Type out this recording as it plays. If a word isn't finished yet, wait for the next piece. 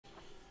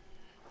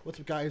What's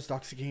up, guys?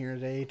 Doxic here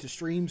today to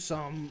stream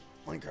some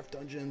Minecraft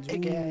Dungeons. Hey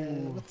guys,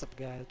 Ooh. what's up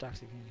guys?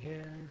 Doxic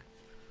here.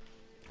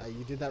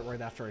 You did that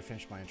right after I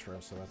finished my intro,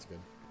 so that's good.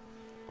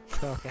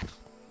 Okay.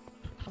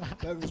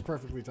 That was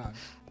perfectly timed.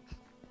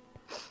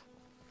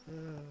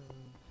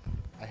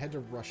 I had to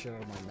rush it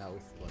out of my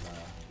mouth, but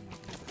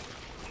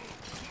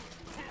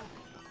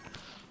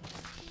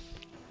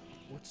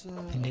what's I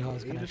knew I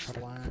was gonna try to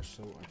slash,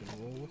 so I can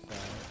roll with that.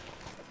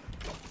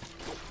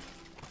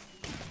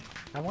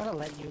 I want to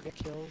let you get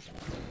kills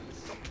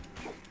because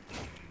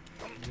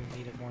you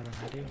need it more than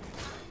I do.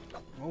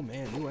 Oh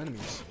man, new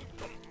enemies.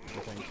 I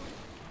think,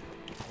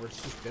 or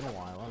it's just been a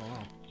while. I don't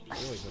know. I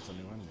feel like that's a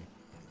new enemy.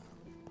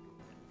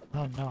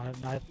 Oh no,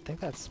 I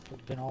think that's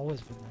always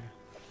been there.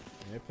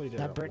 I played it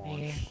That at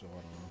Brittany- launch, so I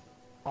don't know.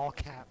 All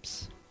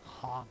caps,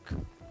 honk.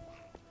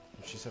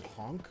 She said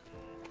honk?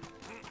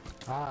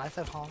 I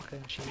said honk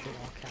and she did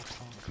all caps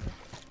honk.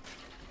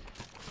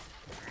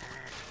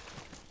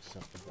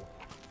 Acceptable.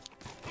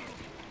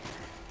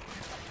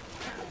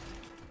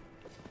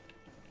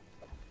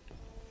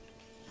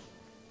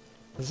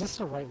 Is this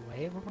the right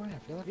way we're going? I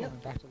feel like Yeah. we're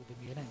going back to the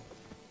beginning.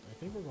 I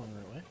think we're going the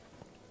right way.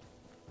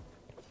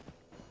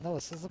 No,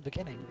 this is the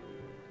beginning.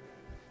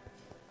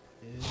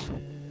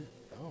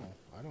 Oh,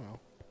 I don't know.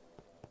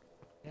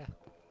 Yeah.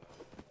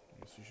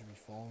 I guess you should be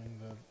following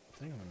the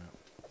thing on the map.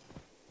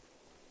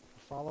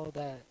 Follow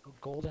that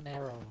golden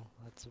arrow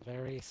that's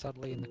very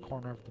subtly in the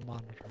corner of the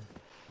monitor.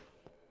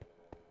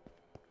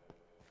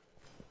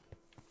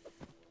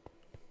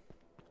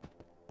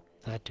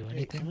 Does that do Hey,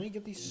 anything? can I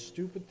get these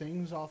stupid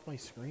things off my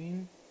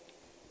screen?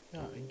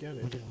 Yeah, I get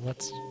it.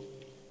 What's...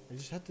 I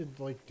just have to,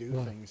 like, do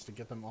What? things to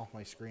get them off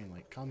my screen.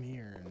 Like, come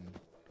here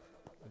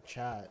and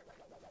chat.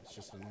 It's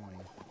just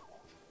annoying.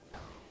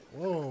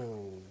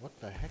 Whoa, what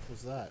the heck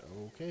was that?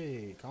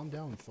 Okay, calm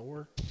down,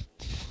 Thor.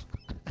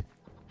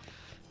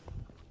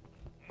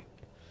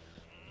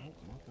 Oh,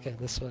 not that Okay,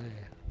 this way.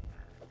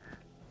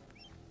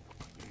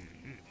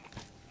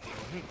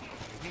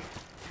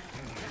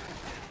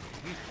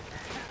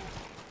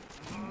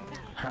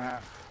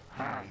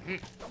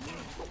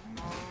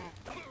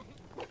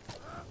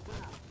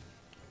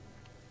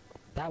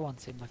 That one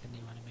seemed like a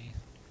new enemy.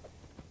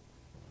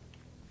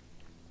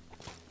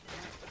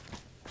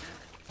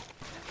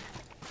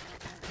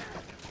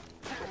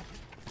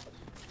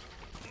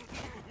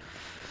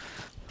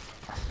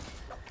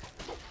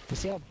 You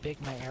see how big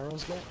my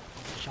arrows get?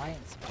 Giant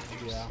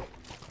sometimes. Yeah.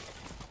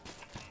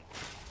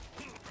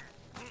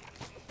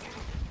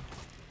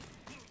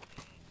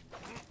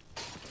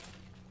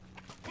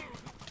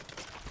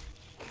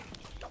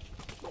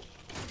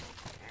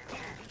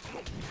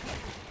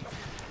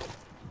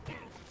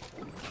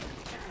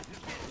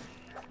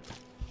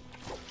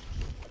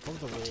 What was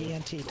the roll?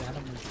 TNT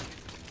dynamite.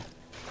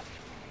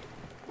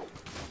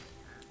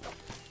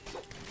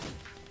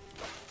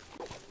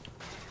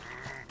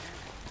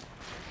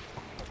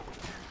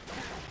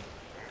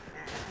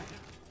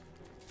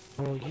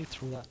 Oh, you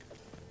threw that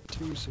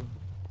too soon.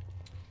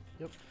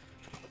 Yep.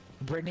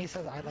 Brittany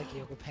says I like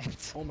yoga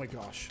pants. Oh my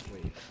gosh,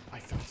 wait. I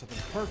found something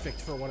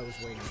perfect for what I was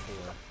waiting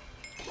for.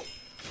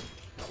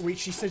 Wait,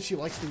 she said she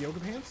likes the yoga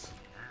pants?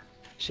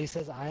 She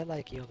says I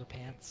like yoga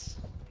pants.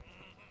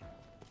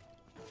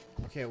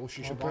 Okay, well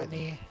she Well, should buy them.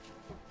 Brittany,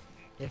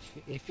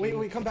 if Wait, you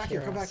wait, come back here,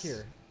 hear come back us-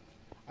 here.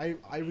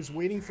 I was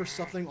waiting for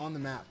something on the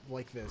map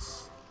like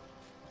this.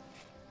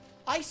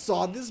 I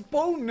saw this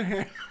bone in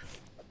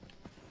half!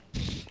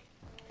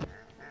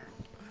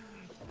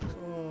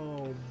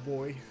 Oh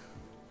boy.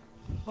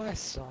 Oh, I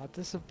saw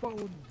this a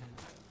bone.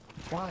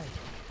 Why?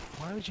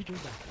 Why would you do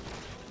that?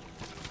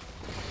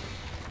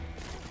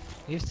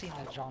 You've seen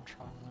that JonTron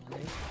one,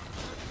 right?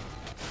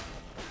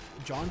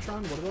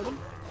 JonTron, what about him?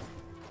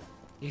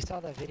 You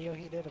saw that video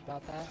he did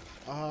about that?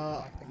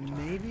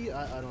 Maybe?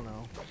 I don't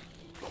know.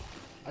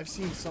 I've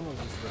seen some of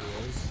his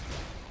videos.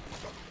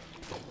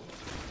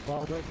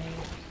 Well, Brittany,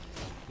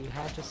 you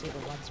have to see the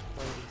ones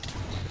before these.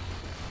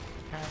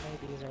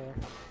 Apparently, these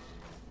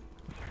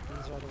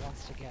are the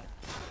ones to get.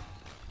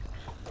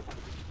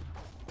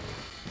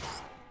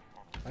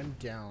 I'm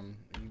down.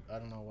 I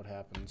don't know what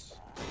happens.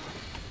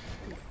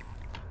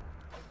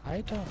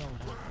 I don't know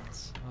what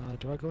happens.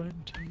 Do I go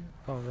into you?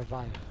 Oh,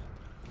 revive.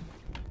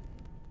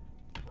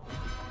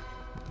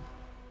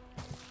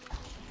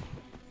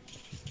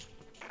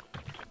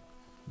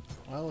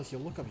 Well, if you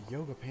look up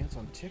yoga pants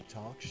on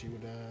TikTok, she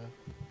would,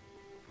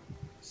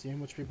 see how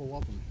much people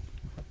love them.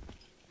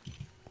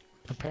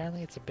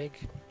 Apparently, it's a big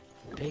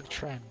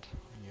trend.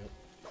 Yep.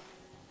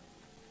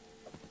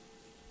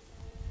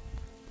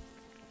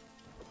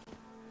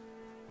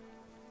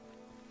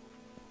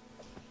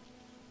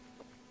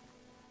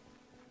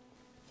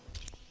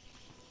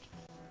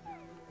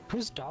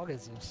 Whose dog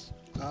is this?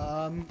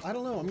 I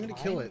don't know. I'm gonna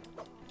kill Mine? it.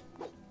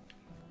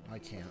 I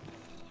can't.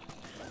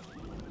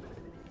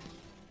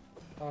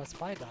 Oh, it's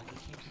my dog.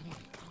 He came to me.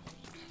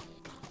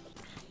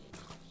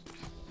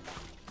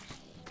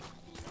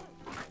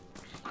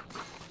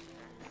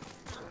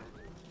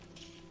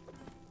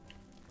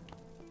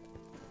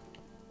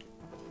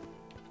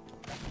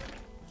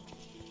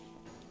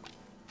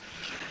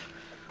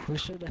 We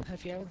should,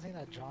 if you haven't seen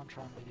that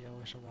JonTron video,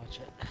 we should watch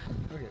it.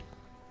 Okay.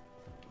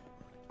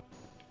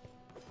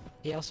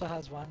 He also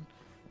has one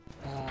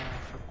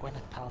for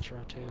Gwyneth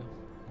Paltrow too,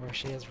 where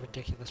she has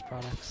ridiculous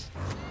products.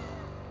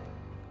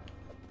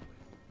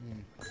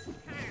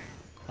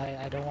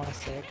 I don't want to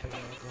say it because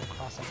it'll go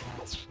across on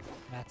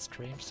Matt's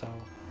stream, so...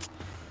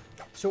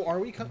 So are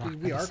we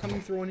we are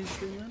coming through on his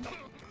stream then?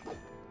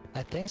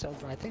 I think so.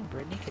 I think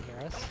Brittany can hear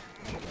us.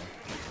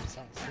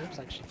 Seems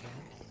like she can.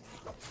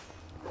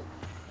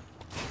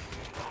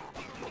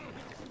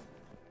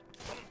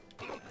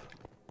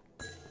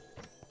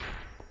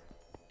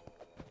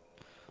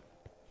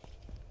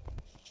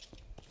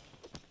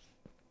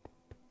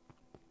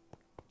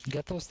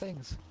 Get those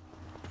things.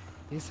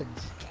 These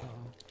things.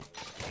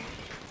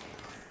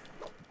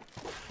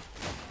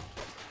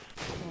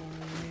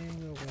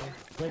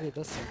 Ready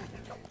this thing.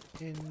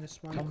 In this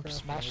Minecraft. Come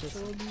smash this.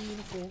 So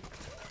beautiful.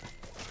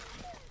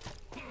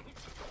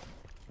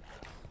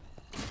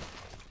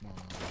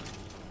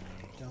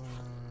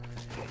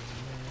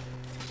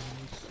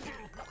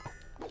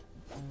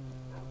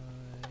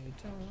 My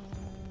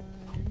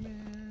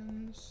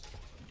diamonds.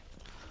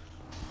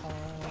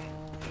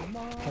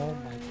 Oh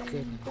my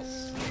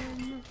goodness.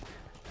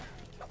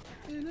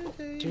 In a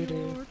day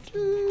Doo-doo. or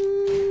two.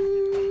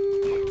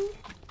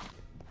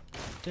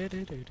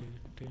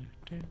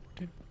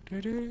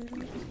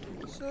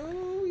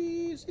 So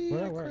easy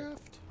to craft. I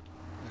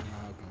don't know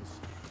how it goes.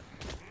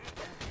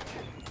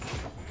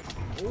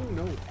 Oh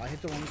no, I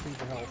hit the wrong thing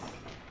for health.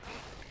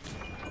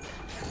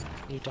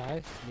 You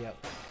die?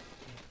 Yep.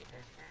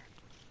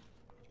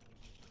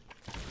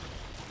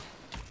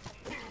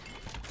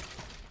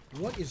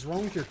 What is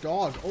wrong with your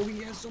dog? Oh,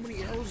 he has so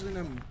many arrows in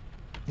him.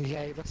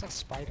 Yeah, he looks like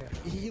Spider.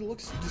 He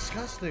looks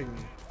disgusting.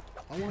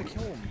 I want to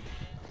kill him.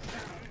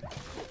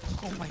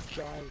 Oh my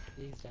god,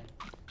 he's dead.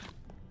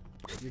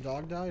 Your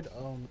dog died?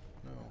 Oh,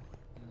 no.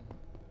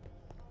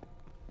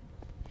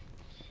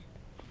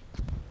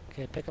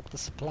 Okay, pick up the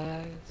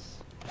supplies.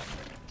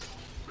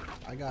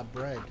 I got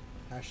bread.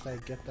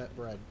 Hashtag get that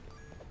bread.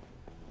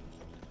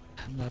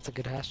 And that's a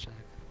good hashtag.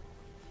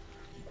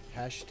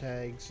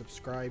 Hashtag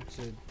subscribe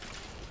to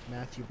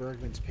Matthew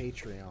Bergman's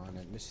Patreon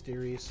at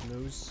Mysterious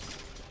Moose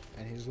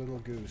and his little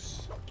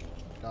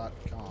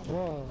goose.com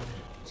Whoa.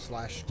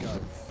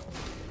 /gov.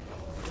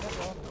 That's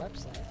on the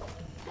website.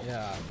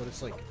 Yeah, but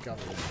it's like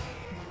government.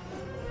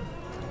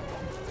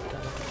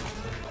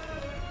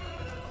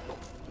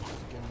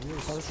 It's getting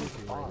really Oh, this is the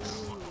spooky right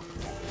boss. now.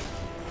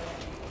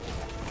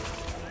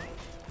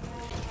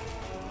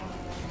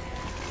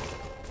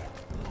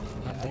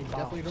 I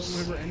definitely don't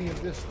remember any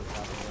of this that's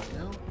happening right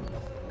now.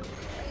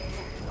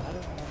 I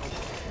don't remember.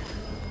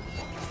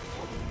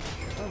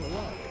 Oh,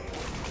 what?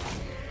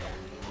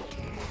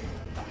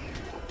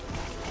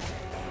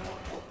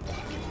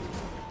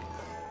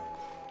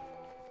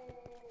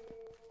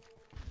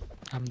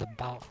 I'm the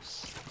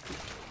boss.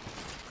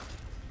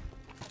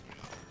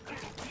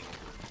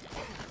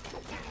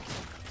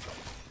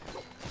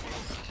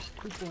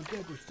 Quick on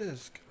Deborah's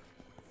desk.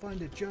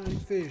 Find a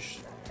giant fish.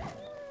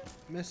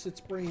 Mess its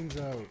brains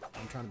out.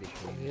 I'm trying to be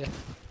clean. Yeah.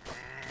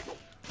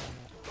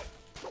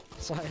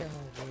 So I am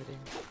avoiding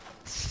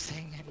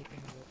saying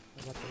anything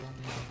about the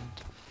Lonely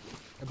Island.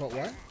 About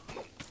what?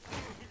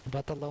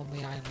 About the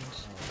Lonely Island.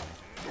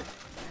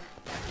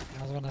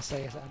 I was gonna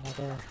say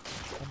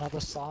another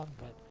song,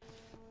 but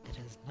it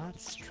is not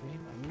stream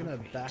I'm gonna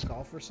appropriate. back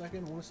off for a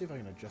second. I want to see if I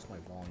can adjust my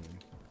volume.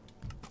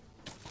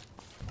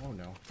 Oh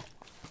no.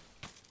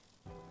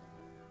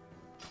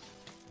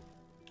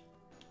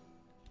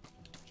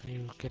 Are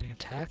you getting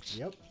attacked?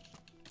 Yep.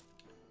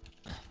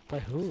 By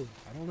who?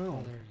 I don't know.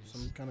 Oh, there it is.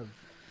 Some kind of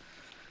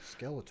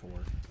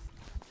Skeletor.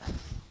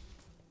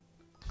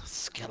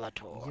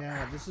 Skeletor.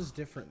 Yeah, this is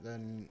different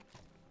than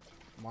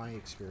my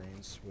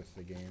experience with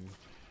the game.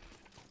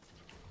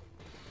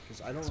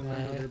 Because I don't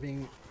remember there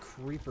being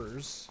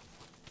creepers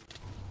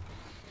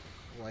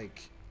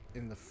like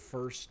in the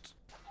first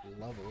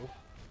level.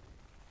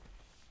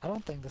 I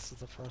don't think this is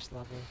the first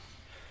level,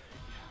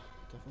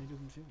 Definitely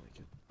didn't feel like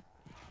it.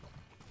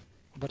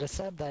 but it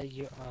said that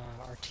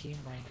our team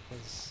rank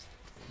was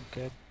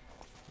good.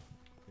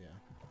 Yeah.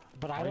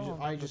 But I don't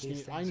remember I just these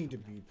need, things. I need to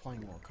be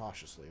playing more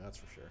cautiously, that's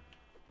for sure.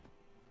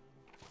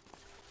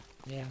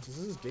 Yeah. So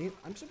this is game.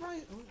 I'm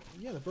surprised. Oh,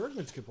 yeah, the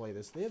Bergmans could play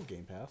this. They have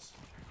Game Pass.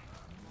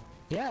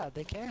 Yeah,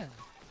 they can.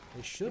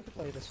 They They should could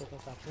play this with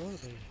us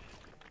absolutely.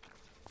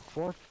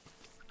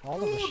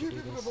 All of us should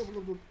do this.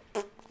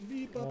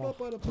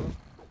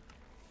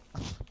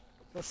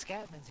 The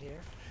Scatman's here.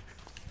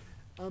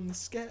 I'm the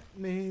Scat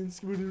Man.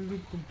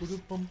 Ba-da-doo.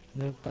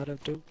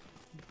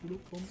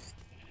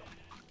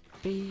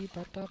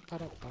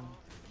 Bee-ba-da-ba-da-bum.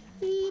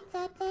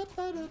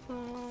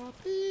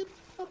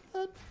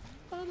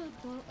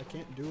 I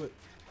can't do it.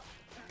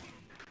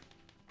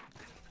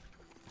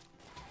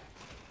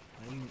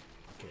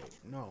 Okay,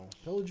 no.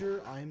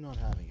 Pillager, I am not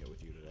having it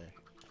with you today.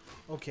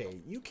 Okay,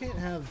 you can't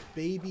have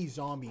baby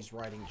zombies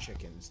riding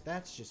chickens.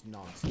 That's just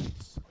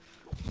nonsense.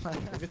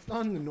 If it's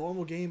not in the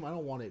normal game, I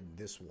don't want it in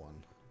this one.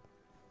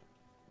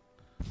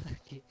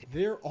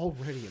 They're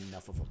already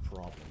enough of a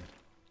problem.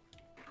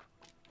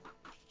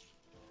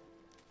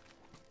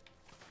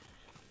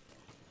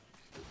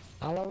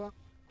 Hello?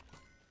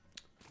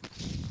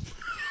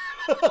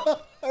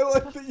 I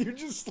like that you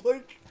just,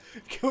 like,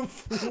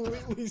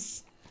 completely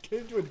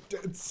came to a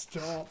dead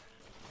stop.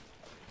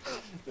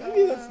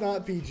 Maybe that's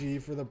not PG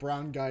for the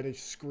brown guy to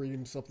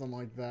scream something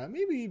like that.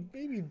 Maybe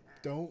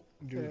don't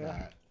do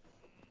that.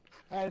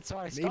 That's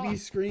why I Maybe stopped.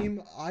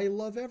 scream, I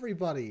love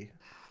everybody.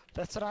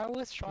 That's what I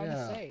was trying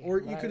to say. Or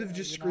you but could have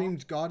just you know,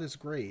 screamed, God is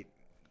great.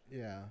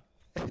 Yeah.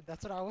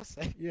 That's what I was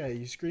saying. Yeah,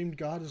 you screamed,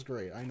 God is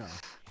great. I know.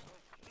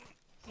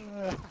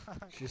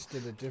 Just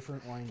in a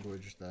different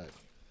language that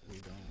we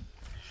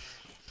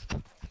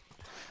don't.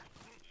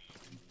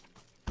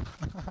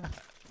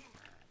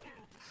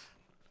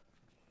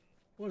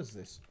 What is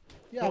this?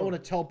 Yeah, I want to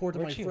teleport to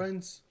my where'd you-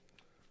 friends.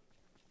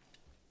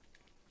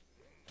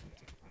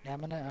 Yeah,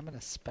 I'm in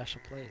a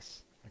special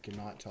place. I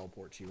cannot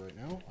teleport to you right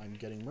now. I'm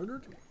getting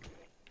murdered.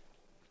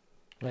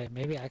 Wait,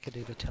 maybe I could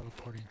do the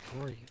teleporting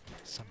for you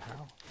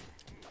somehow.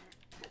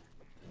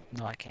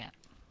 No, I can't.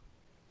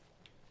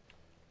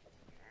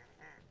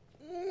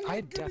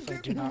 I definitely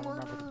do not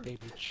remember the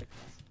baby chickens.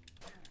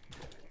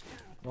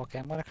 Okay,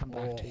 I'm gonna come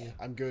back to you.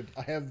 I'm good.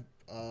 I have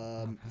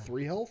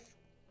 3 health.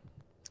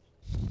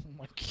 Oh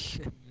my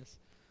goodness.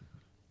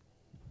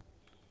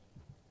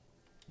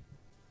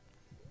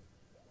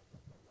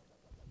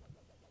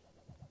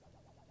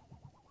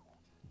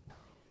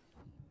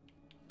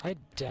 I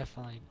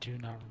definitely do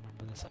not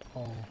remember this at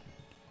all.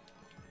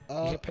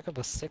 You can pick up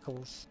the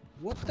sickles.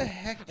 What the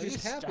heck Are you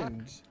just stuck?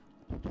 happened?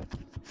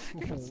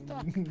 You're Oh,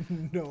 stuck.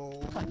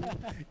 no.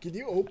 Can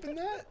you open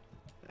that?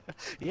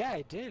 Yeah,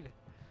 I did.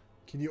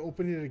 Can you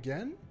open it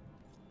again?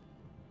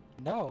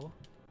 No.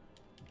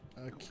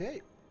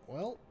 Okay.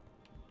 Well,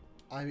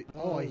 I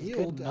Oh, I it's good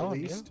healed at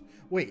knowing you. least.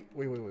 Wait.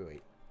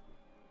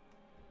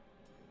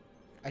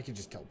 I can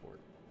just teleport.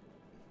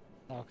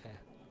 Okay.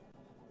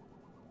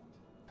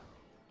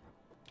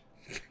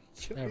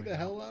 Get There me we the go.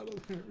 hell out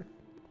of there.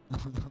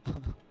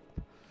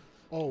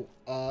 Oh,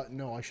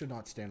 no, I should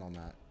not stand on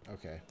that.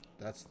 Okay,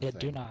 that's the Yeah, thing.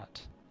 do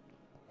not.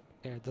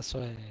 Here, this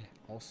way.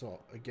 Also,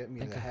 get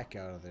me Okay. the heck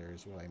out of there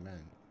is what I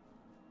meant.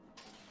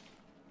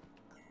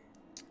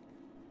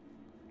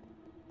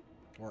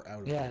 Or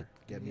out of Yeah, there.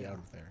 Get me yeah. out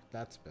of there.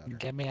 That's better.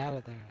 Get me out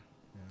of there.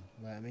 Yeah.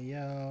 Let me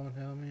out.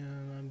 Help me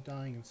out. I'm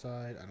dying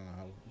inside. I don't know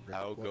how.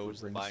 How what goes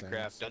the Rin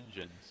Minecraft sings.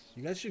 Dungeons?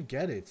 You guys should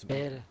get it. It's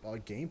Beta. on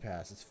Game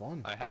Pass. It's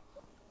fun.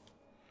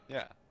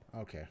 Yeah.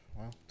 Okay.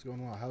 Well, it's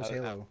going well. How's How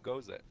Halo?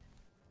 goes it?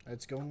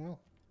 It's going well.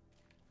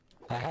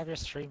 I have your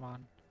stream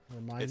on.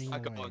 Remind It's me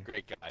not away. going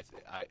great, guys.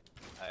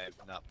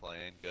 I'm not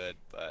playing good,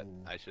 but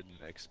Ooh. I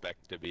shouldn't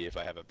expect to be if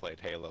I haven't played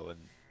Halo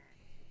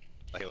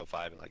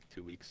 5 in like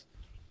 2 weeks.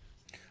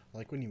 I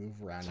like when you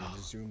move around and it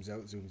just zooms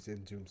out, zooms in,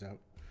 zooms out.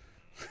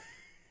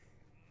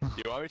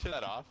 Do you want me to turn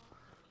that off?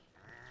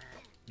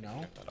 No?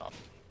 Turn that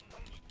off.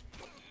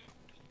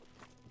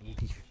 Leave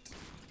it.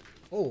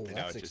 Oh, Now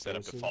that's it's just set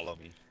up to explosive. follow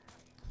me.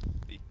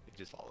 See? It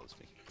just follows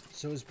me.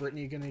 So is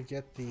Brittany gonna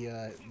get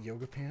the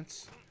yoga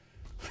pants?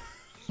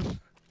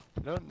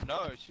 No,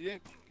 she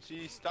didn't.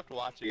 She stopped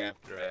watching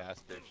after I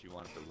asked her if she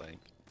wanted the link.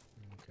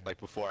 Okay. Like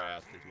before I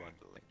asked her if she wanted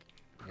the link.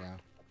 Yeah.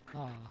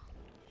 Oh.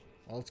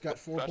 Well, it's got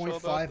What's special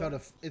 4.5 about out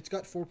of. It's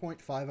got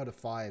 4.5 out of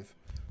 5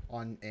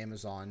 on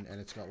Amazon, and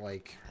it's got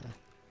like.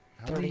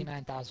 How many?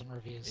 39,000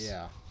 reviews.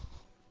 Yeah.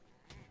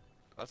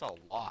 That's a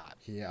lot.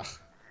 Yeah.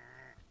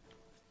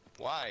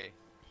 Why?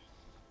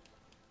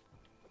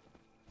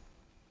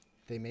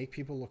 They make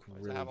people look Why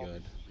does it really have all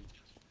good. these reviews?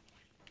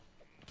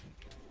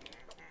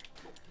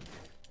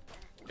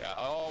 Yeah.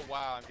 Oh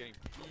wow, I'm getting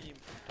beamed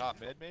from top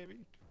mid maybe.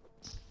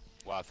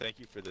 Wow, thank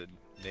you for the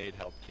nade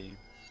help team.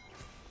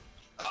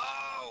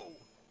 Oh!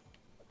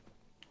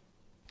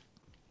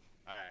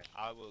 Alright,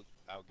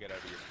 I'll get out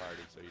of your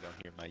party so you don't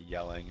hear my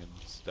yelling and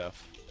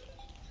stuff.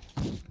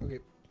 Okay.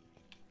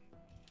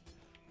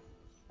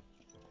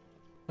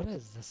 What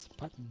does this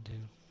button do?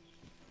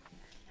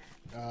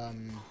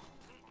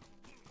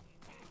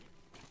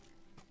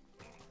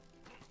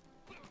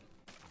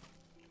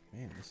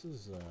 Man, this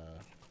is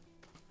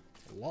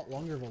a lot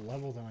longer of a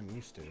level than I'm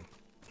used to.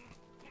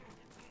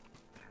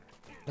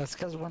 That's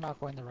because we're not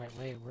going the right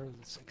way. We're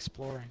just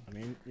exploring. I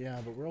mean, yeah,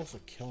 but we're also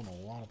killing a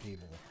lot of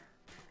people.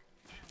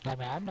 I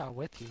mean, I'm not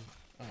with you.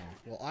 Oh,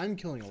 well, I'm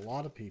killing a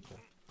lot of people.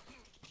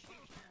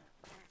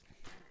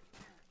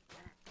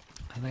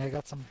 I think I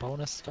got some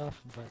bonus stuff,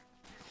 but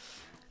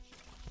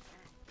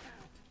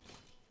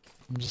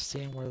I'm just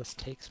seeing where this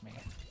takes me.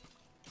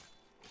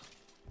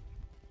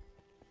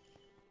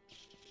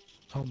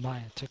 Oh my,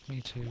 it took me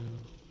to... I'm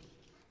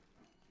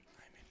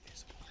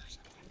invisible or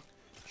something.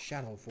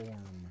 Shadow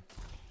form.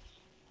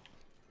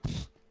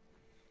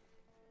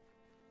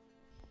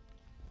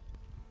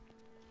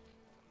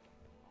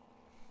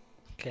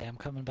 Okay, I'm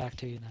coming back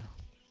to you now.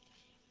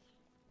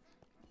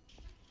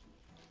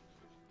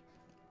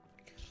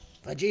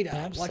 Vegeta,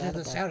 Yeah, I'm what sad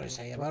does the about sounder it.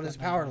 say Broke about his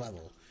my power nose.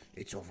 level?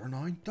 It's over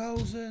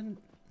 9,000.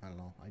 I don't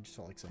know. I just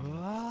felt like saying that.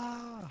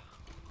 Ah!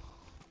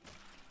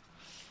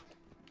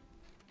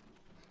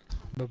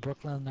 But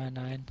Brooklyn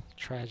Nine-Nine,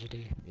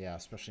 tragedy. Yeah,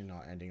 especially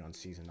not ending on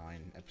season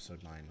 9,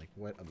 episode 9. Like,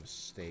 what a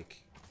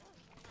mistake.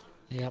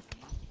 Yep.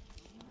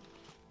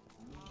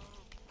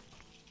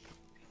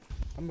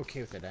 I'm okay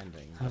with it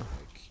ending, Huh. but,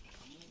 like,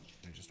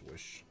 I just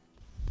wish.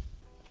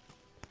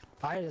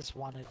 I just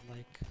wanted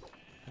like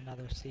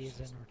another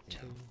season or Yeah.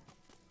 2.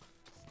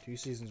 2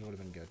 seasons would have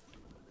been good.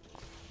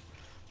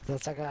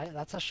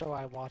 That's a show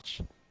I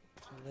watch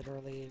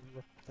literally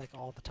like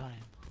all the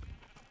time.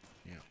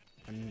 Yeah.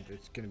 I mean,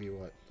 it's gonna be,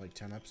 what, like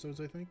 10 episodes,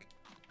 I think?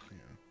 Yeah.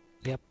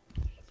 Yep.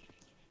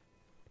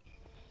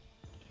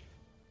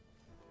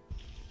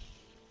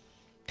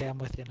 Okay, I'm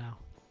with you now.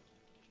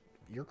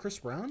 You're Chris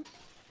Brown?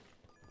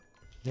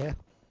 Yeah.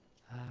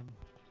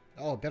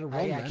 Oh, better I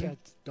run, then.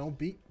 can't.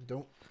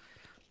 Don't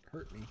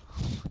hurt me.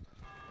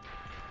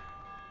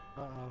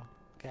 Uh-oh.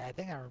 Okay, I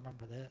think I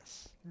remember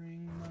this.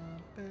 Ring my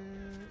bell.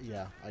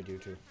 Yeah, I do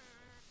too.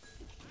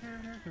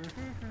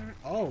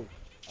 Oh,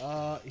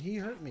 he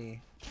hurt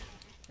me.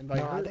 And by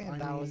No, I hurt, think I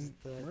that mean was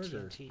the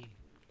murder. TNT.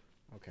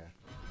 Okay.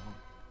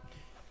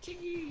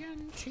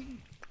 TNT,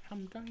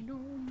 I'm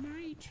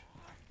dynamite.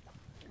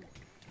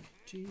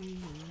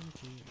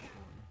 TNT.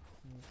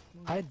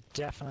 I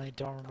definitely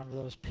don't remember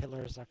those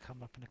pillars that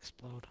come up and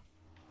explode.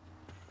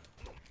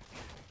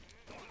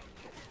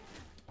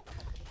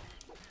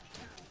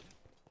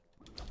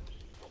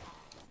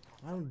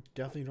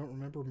 Definitely don't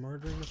remember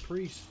murdering a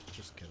priest.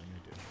 Just kidding, I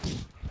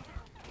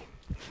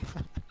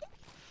do.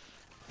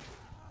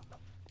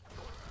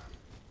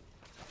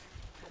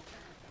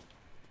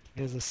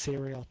 He was a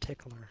serial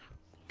tickler.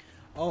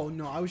 Oh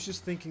no, I was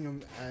just thinking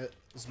him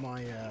as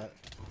my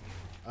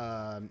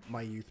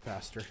my youth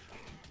pastor.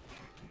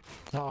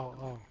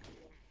 Oh.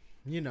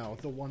 You know,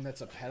 the one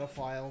that's a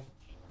pedophile.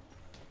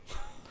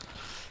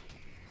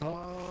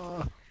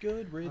 Oh,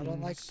 Good riddance. I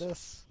don't like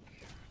this.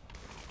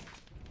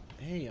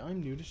 Hey,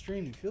 I'm new to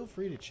streaming. Feel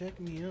free to check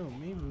me out.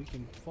 Maybe we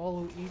can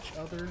follow each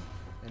other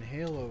in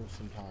Halo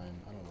sometime.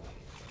 I don't know.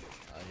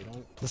 I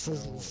don't. This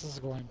is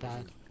going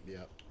bad.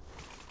 Yep.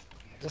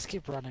 Just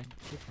keep running.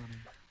 Keep running.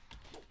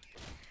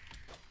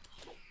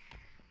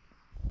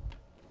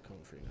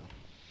 Coming for you now.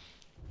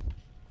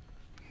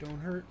 Don't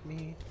hurt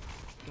me.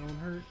 Don't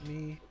hurt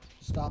me.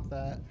 Stop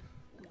that.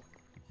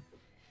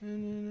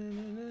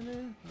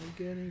 I'm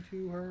getting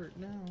too hurt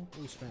now.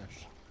 Oh,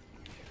 smash.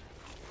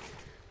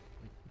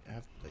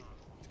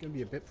 It's gonna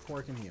be a bit before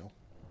I can heal.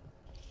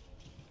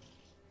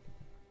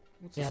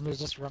 What's Yeah, this?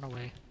 just run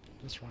away.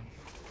 Just run.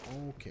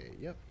 Okay,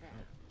 yep.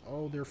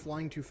 Oh, they're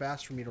flying too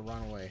fast for me to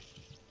run away.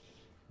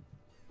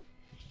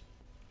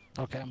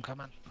 Okay, I'm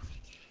coming.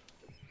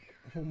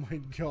 Oh my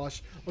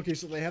gosh. Okay,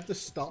 so they have to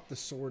stop the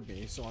sword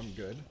me, so I'm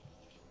good.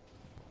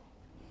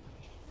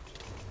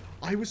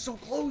 I was so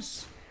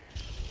close!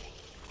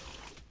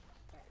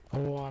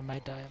 Oh, I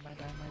might die. I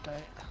might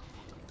die.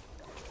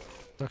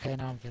 Okay,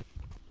 now I'm good.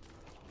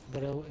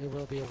 But it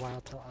will be a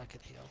while till I can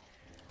heal.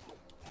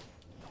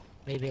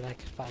 Maybe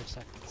like 5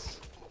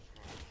 seconds.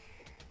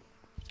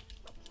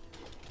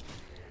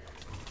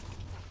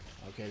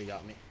 Okay, they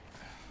got me.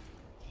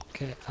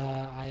 Okay,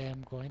 I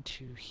am going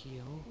to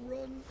heal.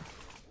 Run!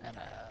 And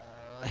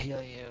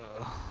heal you.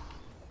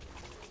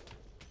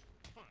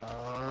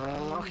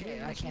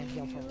 Okay, I can't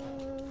heal for a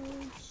while.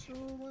 So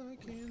I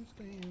can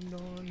stand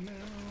on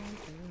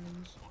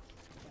mountains.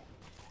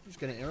 Just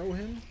gonna arrow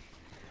him?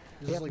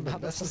 This is Yep, like the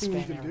that's best the thing we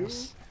spam can do?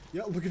 arrows.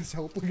 Yeah, look at his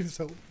health, look at his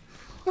health.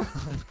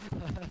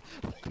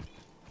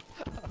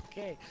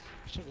 Okay,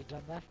 should have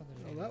done that from the Oh,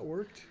 beginning. that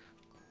worked.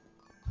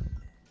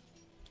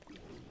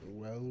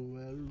 Well.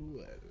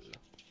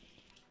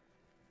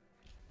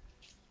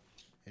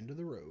 End of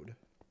the road.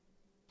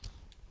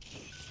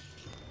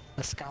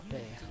 Escape.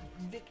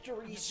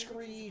 Victory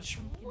screech!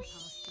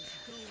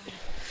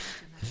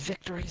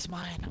 Victory's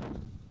mine.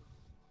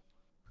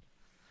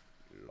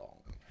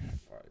 Long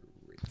fire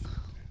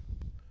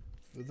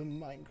for the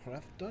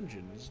Minecraft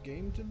Dungeons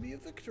game to be a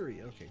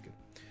victory. Okay, good.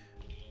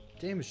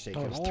 Damage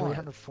taken. Oh, it's on.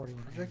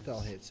 341.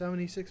 Projectile hit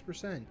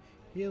 76%.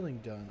 Healing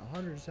done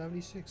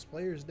 176.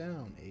 Players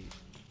down 8.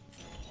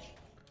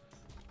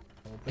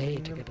 Hey,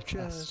 Opening to the get a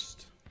chest.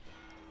 chest.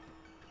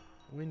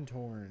 Wind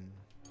torn.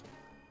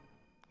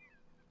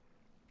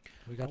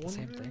 We got I the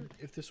same wonder thing.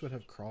 if this would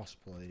have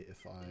crossplay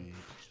if I...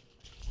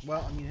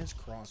 Well, I mean, it has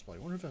crossplay. I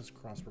wonder if it has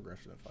cross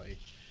progression if I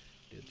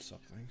did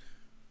something.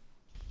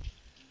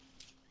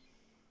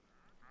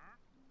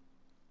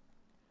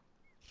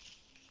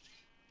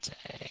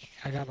 Dang,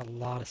 I got a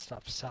lot of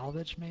stuff.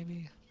 Salvage,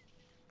 maybe?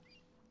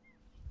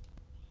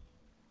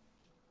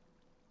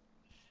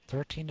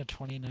 13 to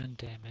 29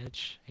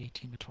 damage,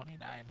 18 to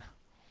 29.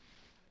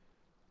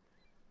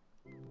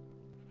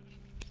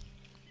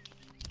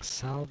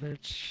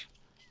 Salvage.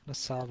 I'm gonna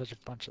salvage a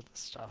bunch of this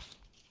stuff.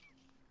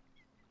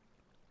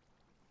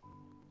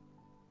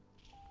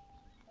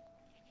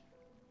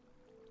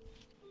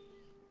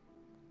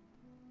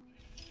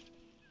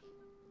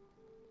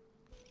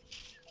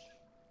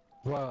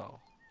 Whoa.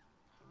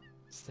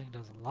 This thing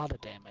does a lot of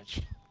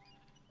damage.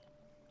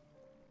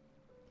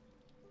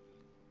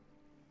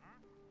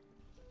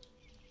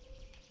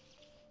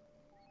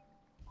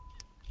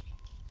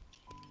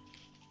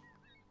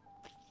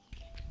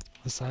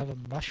 Unless I have a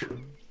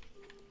mushroom.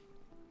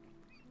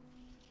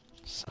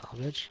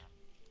 Salvage.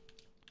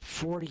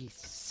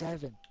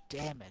 47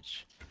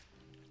 damage.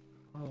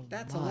 Oh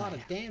That's my. a lot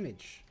of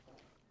damage.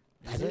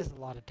 That is a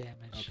lot of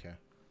damage. Okay.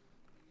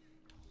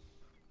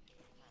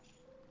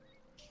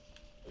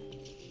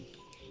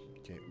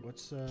 Okay,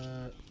 what's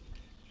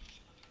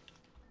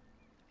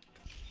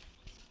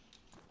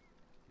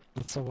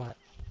What's a what?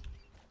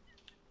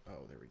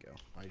 Oh, there we go.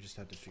 I just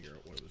had to figure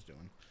out what it was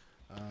doing.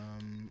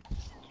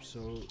 So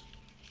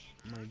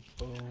my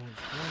bow is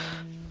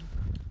one.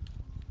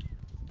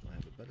 Do I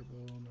have a better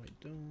bow? No, I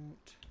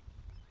don't.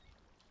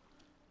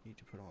 Need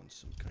to put on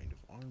some kind of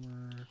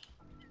armor.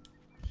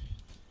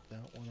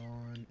 That one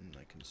on, and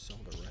I can sell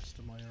the rest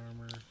of my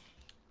armor.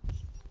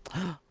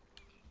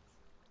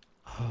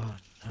 Oh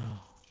no.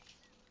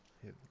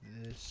 Hit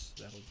this,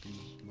 that'll do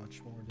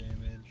much more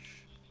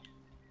damage.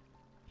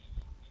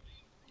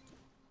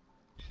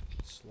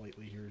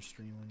 Slightly hear a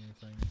stream on your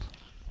thing.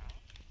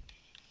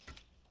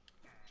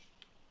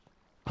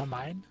 On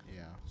mine?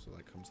 Yeah, so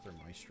that comes through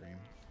my stream.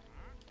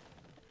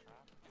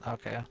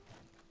 Okay.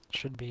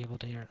 Should be able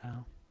to hear it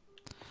now.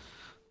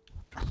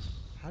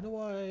 How do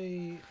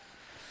I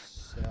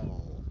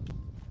sell?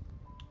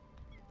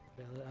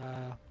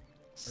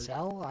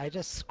 Sell? I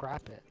just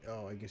scrap it.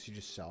 Oh, I guess you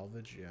just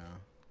salvage, yeah.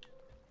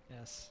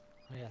 Yes.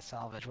 Oh, yeah,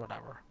 salvage,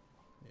 whatever.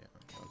 Yeah,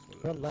 that's what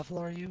it What is. level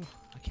are you?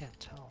 I can't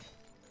tell.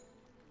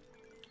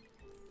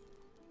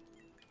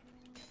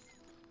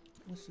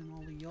 Listen,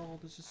 all of y'all,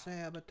 this is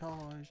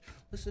sabotage.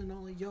 Listen,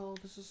 all of y'all,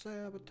 this is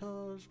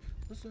sabotage.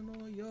 Listen,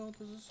 all of y'all,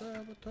 this is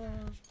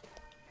sabotage.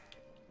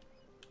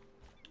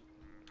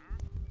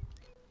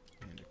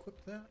 And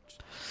equip that.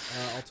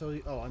 I'll tell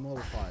you. Oh, I'm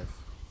level 5.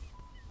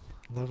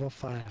 Level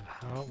 5.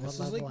 How? This What is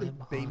level like the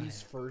am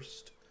baby's I?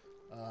 first.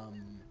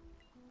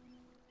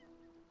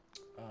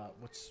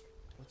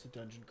 What's a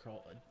dungeon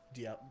called?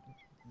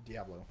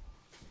 Diablo.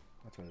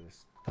 That's what it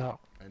is. Oh.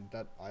 And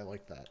that I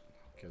like that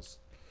because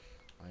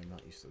I'm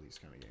not used to these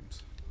kind of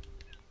games.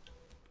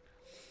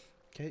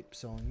 Okay,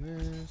 selling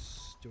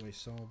this. Do I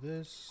sell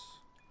this?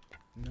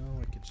 No,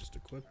 I could just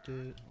equip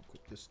it. I'll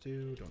equip this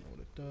too. Don't know what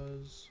it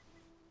does.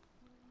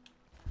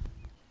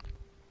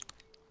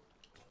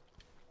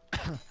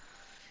 Sell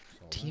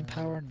Team that.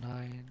 power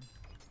 9.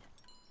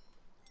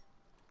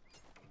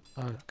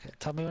 Oh, okay.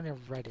 Tell me when you're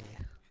ready.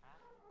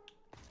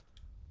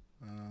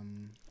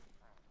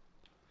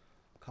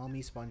 Call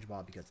me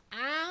SpongeBob because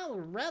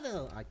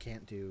I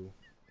can't do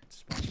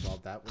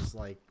SpongeBob. That was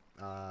like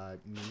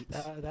meat.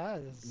 That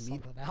is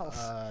Meat, something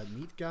else.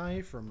 meat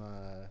guy from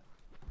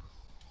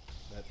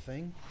that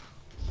thing.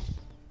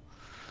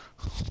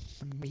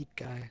 Meat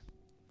guy.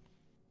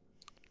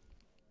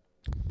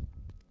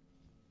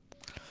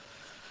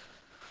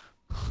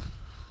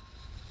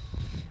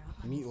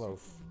 Meatloaf.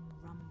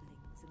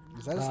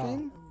 Is that his Oh.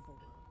 name?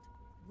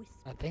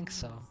 I think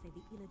so. Say the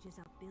Illagers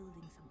are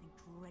building something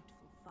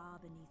dreadful far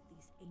beneath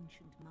these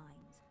ancient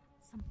mines.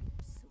 Something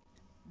of soot,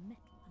 metal,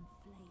 and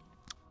flame.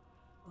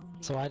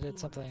 Only So I did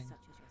heroes something such as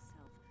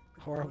yourself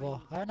could horrible.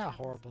 brave the Not paths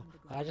horrible.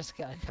 underground I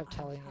kept and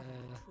telling uncover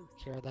the truth.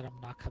 Kira that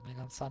I'm not coming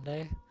on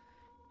Sunday,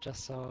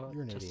 just You're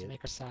an to idiot.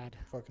 make her sad.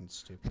 Fucking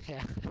stupid.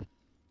 Yeah.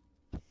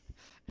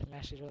 And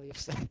now she's really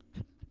upset.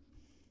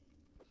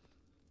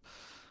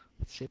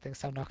 She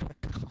thinks I'm not gonna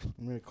come.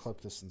 I'm gonna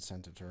clip this and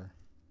send it to her.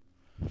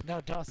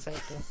 No, don't say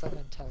it. Don't send it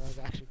until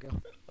I actually go.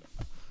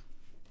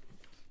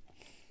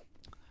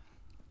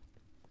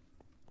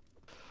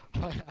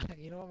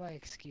 You know what my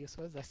excuse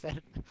was? I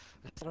said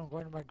I'm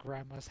going to my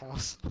grandma's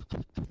house.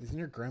 Isn't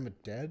your grandma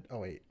dead? Oh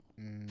wait.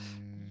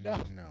 No.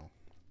 No.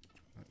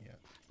 Not yet.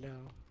 No.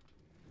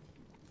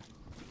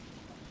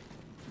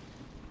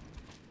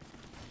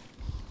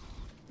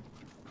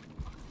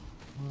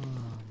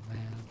 Oh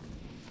man.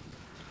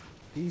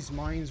 These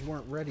mines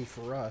weren't ready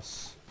for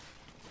us.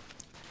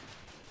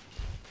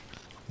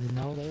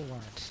 No, they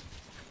weren't.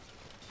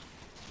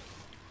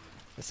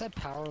 It said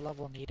power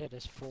level needed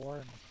is 4,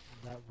 and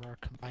that we're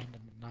combined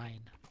in 9.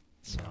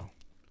 So,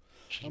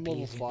 should I'm be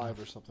level easy 5 enough.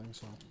 or something,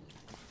 so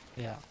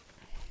Yeah.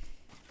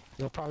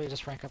 You'll probably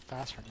just rank up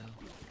faster now.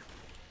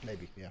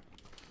 maybe, yeah.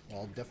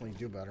 Well, I'll definitely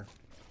do better.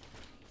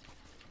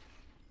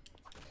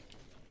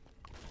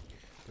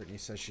 Brittany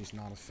says she's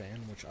not a fan,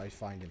 which I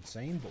find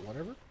insane, but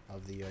whatever,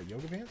 of the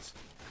yoga pants.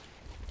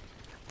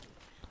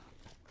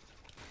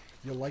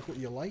 You like what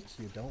you like,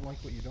 you don't like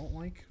what you don't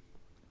like.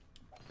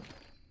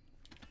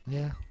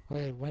 Yeah.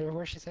 Wait,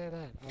 where'd she say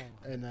that?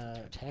 Oh,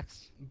 And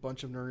text?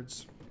 bunch of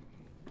nerds.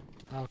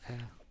 Okay.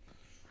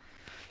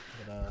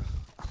 But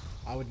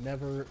I would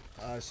never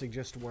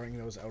suggest wearing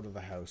those out of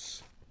the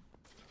house.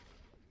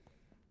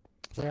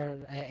 They're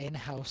an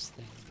in-house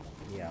thing.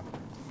 Yeah.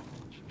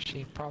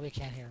 She probably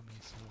can't hear me,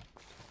 so...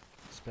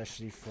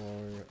 Especially for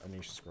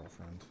Anisha's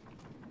girlfriend.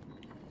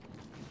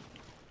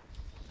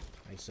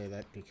 I say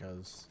that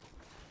because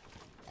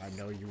I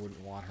know you wouldn't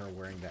want her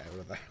wearing that out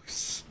of the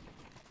house.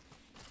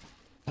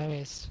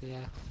 Anyways,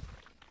 yeah.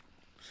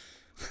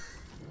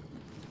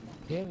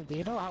 Do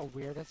you know how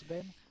weird it's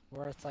been?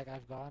 Where it's like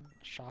I've gone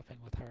shopping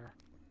with her,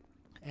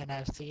 and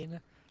I've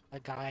seen a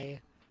guy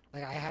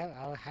Like I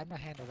had my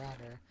hand around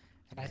her,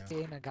 and I Yeah.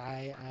 seen a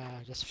guy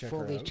just Check her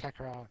fully out? check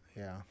her out,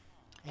 Yeah.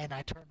 and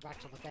I turned back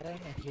to look at him,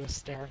 and he was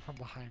staring from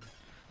behind.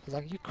 I was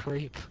like, "You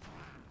creep."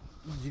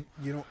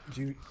 You don't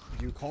do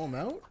you call him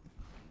out?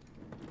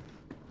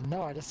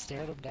 No, I just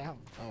stared him down.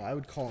 Oh, I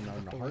would call him out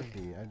in Looked a away.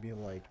 heartbeat. I'd be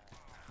like,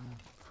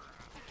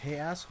 "Hey,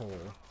 asshole."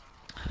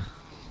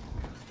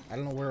 I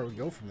don't know where it would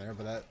go from there,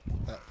 but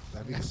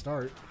that'd be the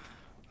start.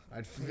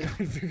 I'd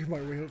figure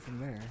my way out from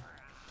there.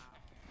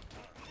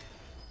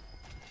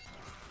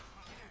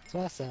 So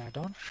I said, I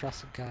don't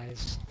trust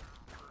guys.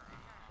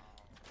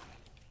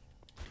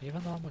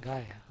 Even though I'm a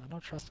guy, I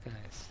don't trust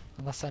guys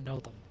unless I know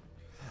them.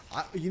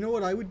 You know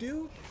what I would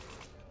do?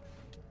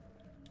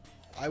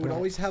 I would What?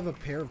 always have a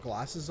pair of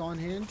glasses on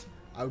hand.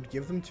 I would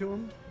give them to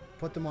him,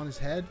 put them on his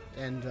head,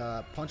 and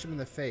punch him in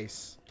the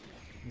face,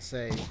 and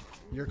say,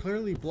 "You're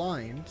clearly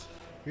blind.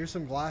 Here's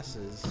some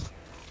glasses.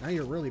 Now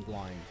you're really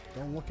blind.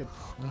 Don't look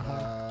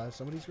at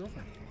somebody's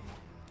girlfriend.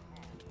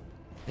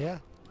 Yeah,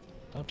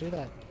 don't do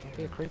that. Don't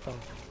be a creepo.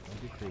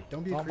 Don't be a creep.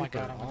 Don't be a Oh my creeper.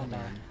 God, I'm gonna Aw, die.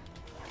 man.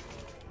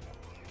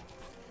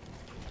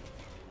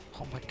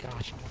 Oh my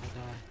gosh, I'm gonna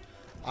die.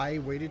 I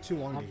waited too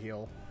long to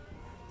heal.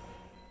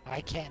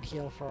 I can't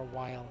heal for a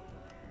while.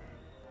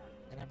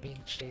 And I'm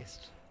being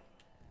chased.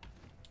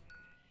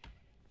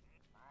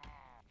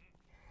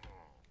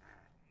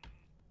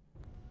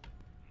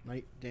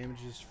 Night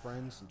damages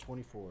friends in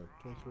 24,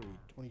 23,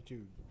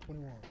 22,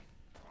 21,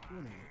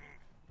 20,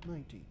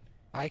 19,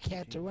 I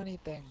can't do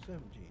anything.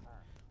 17,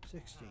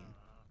 16,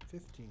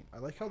 15. I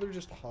like how they're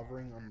just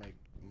hovering on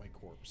my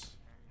corpse.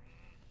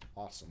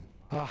 Awesome.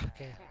 Oh,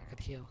 okay, I could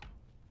heal.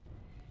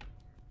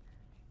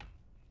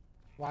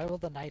 Why will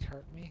the knight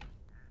hurt me?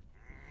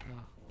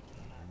 Oh.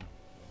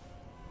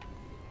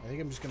 I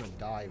think I'm just gonna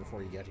die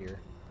before you get here.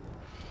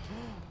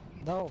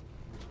 No!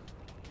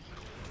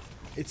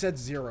 It said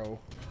 0.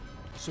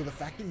 So the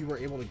fact that you were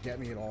able to get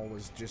me at all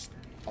was just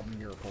a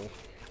miracle.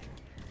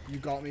 You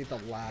got me at the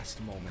last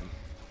moment.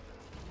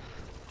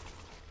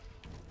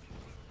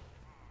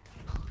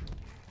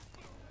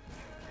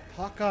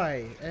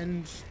 Hawkeye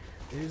and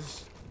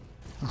his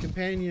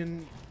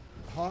companion,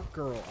 Hawk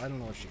Girl. I don't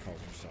know what she calls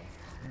herself.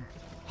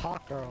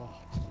 Hot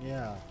girl.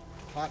 Yeah,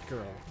 Hot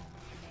Girl.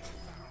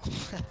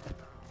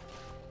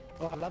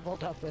 Oh, I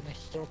leveled up and it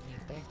healed me,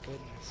 thank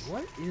goodness.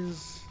 What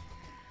is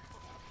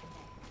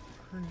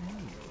her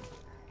name?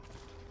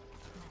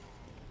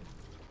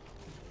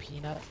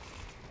 Peanut,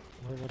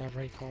 or whatever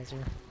he calls her.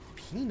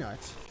 Peanut?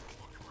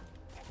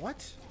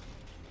 What?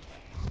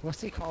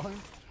 What's he call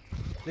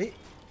her?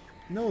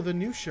 No, the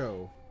new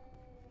show.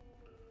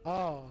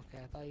 Oh,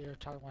 okay, I thought you were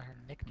talking about her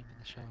nickname in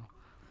the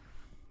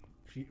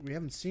show. We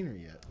haven't seen her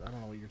yet. I don't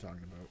know what you're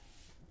talking about.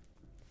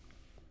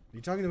 Are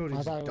you talking about I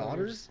his thought you were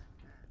daughter? s-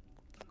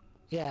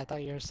 Yeah, I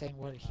thought you were saying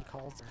what he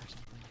calls her or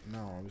something.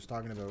 No, I was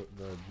talking about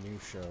the new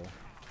show.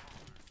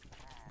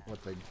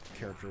 What the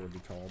character would be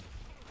called.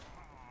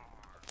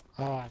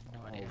 Oh, I have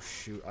no idea. Oh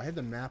shoot, I had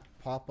the map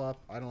pop up.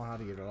 I don't know how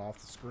to get it off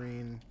the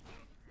screen.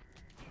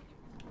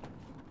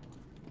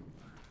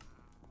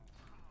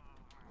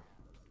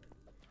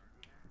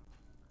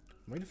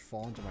 I might have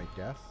fallen to my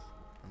death.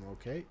 I'm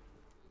okay.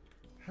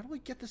 How do I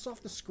get this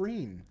off the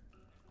screen?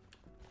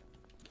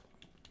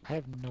 I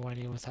have no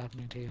idea what's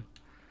happening to you.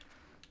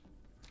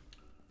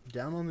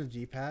 Down on the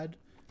D-pad,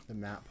 the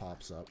map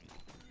pops up.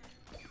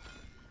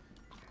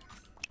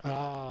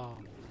 Oh.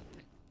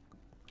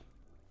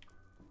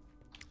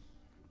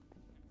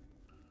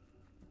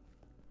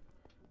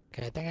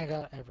 Okay, I think I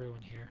got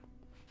everyone here.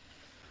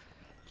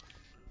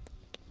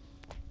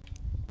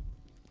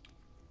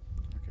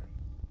 Okay.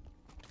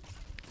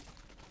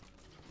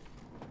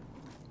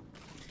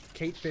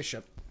 Kate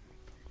Bishop.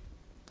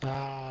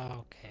 Ah,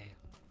 okay.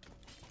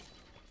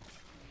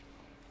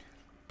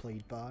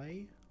 Played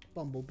by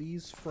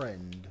Bumblebee's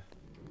friend.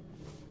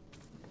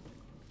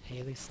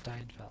 Haley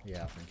Steinfeld.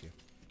 Yeah, thank you.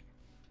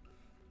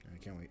 I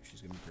can't wait.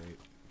 She's gonna be great.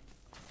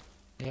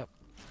 Yep.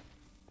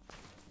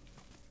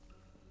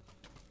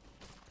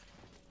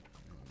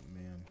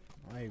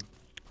 Oh man,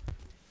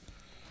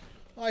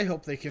 I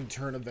hope they can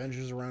turn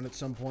Avengers around at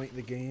some point in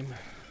the game.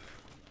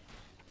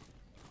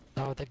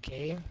 Oh, the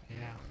game?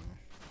 Yeah.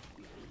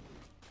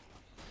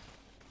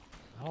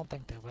 I don't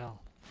think they will.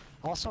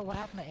 Also, what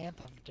happened to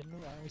Anthem?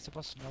 Aren't we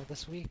supposed to know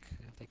this week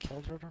if they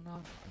killed her or not?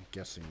 I'm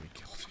guessing they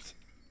killed it.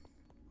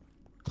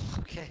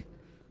 Okay.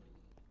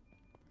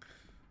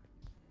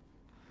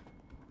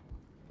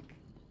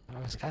 I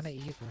was kind of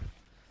eager.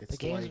 It's The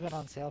game's like, been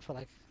on sale for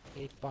like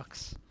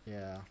 $8.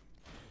 yeah.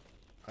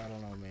 I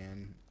don't know,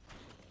 man.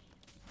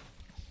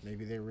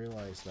 Maybe they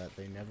realized that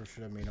they never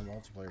should have made a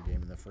multiplayer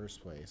game in the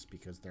first place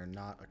because they're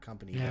not a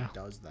company Yeah. that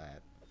does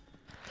that.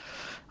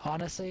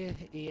 Honestly,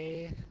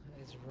 EA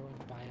is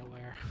ruined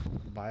BioWare.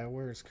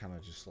 BioWare is kind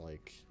of just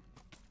like,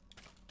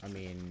 I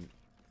mean,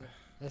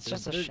 It's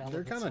just a shell.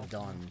 they're of kind of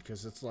itself now. done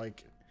because it's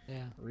like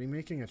Yeah.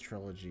 remaking a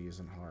trilogy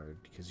isn't hard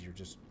because you're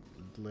just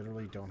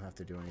literally don't have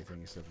to do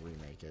anything except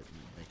remake it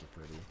and make it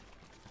pretty.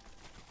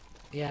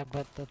 Yeah,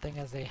 but the thing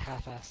is, they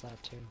half-assed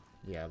that too.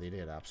 Yeah, they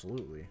did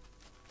absolutely.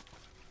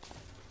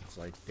 It's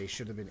like they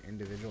should have been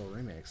individual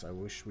remakes. I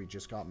wish we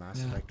just got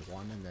Mass Yeah. Effect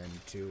 1 and then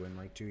 2 in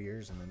like 2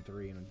 years and then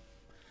 3 in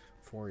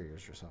 4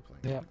 years or something.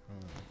 Yeah. I don't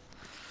know.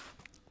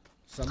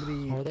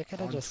 Somebody Or they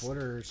coulda on just-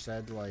 Twitter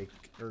said like,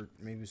 or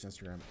maybe it was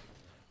Instagram.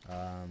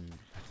 That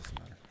doesn't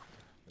matter.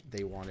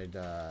 They wanted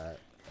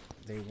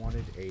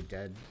a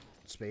Dead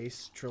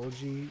Space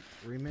trilogy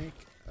remake.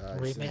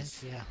 Remake,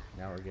 since yeah.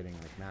 now we're getting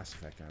like Mass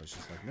Effect, and I was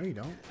just like, no, you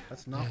don't.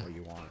 That's not Yeah. what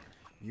you want.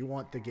 You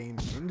want the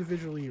games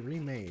individually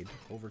remade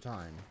over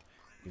time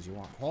because you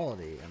want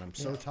quality. And I'm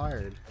so Yeah.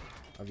 tired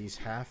of these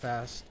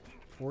half-assed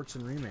ports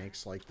and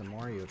remakes like the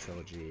Mario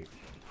trilogy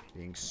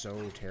being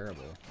so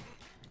terrible.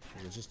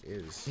 It just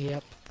is.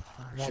 Yep.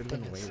 It should have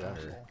been thing way is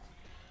better. awful.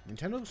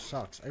 Nintendo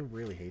sucks. I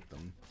really hate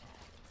them.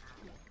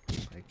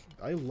 Like,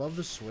 I love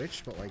the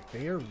Switch, but like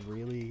they are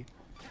really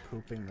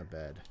pooping the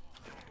bed.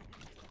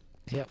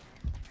 Yep.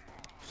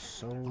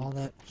 So All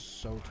that-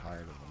 so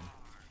tired of them.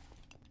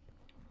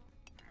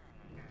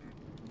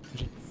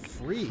 Did it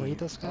Free? free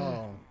this guy?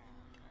 Oh,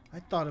 I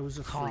thought it was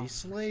a free Calm.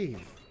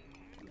 slave.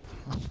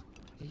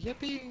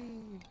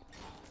 Yippee!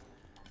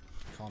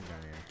 Calm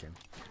down, Anakin.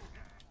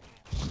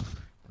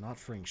 Not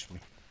fringed me.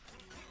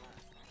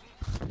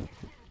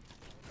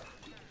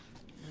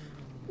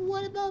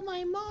 What about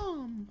my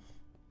mom?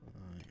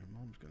 Your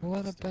mom's gonna.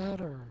 What have to stay. about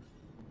her?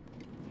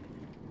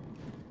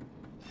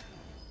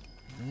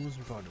 That was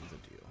part of the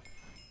deal.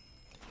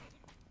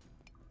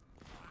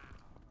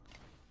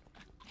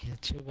 Yeah,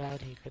 too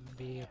bad he couldn't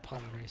be a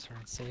pod racer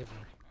and save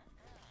her.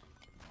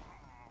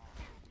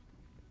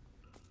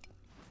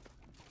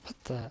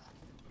 What the?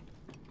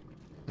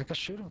 I could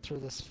shoot him through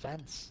this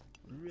fence.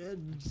 Red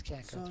just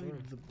can't go side through.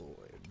 the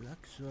boy,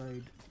 black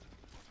side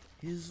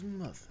his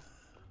mother.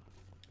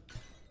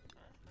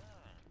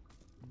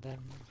 Then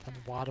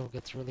Watto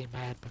gets really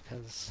mad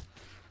because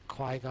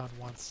Qui-Gon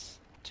wants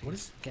to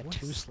get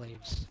two what's-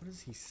 slaves. What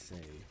does he say?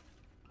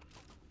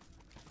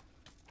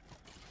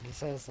 He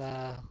says,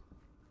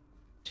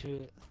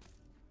 to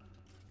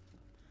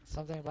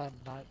something about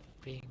not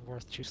being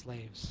worth two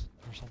slaves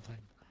or something.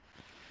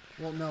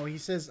 Well, no, he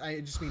says. I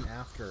just mean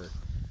after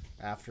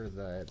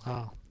the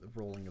Oh,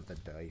 rolling of the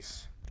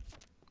dice.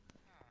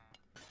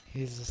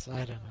 he's just,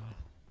 I don't know.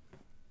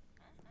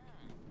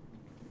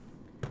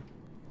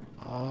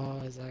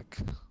 Oh, Isaac.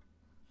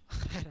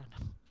 I don't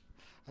know.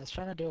 I was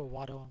trying to do a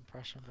Watto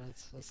impression, but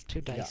it's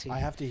too dicey. Yeah, I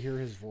have to hear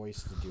his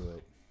voice to do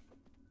it.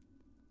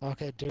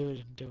 Okay, do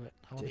it.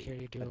 I want to To hear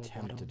you do a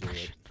attempt Watto to do it.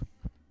 impression.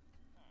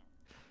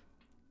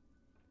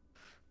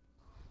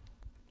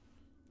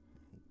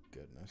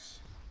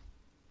 Goodness.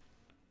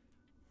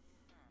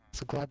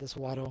 So glad this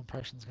Watto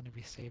impression is going to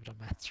be saved on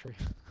Matt's stream.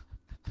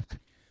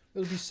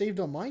 It'll be saved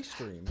on my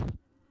stream.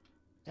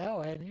 Oh,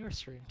 and your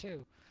stream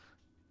too.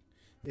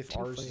 If Two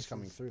ours is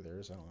coming places. through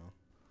theirs, I don't know.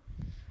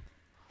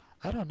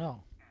 I don't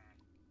know.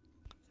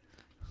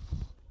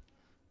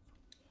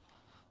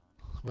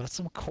 But it's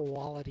some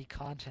quality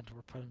content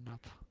we're putting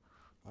up.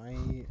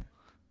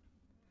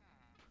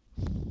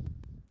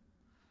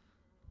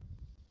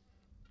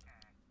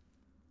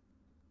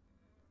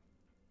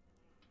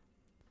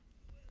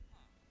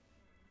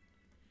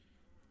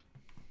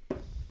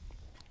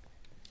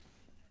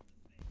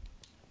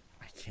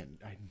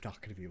 I'm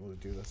not gonna be able to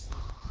do this.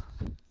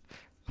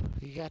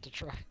 You got to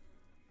try.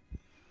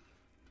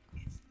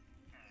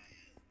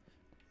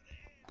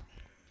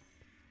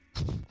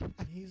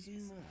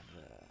 His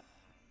mother.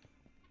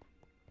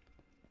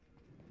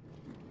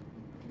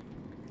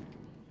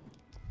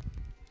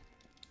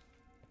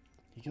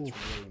 He gets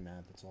really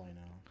mad, that's all I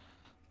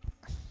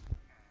know.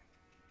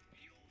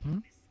 Hmm?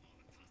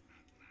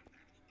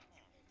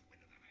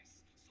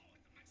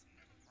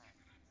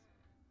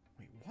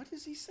 Wait, what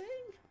is he saying?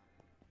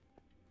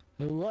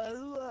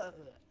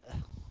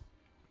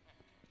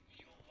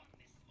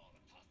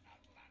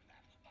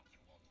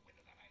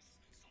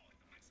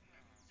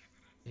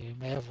 You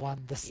may have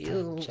won this time,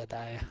 Ew.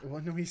 Jedi.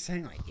 What no, he's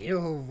saying like,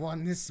 "You've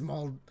won this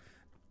small."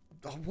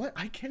 What?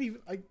 I can't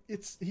even.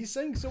 He's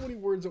saying so many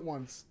words at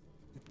once.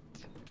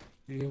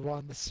 You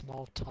won the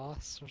small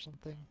toss or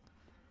something?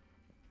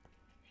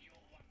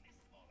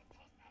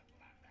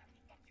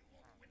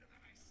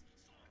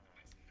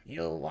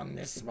 You won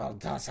this small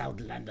toss,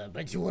 Outlander,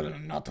 but you will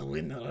not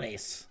win the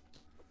race.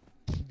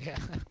 Yeah.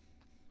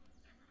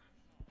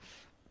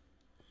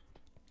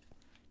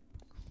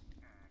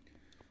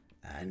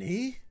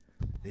 Annie,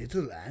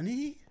 little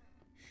Annie,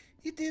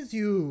 it is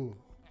you.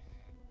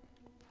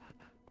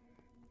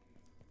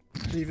 I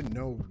don't even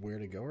know where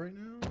to go right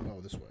now.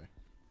 Oh, this way.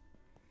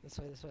 This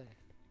way.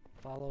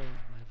 Follow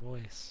my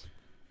voice.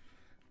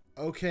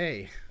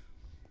 Okay.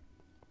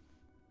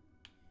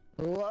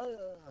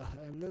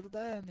 Little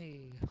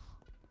Danny.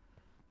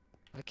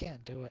 I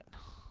can't do it.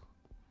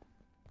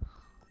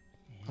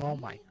 Oh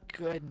my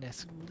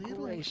goodness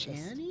gracious.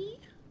 Annie?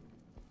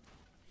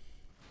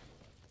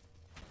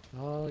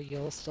 Oh,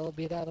 you'll still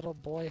be that little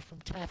boy from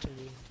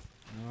Tatooine.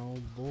 Oh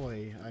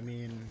boy, I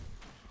mean...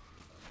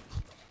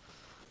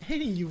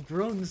 Annie, you've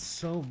grown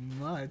so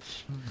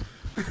much.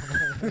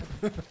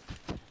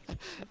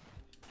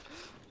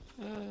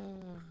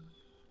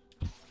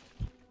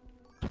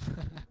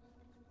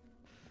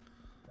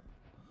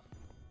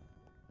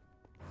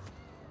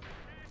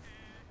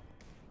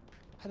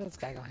 How did this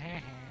guy go? Heh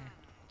heh.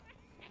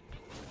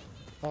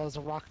 Oh, there's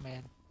a rock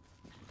man.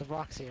 The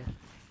rock's here.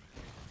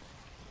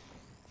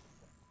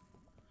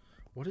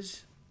 What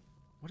does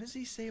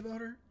he say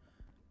about her?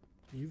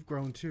 You've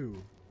grown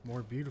too.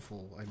 More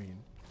beautiful, I mean.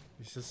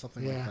 He says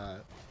something like Yeah.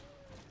 that.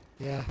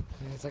 Yeah,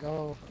 and he's like,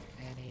 oh,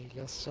 Annie,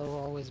 you'll still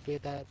always be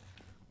that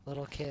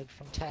little kid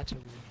from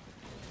Tatooine.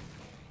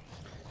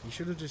 You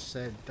should have just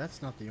said,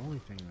 that's not the only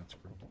thing that's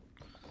grown.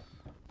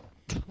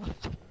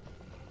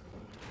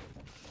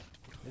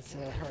 It's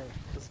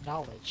his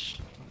knowledge.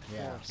 Of the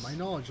Yeah, Force. my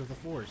knowledge of the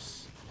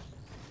Force.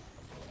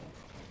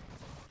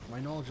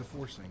 My knowledge of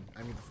forcing.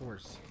 I mean the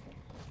Force.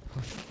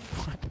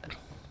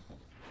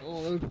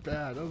 Oh, that was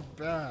bad. That was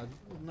bad.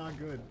 That was not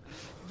good.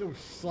 That was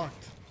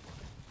sucked.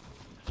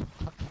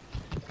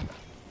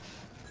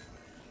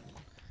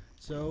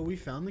 So we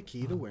found the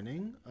key to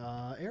winning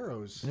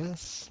arrows.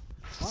 Yes.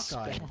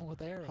 Hawkeye. Spam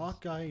with arrows.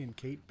 Hawkeye and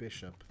Kate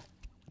Bishop.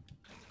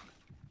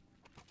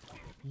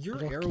 Your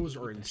Little arrows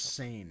Kate are Bishop.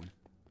 insane.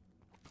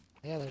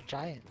 Yeah, they're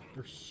giant.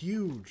 They're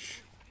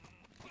huge.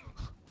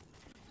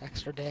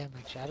 Extra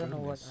damage. I don't know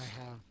what Goodness.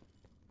 I have.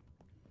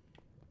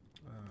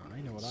 I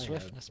know what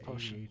Swiftness I have.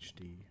 potion.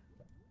 ADHD.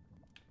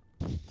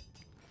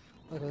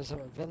 Look, there's a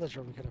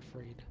villager we could have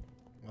freed.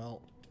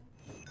 Well.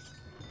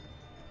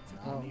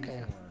 Oh, not okay.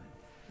 anymore.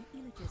 The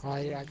Illagers Oh, are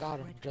yeah, I building got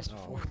a him dreadful just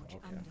before. forge Oh,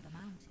 okay. under the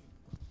mountain.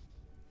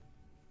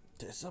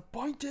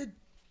 Disappointed.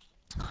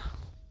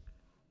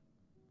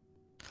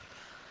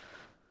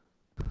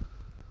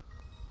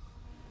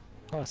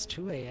 Oh, it's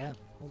 2 a.m.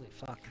 Holy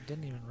fuck, I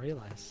didn't even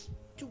realize.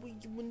 2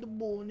 a.m. in the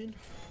morning.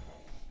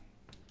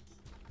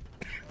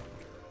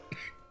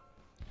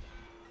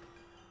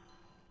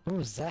 What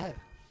was that?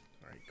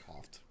 Sorry,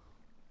 coughed.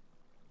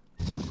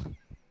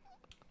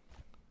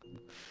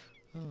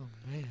 Oh,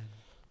 man.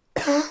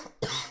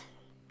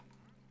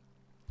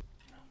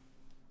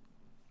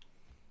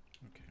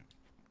 Okay.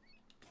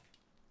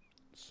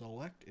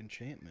 Select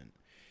enchantment.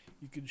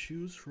 You can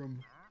choose from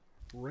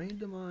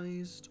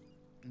randomized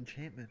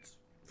enchantments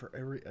for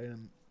every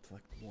item.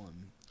 Select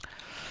one.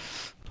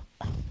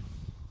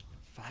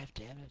 5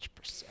 damage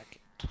per second.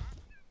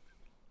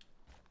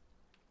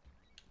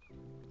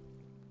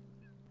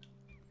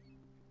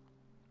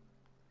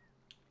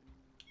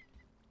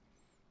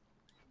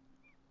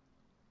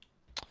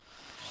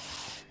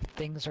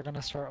 Things are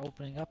gonna start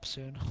opening up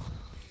soon.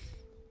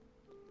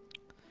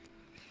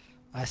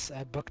 I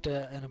booked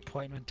an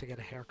appointment to get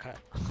a haircut.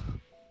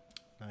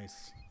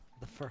 Nice.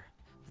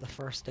 The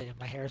first day.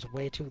 My hair is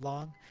way too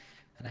long,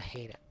 and I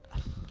hate it.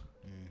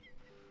 Mm.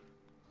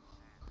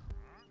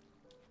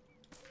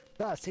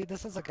 Ah, see,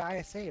 this is a guy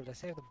I saved. I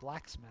saved the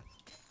blacksmith.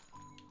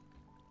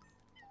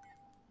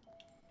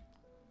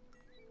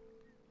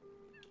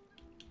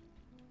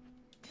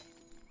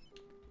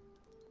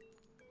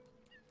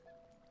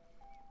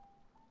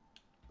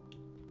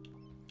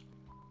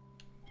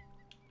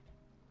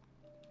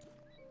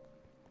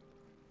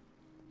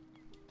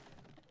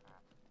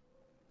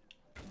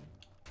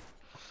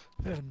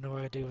 I have no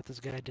idea what this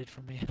guy did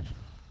for me. I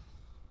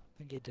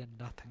think he did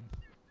nothing.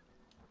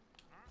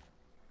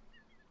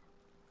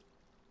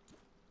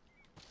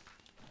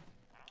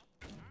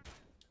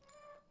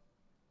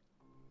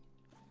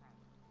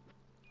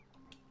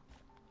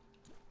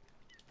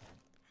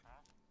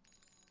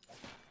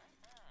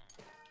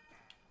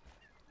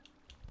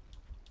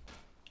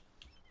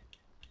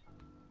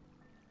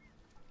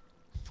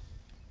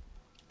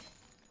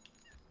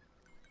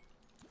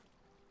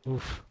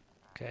 Oof.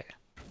 Okay.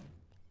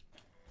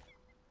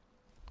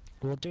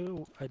 We'll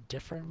do a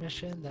different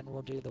mission, then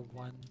we'll do the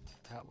one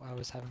that I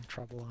was having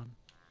trouble on.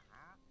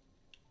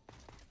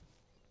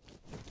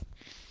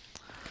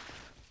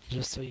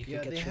 Just so you can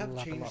Yeah, get they your have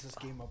level changed up. this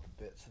game up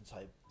a bit since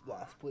I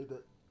last played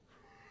it.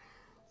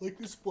 Like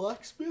this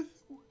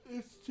blacksmith,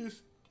 it's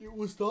just, it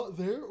was not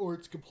there, or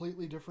it's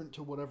completely different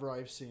to whatever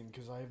I've seen,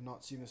 because I have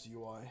not seen this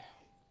UI.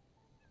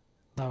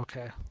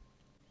 Okay.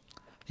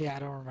 Yeah, I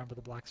don't remember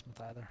the blacksmith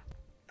either.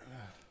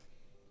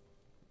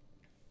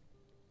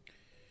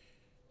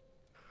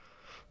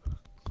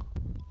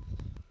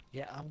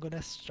 Yeah, I'm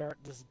gonna start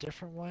this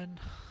different one,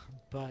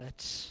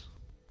 but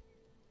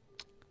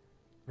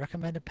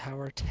recommended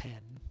power 10,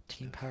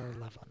 team power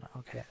 11.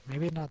 Okay,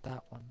 maybe not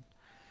that one.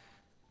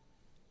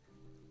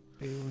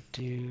 We will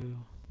do.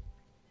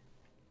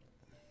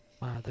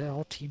 Wow, are they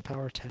all team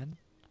power 10?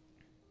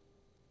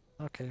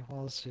 Okay,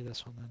 well let's do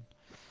this one then.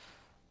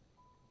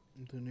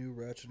 The new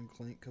Ratchet and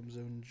Clank comes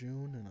out in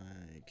June, and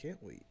I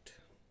can't wait.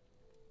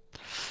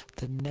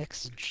 The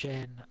next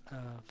gen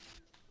of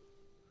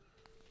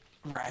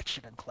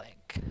Ratchet and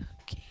Clank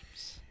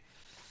games.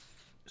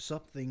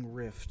 Something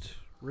Rift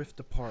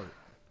Apart.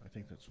 I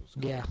think that's what's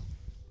called. Yeah.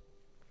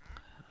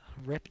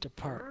 Ripped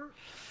apart.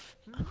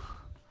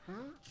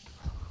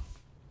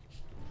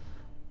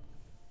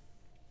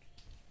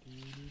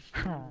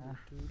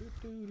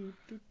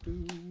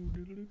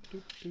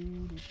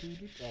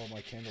 Oh,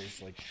 my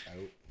candle's like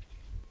out.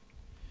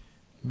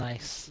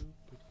 Nice.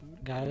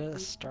 Gotta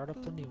start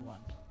up the new one.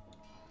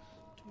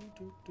 The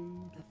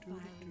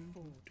Fiery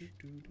Forge,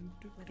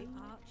 where the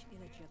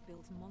Arch-Illager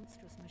builds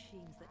monstrous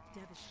machines that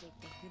devastate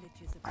the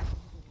villages of the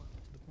overworld.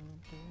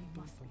 It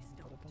must be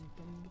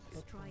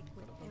stopped. Strike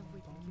with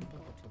everything you've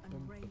got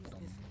and raise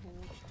this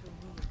forge to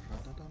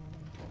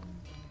ruin.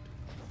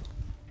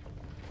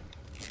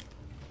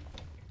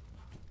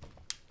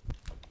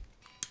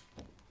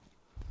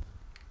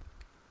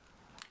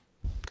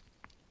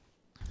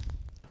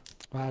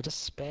 Wow,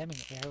 just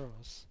spamming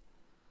arrows.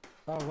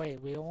 Oh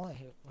wait, we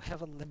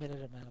have a limited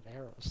amount of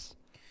arrows.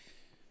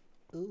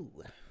 Ooh.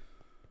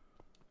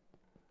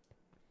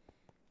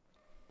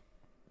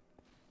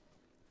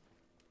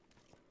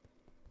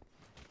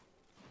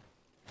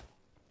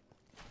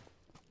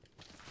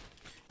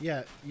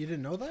 Yeah, you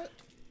didn't know that?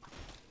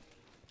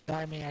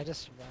 I mean, I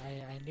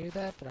knew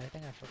that, but I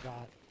think I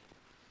forgot.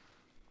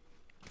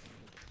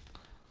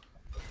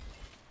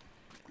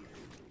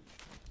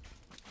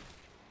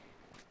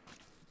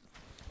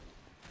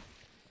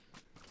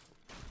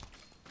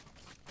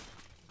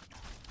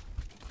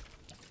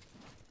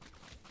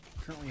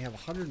 Currently have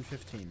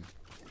 115.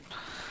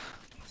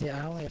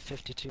 Yeah, I only have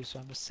 52, so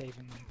I'm just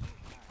saving them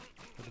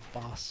for the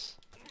boss.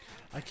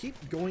 I keep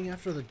going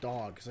after the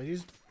dog, because I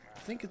just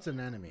think it's an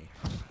enemy.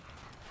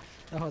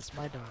 Oh, it's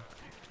my dog.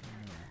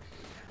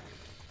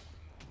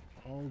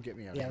 Oh, get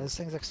me out Yeah, of those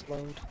things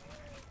explode.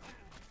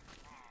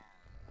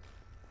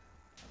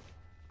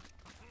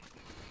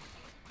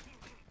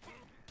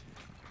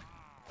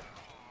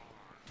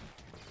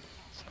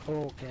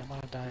 Oh, okay, I'm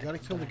gonna die. You gotta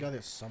I'm kill the dying. guy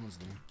that summons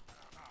them.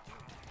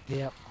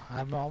 Yep,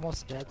 I'm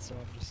almost dead, so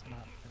I'm just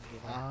not gonna be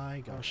there.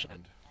 I got Oh shit.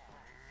 burned.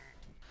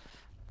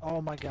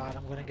 Oh my god,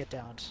 I'm gonna get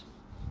downed.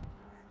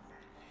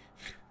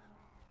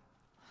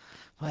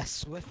 My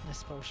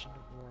swiftness potion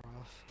wore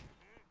off.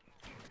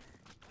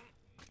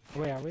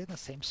 Wait, are we in the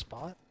same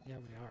spot? Yeah,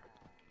 we are.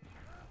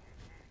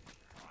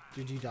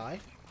 Did you die?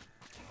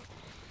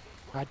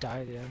 I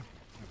died, yeah.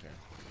 Okay.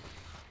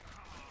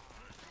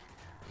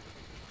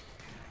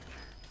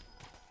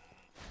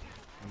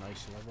 A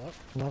nice level up.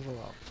 Level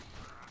up.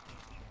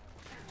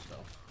 Good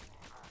stuff.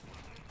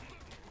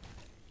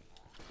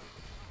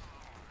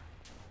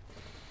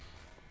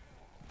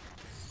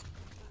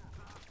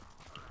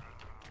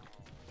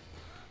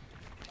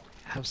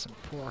 Have some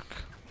pork.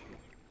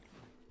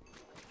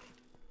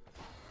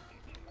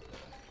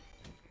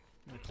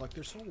 I'm gonna collect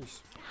their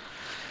souls.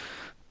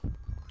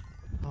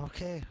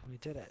 Okay, we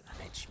did it.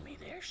 Fetch me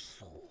their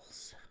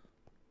souls.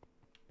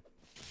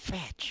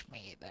 Fetch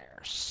me their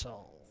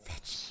souls.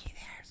 Fetch me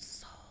their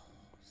souls.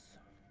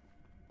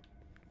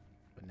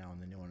 But now in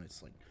the new one,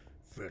 it's like,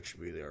 fetch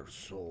me their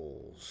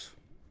souls.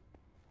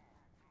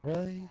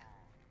 Really?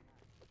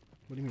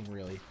 What do you mean,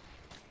 really?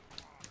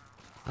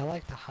 I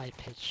like the high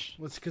pitch.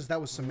 Well, it's because that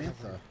was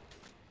Samantha.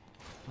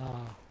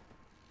 Oh,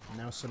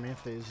 Now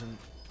Samantha isn't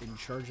in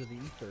charge of the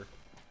ether.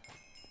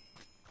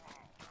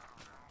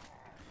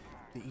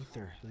 The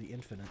ether, the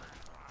infinite.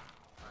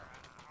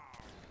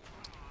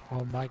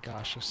 oh my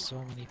gosh, there's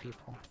so many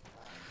people.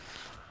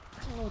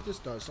 I don't know what this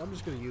does, so I'm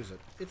just gonna use it.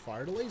 It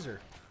fired a laser.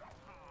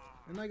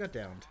 And I got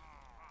downed.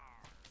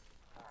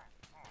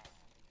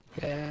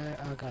 Yeah,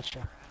 I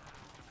gotcha.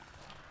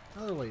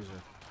 Another laser.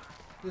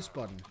 This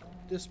button.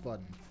 This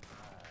button.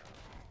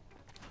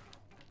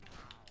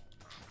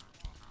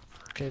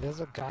 Okay, there's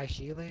a guy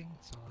healing,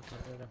 so I'll get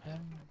rid of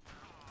him.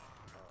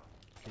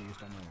 Okay,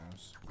 used all my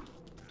arrows.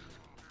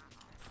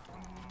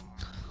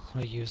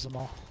 I'll use them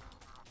all.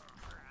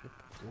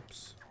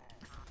 Oops.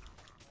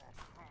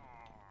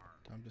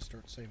 Time to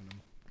start saving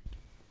them.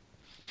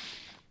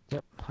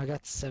 Yep, I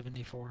got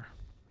 74.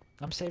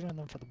 I'm saving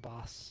them for the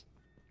boss.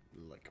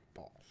 Like a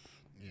boss.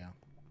 Yeah.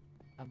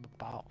 I'm a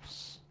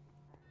boss.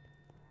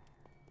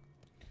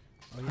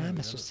 Oh, Hi, we Mr.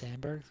 gotta-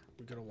 Sandberg.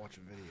 We gotta watch a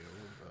video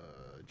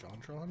of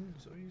JonTron,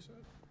 is that what you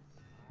said?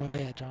 Oh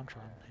yeah,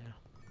 JonTron, yeah.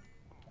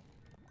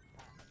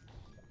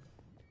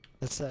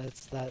 It's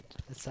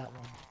that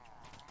one.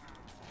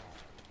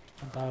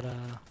 About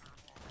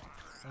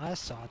I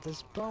saw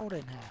this boat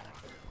in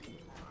half.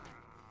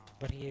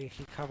 But he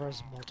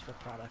covers multiple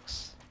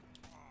products.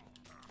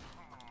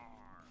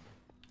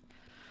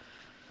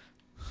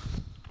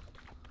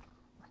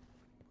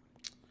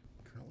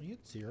 Currently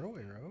at 0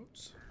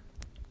 arrows.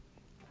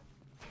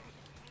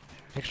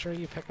 Make sure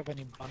you pick up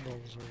any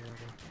bundles or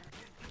whatever.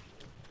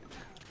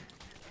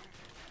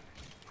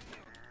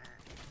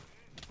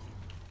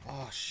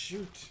 Oh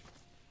shoot!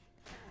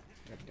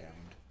 Got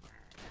downed.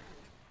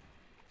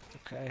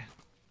 Okay.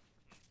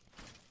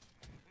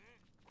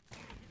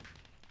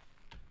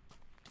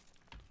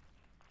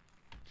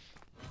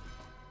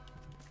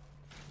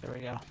 There we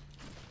go.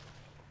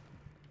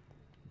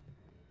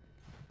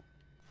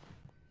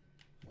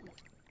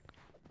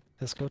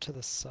 Let's go to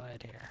the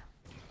side here.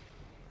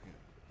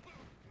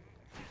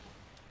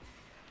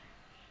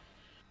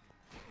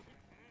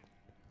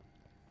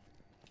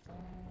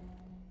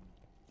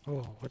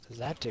 Oh, what does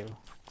that do?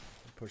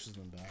 It pushes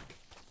them back.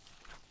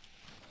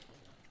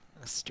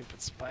 A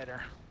stupid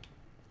spider.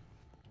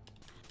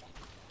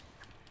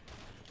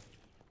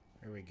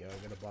 Here we go,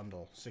 got a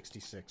bundle.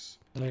 66.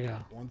 There we go.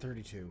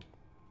 132.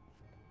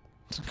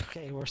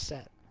 Okay, we're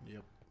set.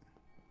 Yep.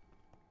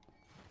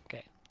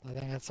 Okay, I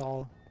think that's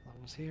all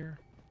that was here.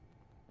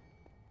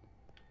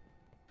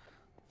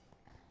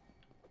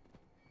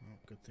 Well,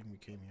 good thing we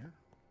came here.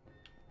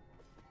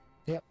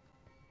 Yep.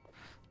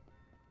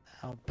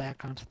 Now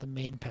back onto the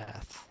main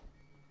path.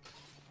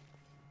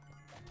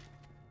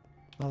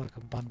 Oh, like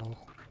a bundle.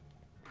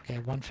 Okay,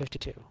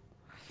 152.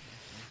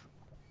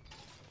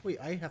 Wait,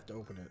 I have to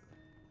open it.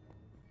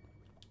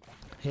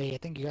 Hey, I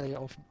think you gotta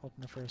open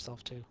it for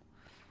yourself too.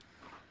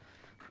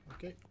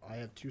 Okay, I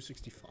have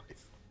 265.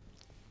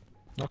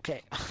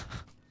 Okay. I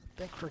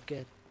think we're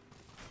good.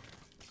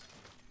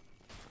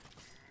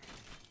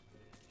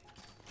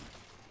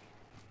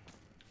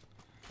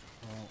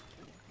 Well,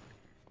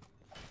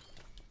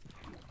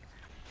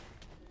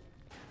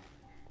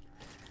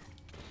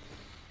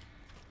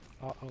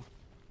 Uh-oh.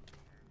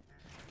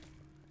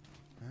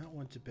 that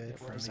went to bed.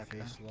 Yeah, where is Friendly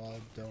that face. Lol.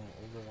 Don't.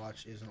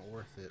 Overwatch isn't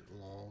worth it.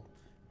 Lol.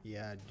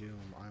 Yeah, Doom.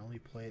 I only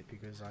play it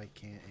because I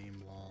can't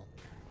aim. Lol.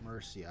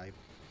 Mercy. I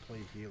play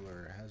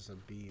healer. It has a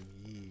beam.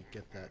 Yee.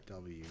 Get that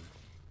W.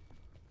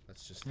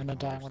 That's just. I'm gonna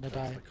die, I'm gonna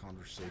that's die. the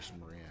conversation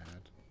Maria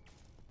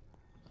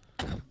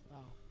had.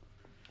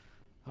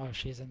 Oh,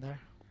 she's in there?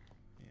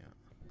 Yeah.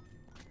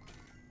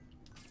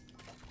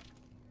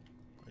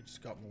 I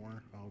just got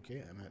more.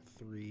 Okay, I'm at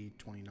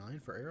 329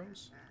 for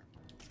arrows.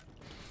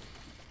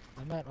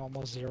 I'm at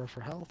almost 0 for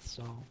health,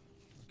 so...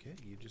 Okay,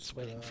 you just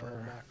waiting for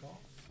her. back off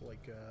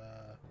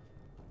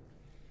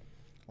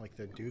like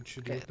the dude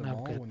should do Okay, at the no, I'm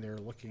mall good. when they're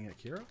looking at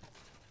Kira.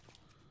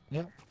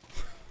 Yep.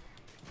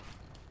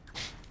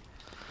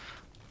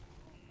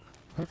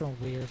 We're going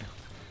weird.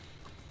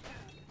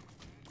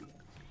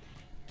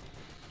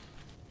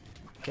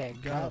 Okay,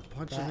 You gotta grab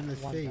punch him in the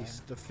that one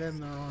face.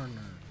 Defend their honor.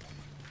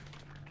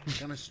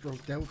 Kinda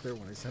stroked out there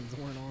when I said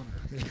the word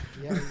honor. there.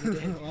 Yeah, you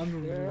did. Honor.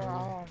 Your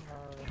honor.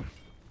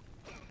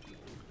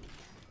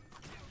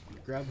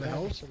 Grab the Grab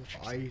health. sort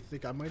of- I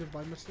think I might have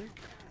by mistake.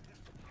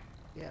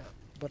 Yeah,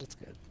 but it's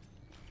good.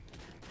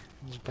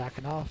 Just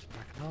backing off,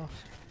 backing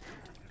off.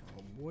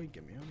 Oh boy,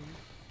 get me out of here.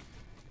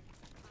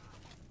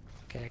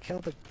 Okay, I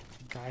killed the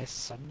guy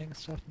summoning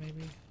stuff,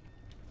 maybe?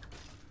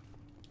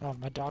 Oh,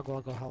 my dog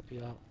will go help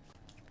you out.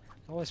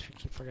 I always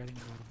keep forgetting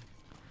about him.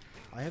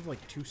 I have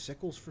like 2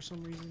 sickles for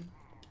some reason.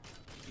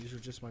 These are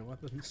just my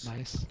weapons.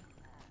 Nice.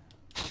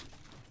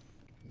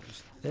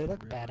 Just They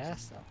look realizing-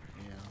 badass, though.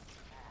 Yeah.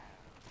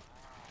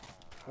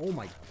 Oh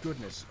my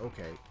goodness.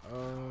 Okay. Back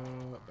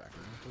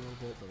around a little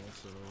bit, but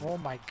also. Oh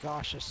my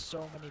gosh, there's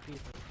so many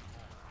people.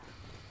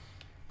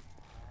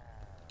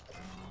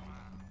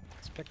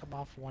 Let's pick them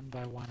off one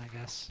by one, I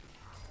guess.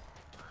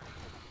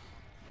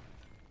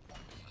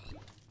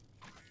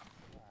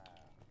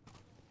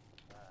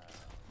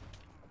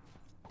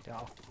 Yeah,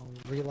 I'll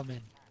reel them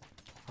in.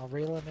 I'll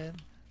reel them in.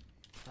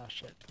 Oh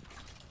shit.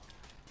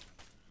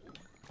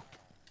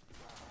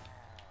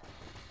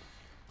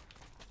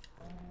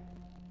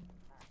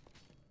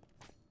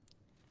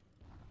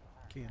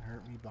 Can't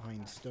hurt me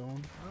behind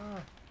stone.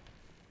 Ah.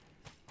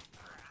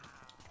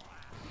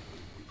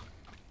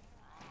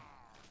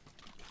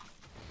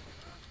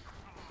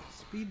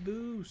 Speed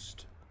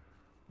boost.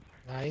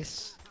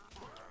 Nice.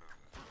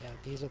 Yeah,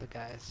 these are the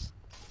guys.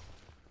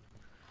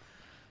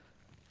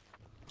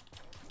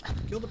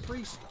 Kill the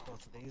priest.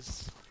 Both of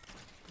these.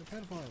 They're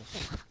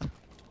pedophiles.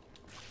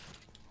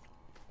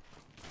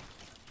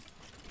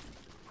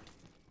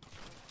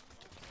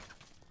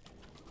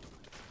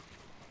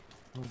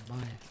 Oh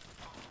my.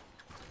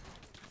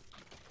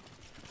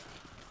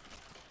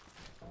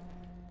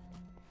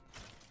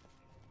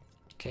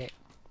 Okay.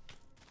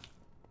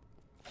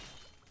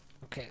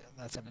 Okay,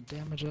 that's gonna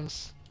damage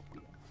us.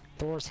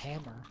 Thor's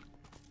hammer.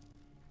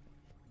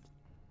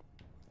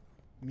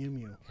 Mew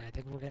Mew. Okay, I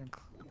think we're getting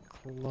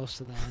close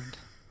to the end.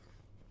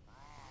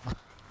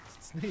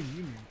 It's name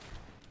Mew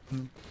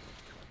Mew.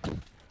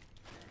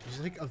 There's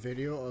like a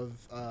video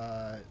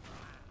of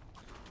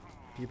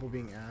people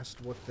being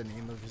asked what the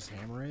name of his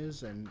hammer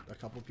is, and a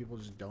couple people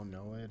just don't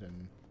know it,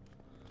 and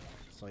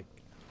it's like,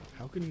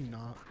 how can you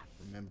not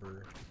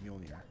remember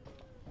Mjolnir?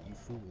 You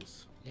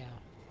fools. Yeah.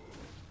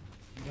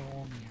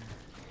 Mjolnir.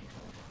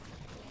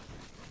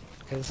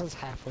 Okay, this is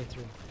halfway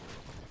through.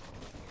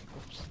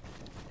 Oops.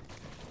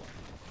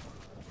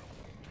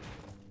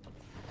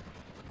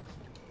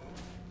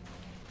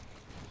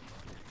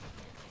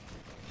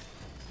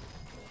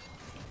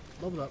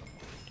 Leveled up.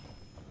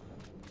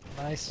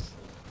 Nice.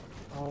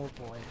 Oh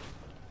boy.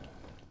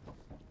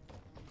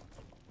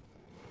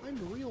 I'm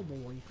a real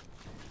boy.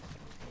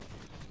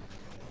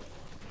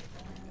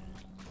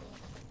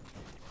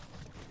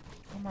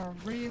 I'm a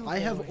real I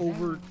have boy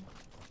over. now.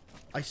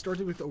 I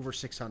started with over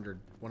 600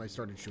 when I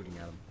started shooting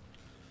at him.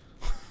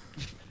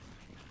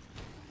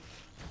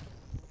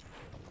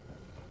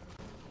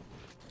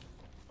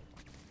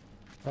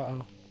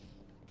 Uh-oh.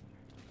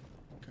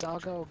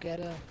 Doggo, get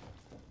him.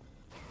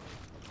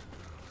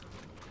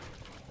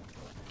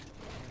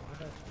 I'm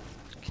gonna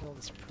kill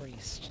this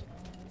priest.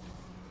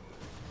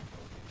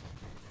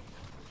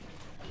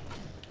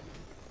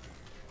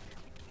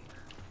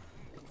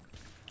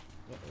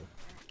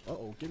 Uh-oh.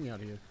 Uh-oh, get me out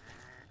of here.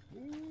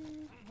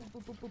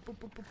 I'm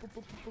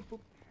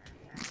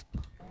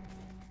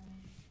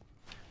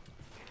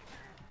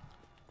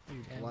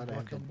Yeah, glad I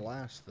have the walking.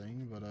 blast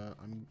thing, but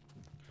I'm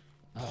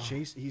Oh.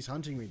 he's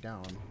hunting me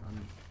down.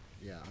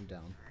 I'm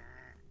down.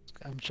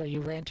 I'm sure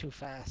you ran too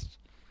fast.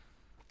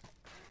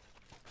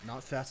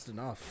 Not fast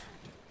enough,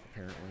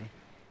 apparently.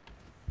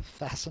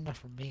 Fast enough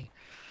for me.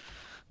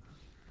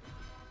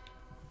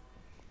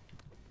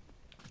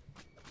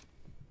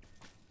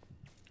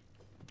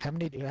 How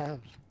many do you have?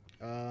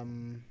 How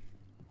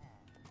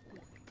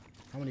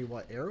many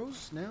what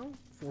arrows now?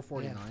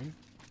 449.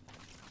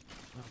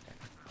 Okay.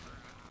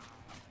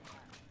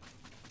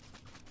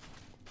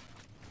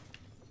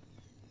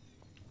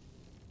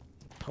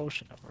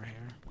 Potion over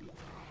here.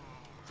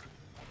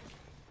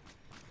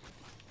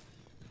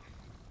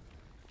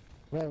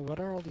 Wait, what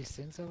are all these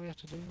things that we have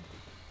to do?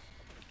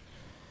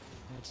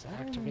 Let's I don't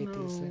activate these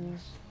know.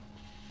 things.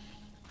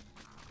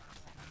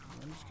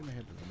 I'm just gonna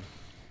hit them.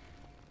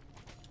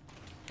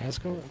 Yeah, let's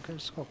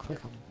go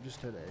click them.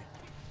 Just hit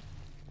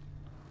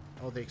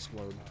A. Oh, they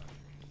explode.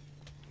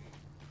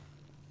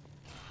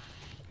 I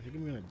think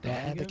I'm gonna die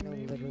Yeah, they again, kill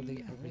maybe?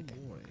 literally Oh,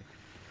 everything. boy.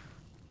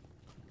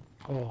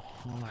 Oh,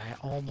 I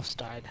almost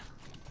died.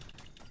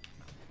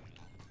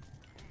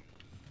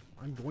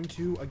 I'm going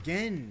to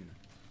again.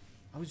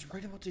 I was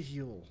right about to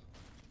heal.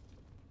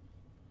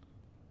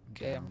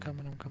 Okay, I'm down.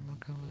 coming.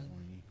 Boy.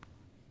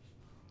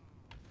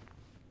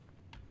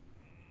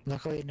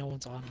 Luckily, no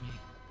one's on me.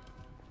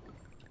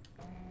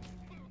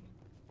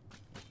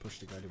 Push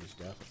the guy to his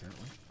death,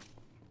 apparently.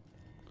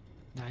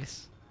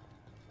 Nice.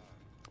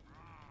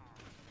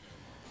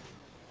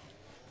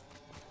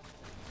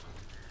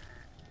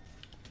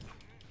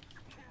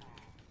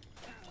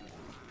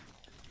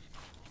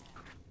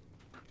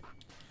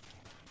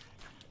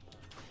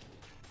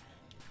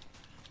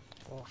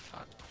 Oh,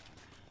 fuck.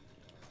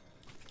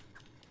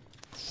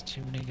 There's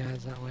too many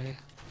guys that way.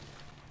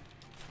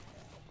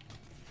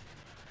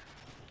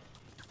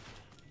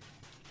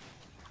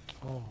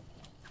 Oh.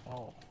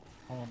 Oh.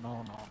 Oh,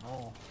 no.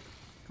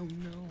 Oh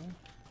no.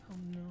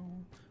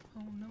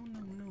 Oh no.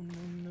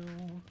 Oh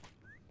no.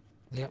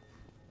 Yep.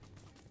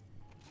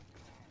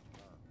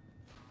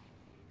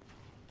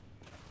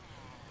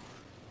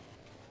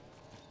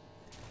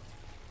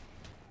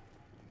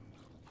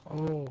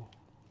 Oh.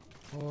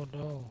 Oh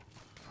no.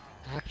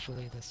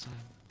 Actually, this time.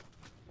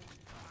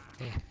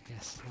 Okay,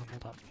 yes,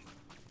 leveled up.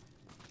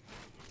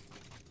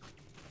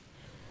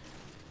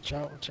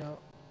 Watch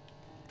out.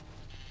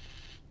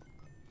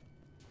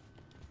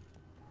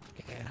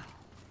 Yeah.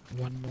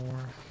 One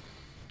more.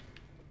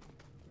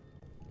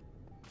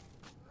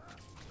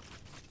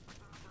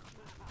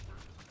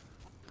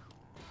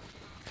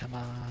 Come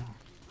on.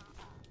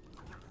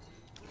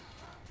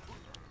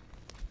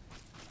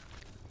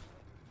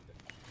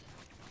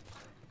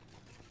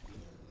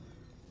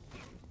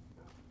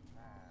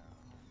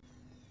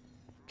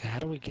 Okay, how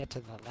do we get to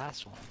the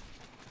last one?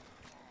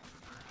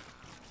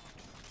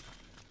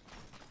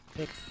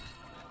 Pick.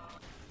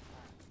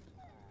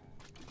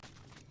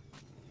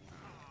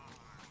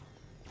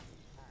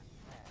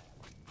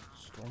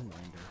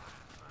 Stormwinder.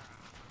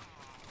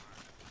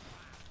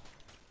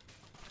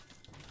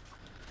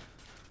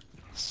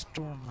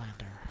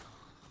 Stormlander.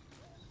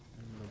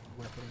 And the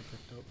weapon I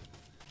picked up.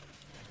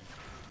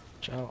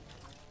 Joe.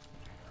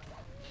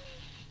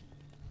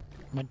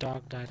 My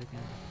dog died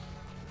again.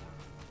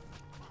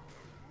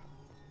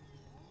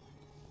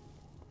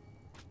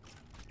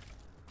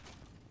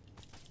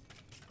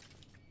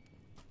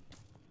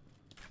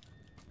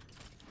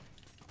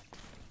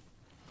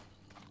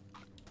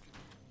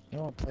 You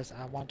know what place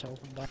I want to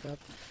open back up?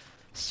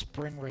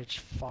 Spring Ridge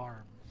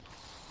Farm.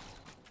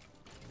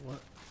 What?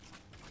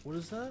 What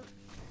is that?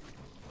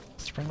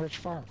 Spring Ridge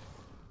Farm.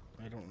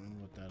 I don't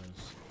know what that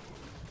is.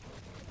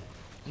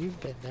 You've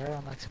been there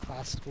on like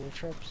class school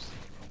trips.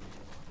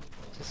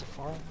 Just a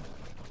farm.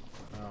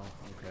 Oh,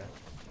 okay.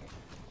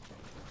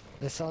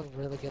 They sell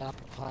really good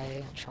apple pie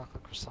and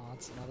chocolate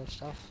croissants and other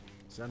stuff.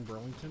 Is that in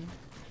Burlington?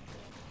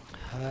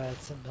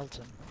 It's in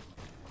Milton.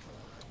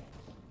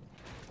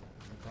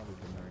 I've probably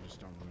been there, I just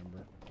don't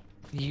remember.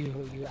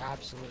 You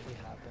absolutely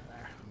have been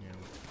there. Yeah.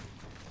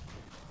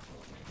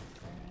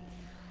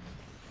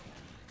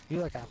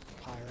 You like apple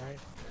pie, right?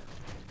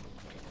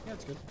 Yeah,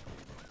 it's good.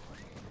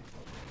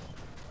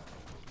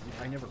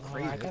 I never Oh,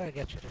 crave I it, gotta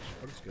get you to.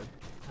 but it's good.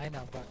 I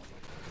know, but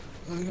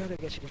I gotta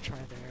get you to try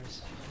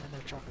theirs and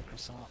their chocolate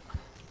croissant.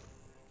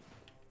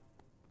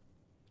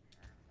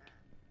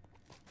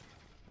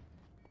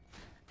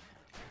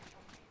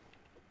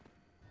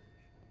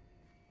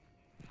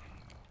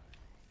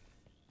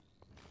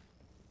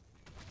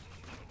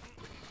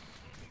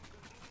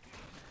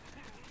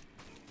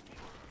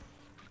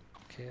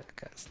 Okay, that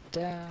guy's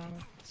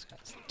down. This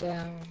guy's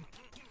down.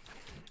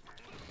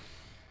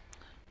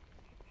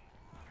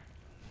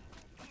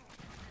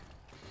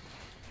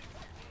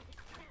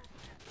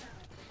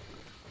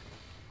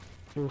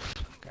 Oof,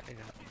 guy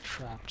got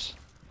trapped.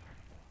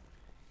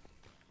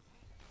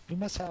 You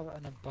must have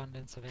an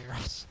abundance of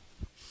arrows.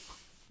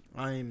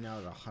 I'm now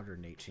at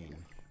 118,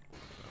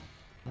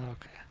 so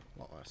Okay. a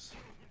lot less.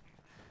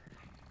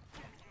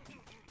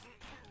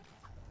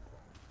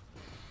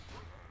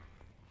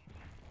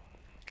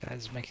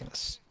 Guy's making the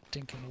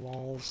stinking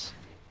walls.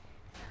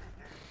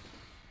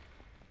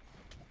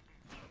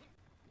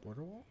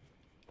 Border wall?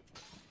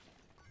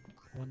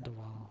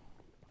 Wonderwall.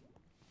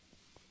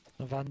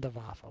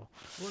 Wonderwaffle.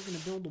 We're gonna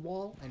build a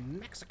wall,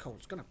 and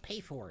Mexico's gonna pay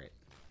for it.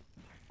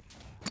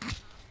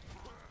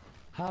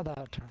 How'd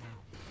that turn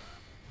out?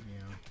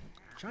 Yeah.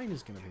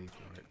 China's gonna pay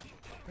for it.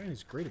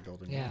 China's great at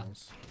building Yeah.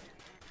 walls.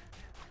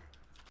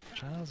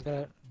 China's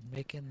good at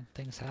making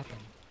things happen.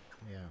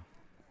 Yeah.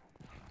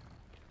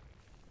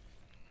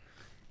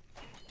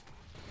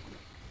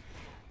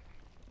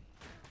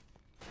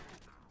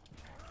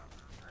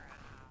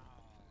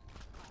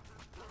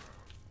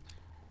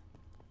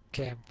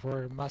 Okay,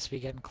 we must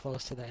be getting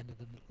close to the end of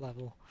the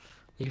level.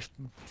 You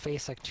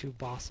face like 2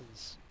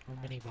 bosses, or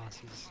mini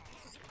bosses.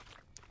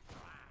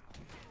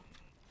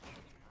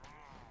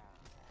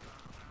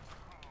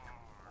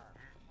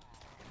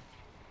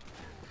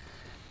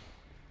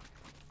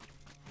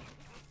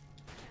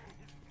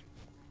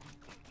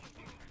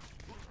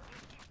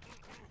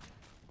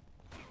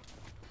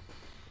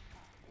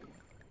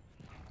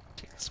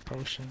 Take this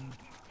potion.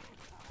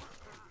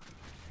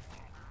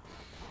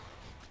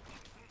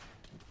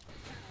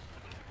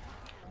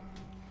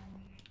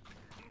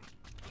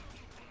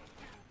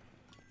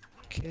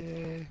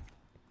 Okay.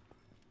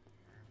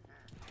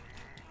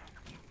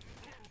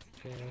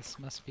 Okay, this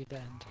must be the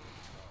end.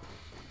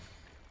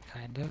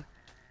 Kinda.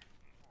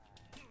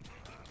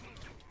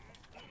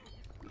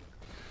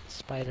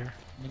 Spider.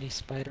 Mini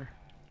spider.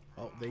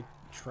 Oh, they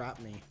trapped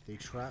me. They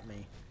trapped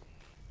me.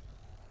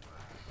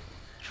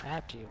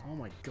 Trapped you. Oh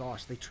my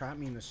gosh, they trapped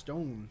me in the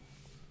stone.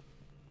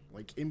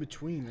 Like in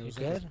between, there You was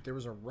like good? there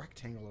was a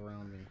rectangle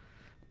around me.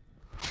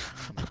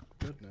 Oh my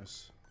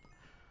goodness.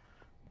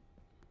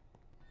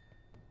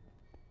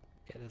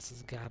 Okay, this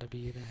has gotta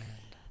be the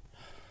end.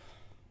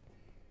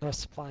 No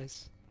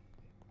supplies.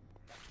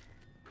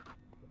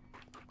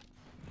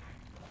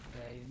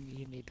 Yeah,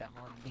 you need that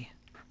more than me.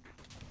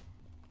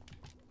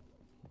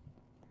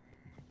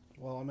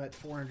 Well, I'm at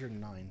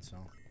 409, so.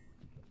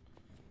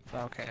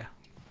 Okay.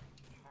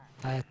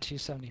 I had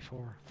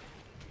 274.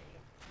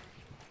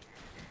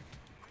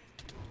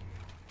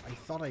 I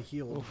thought I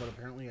healed, but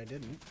apparently I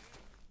didn't.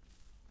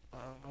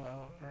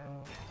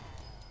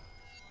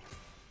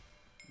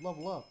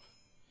 Level up.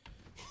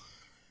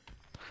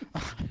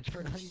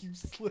 Really?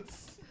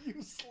 Useless.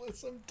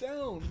 Useless. I'm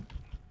down.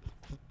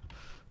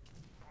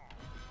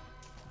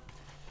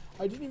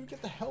 I didn't even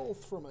get the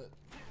health from it.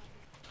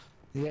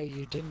 Yeah,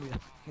 you didn't.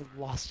 You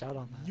lost out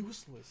on that.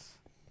 Useless.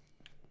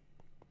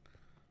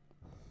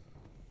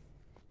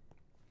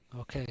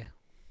 Okay.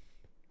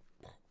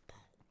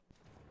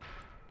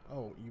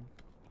 Oh, you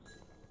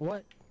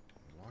What?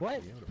 locked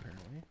What? me out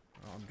apparently.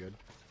 Oh, I'm good.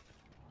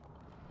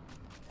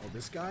 Oh,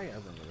 this guy? I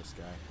remember this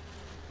guy.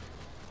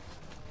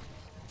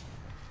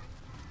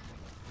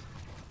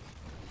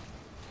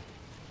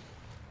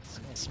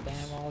 Just gonna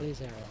spam all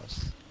these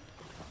arrows.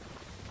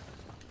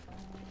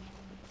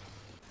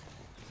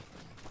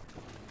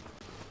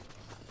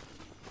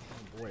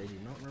 Oh boy, I do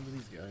not remember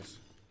these guys.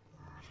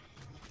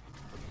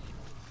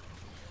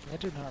 I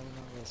do not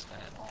remember this guy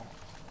at all.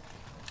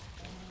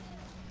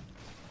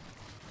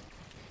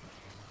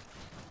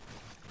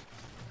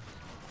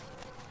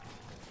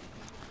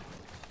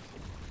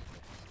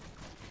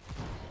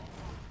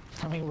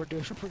 I mean, we're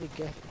doing pretty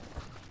good.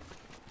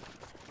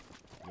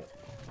 Yep.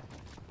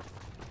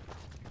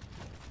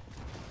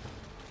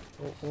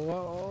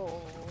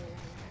 Whoa.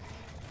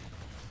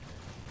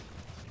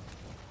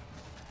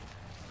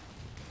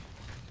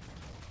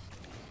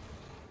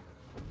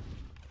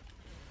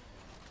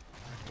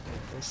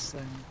 Activate this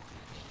thing.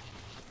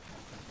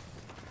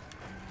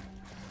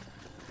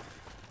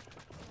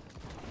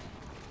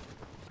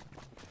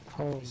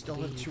 Holy You still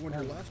have 200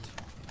 moly. left?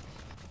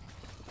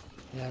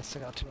 Yeah, I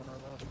still got 200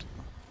 left.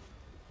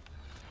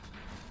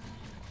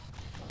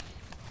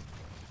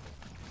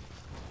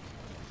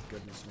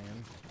 Goodness,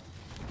 man.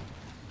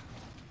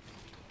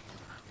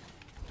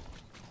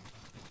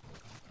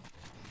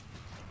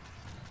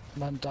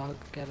 Come on, dog,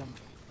 get him.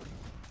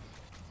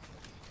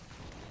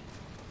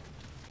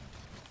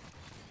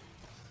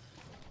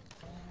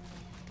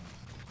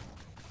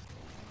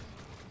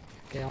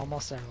 Okay,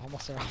 almost there,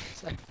 almost there,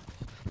 almost there.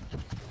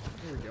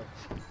 Here we go.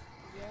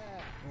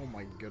 Yeah. Oh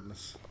my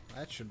goodness.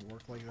 That shouldn't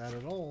work like that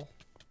at all.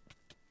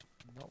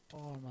 Nope.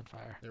 Oh, I'm on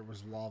fire. There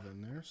was lava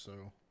in there, so,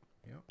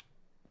 yep.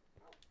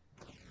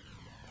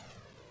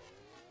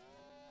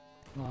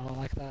 No, I don't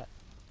like that.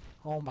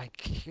 Oh my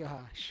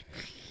gosh.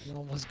 You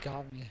almost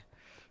got me.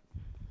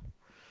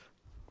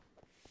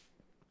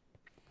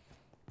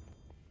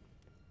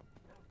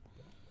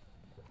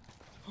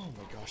 Oh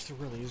my gosh, there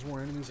really is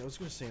more enemies. I was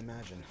gonna say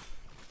imagine.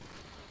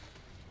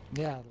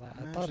 Yeah,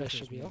 I Imagine thought if it should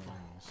there's be more over.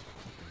 enemies.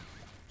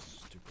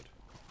 Stupid.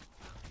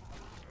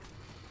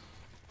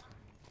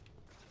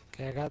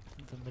 Okay, I got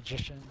the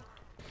magician.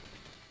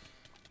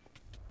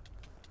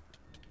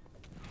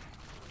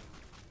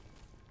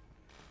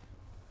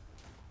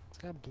 It's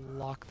gotta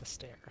block the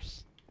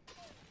stairs.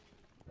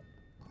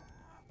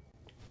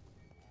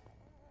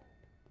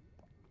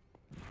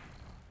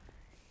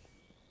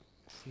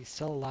 See He's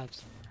still alive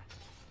somewhere.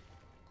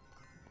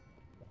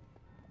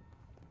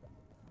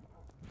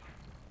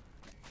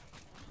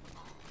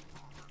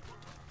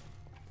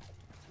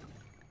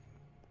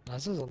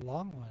 This is a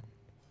long one.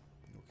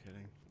 No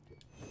kidding.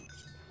 The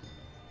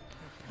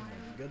fiery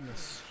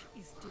Goodness.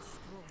 is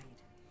destroyed.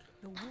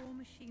 The war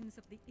machines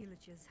of the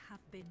Illagers have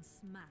been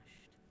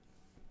smashed.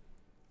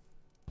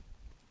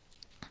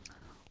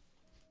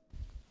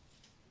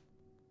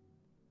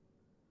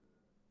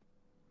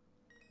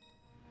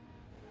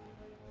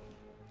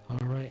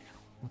 Alright,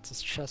 what's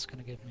this chest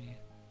gonna give me?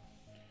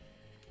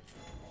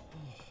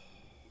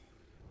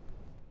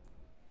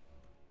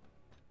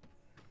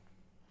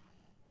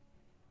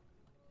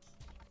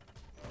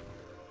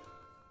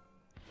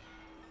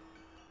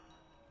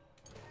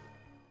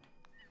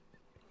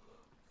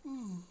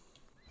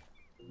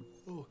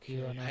 Okay.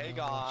 You wanna- Hey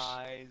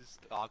guys,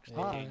 Docs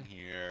Hi. King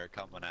here,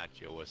 coming at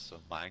you with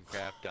some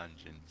Minecraft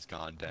Dungeons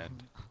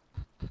content.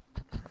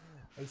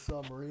 I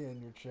saw Maria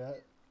in your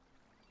chat.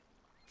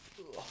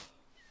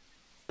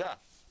 Yeah.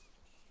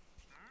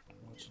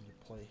 Watching you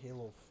play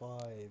Halo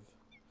 5.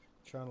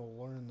 Trying to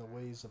learn the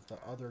ways of the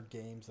other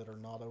games that are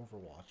not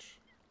Overwatch.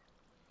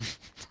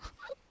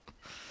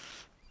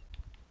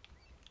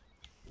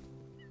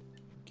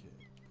 Okay,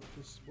 put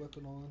this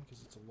weapon on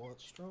because it's a lot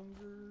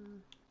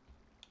stronger.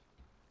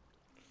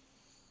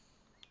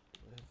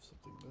 I have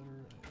something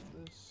better. I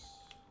have this.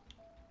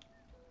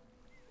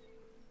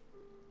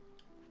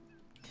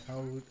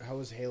 How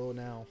is Halo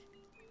now?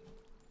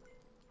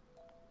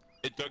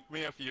 It took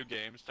me a few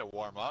games to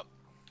warm up.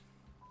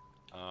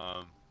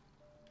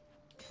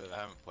 But I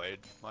haven't played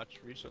much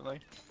recently.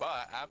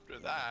 But after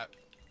that,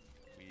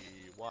 we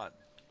won.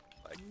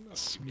 Like a few games in a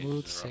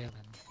Smooth row. sailing.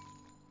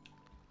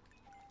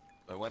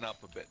 I went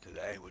up a bit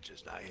today, which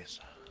is nice.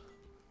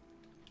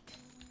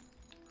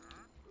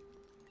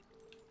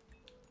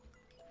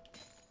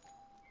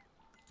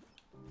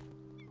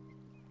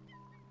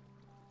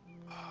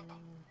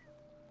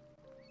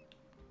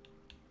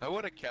 I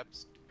would have kept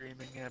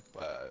streaming it,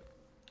 but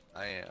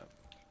I am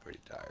pretty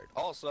tired.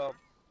 Also,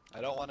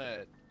 I don't want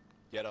to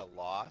get a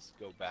loss,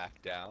 go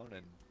back down,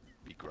 and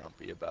be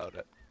grumpy about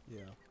it.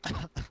 Yeah. I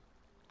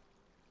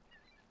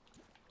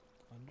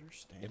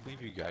Understand. can't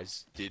believe you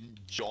guys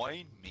didn't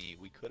join me.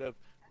 We could have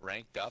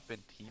ranked up in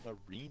Team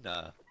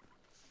Arena.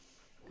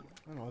 I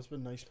don't know, it's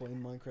been nice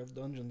playing Minecraft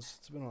Dungeons.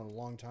 It's been a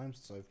long time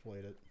since I've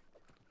played it.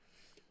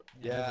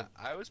 Yeah,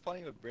 I was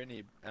playing with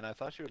Brittany, and I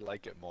thought she would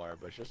like it more,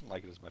 but she doesn't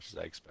like it as much as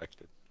I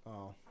expected.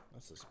 Oh,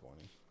 that's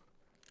disappointing.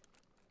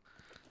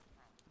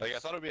 Like, I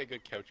thought it would be a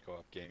good couch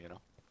co-op game, you know?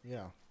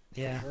 Yeah,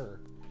 Yeah. sure.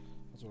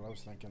 That's what I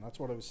was thinking. That's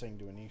what I was saying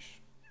to Anish.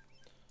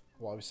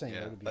 Well, I was saying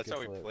Yeah, it would be that's good how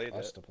we for played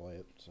us it. to play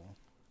it, so.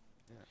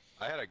 Yeah.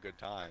 I had a good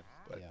time,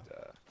 but Yeah.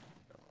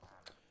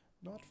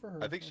 Not for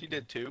her. I think she okay.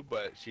 did too,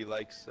 but she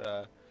likes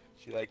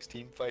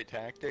team fight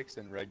tactics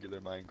and regular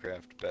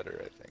Minecraft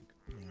better, I think.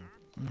 Yeah.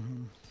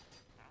 Mm-hmm.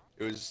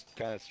 It was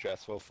kind of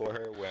stressful for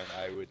her when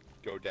I would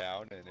go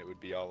down and it would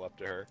be all up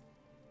to her.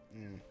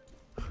 Mm.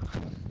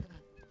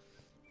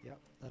 Yep,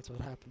 that's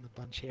what happened a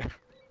bunch here.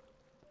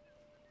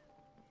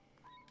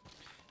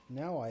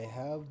 Now I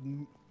have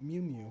Mew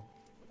Mew.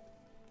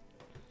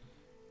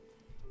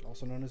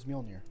 Also known as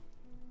Mjolnir.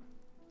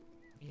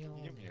 Mew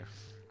Mew.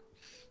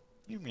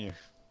 Mew Mew.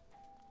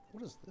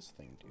 What does this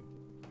thing do?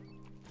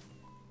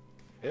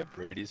 I have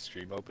Brady's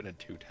stream open in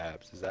 2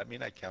 tabs. Does that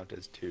mean I count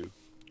as 2?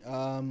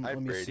 Hi Let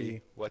me Brady.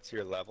 see. What's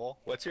your level?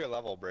 What's your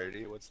level,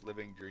 Brady? What's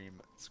Living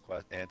Dream's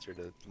answer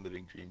to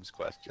Living Dream's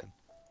question?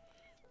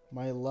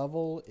 My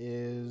level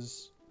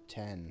is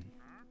 10.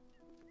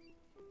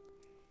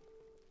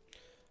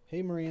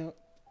 Hey Maria,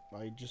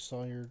 I just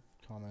saw your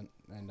comment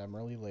and I'm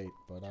really late,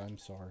 but I'm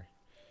sorry.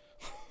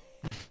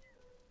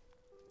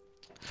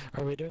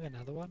 Are we doing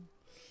another one?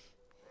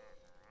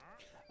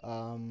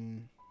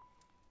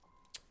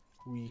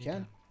 We Yeah.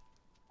 can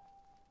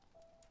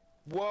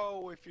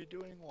Whoa, if you're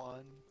doing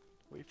one,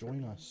 wait for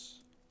join me.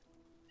 us.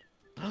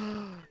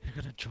 You're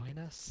gonna join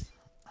us?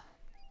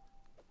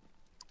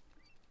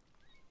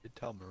 You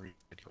tell Marie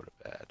to go to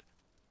bed.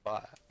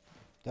 Bye.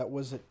 That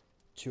was at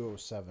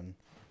 2:07.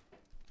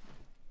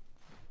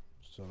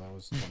 So that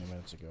was 20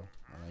 minutes ago,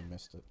 and I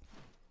missed it.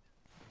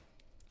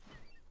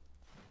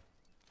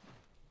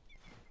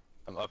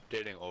 I'm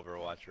updating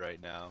Overwatch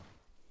right now.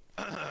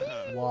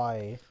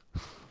 Why?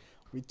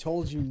 We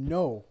told you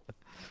no.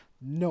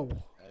 No.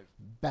 I've-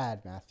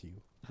 Bad,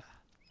 Matthew.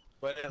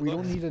 But it We don't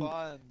looks need an-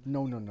 fun.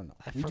 No, no, no, no.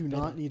 I We do forbid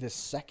not it. need a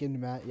second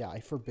Matt. Yeah, I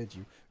forbid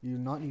you. You do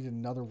not need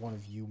another one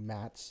of you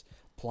Matts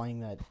playing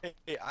that.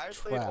 Hey, I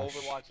played Trash.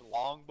 Overwatch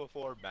long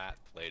before Matt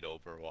played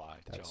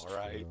Overwatch. That's all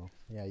right, true.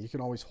 Yeah, you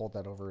can always hold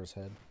that over his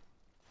head.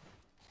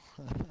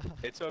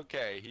 it's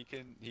okay.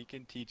 He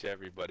can teach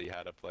everybody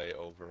how to play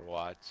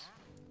Overwatch.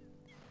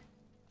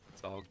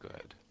 It's all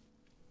good.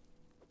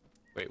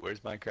 Wait, where's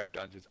Minecraft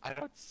Dungeons? I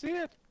don't see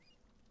it.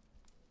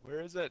 Where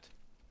is it?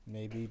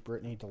 Maybe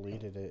Brittany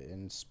deleted it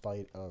in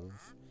spite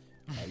of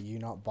you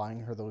not buying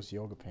her those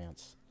yoga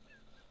pants.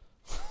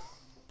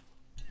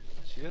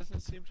 She doesn't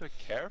seem to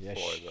care Yeah,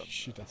 for them.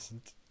 she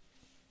doesn't.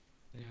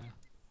 Yeah.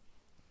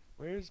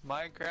 Where's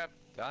Minecraft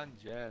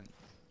Dungeons?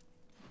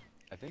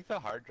 I think the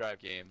hard drive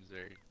games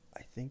are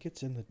I think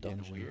it's in the getting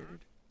dungeon.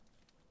 weird.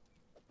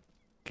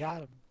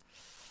 Got him.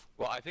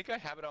 Well, I think I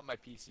have it on my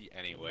PC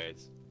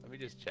anyways. Let me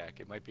just check.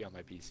 It might be on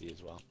my PC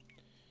as well.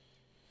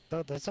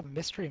 Though there's a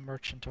mystery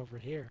merchant over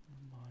here.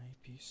 My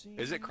PC.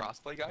 Is it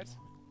crossplay, guys?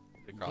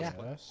 Is it Yeah.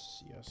 crossplay?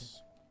 Yes,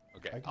 yes.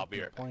 Okay, I'll be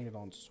right back. playing it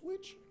on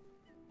Switch.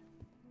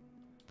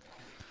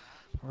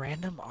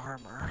 Random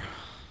armor.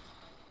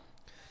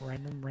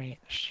 Random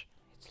range.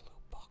 It's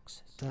loot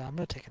boxes. I'm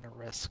gonna take a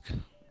risk.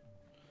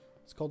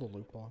 It's called a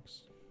loot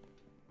box.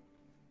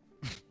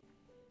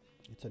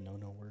 It's a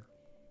no-no word.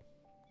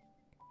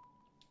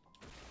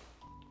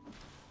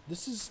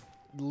 This is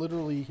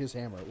literally his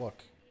hammer.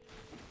 Look,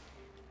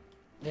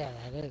 Yeah,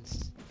 that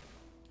is.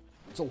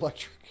 it's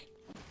electric.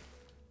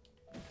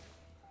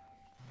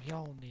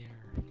 Mjolnir.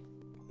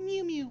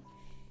 Mew mew.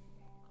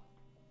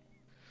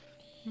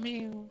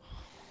 Mew.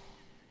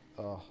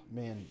 Oh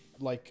man,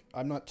 like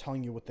I'm not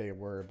telling you what they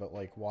were, but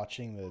like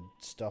watching the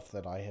stuff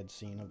that I had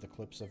seen of the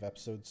clips of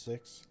episode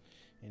 6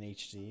 in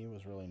HD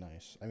was really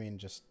nice. I mean,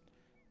 just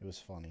it was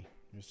funny.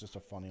 It was just a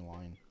funny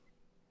line.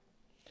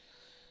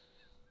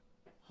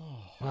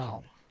 Oh,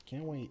 Wow.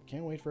 can't wait!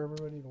 Can't wait for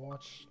everybody to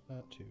watch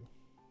that too.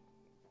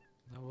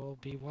 I will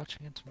be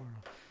watching it tomorrow.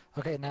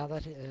 Okay, now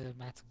that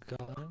Matt's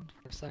gone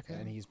for a second.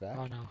 And he's back.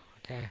 Oh no.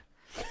 Okay.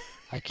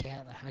 I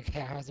can't.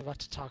 I was about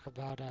to talk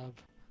about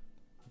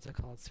what's it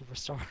called?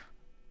 Superstore.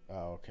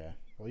 Oh, okay.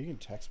 Well, you can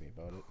text me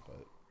about it,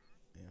 but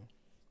yeah.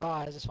 Oh,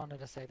 I just wanted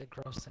to say the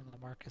gross thing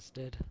that Marcus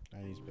did.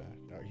 And he's back.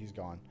 No, he's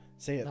gone.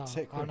 Say it. No,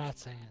 Say it quick. I'm not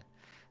saying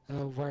it.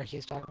 Where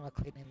he's talking about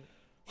cleaning.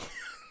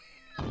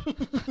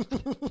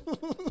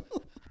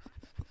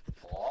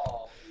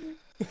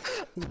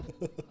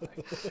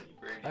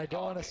 I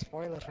don't want to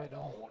spoil it right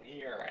now. Don't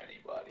hear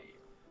anybody.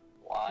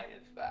 Why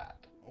is that?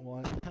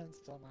 What? I'm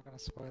still not gonna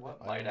spoil it.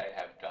 What might I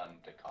have done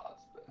to cause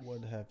this?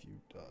 What have you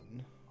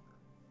done?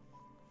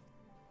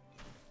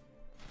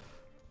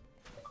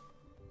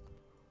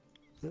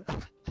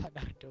 I'm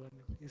not doing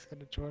it. He's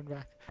gonna join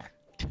back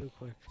too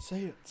quick.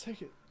 Say it. Say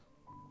it.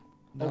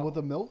 No, Oh, with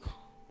the milk,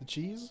 the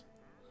cheese.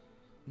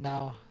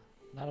 no,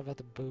 not about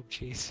the boob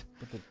cheese.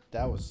 But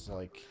that was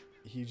like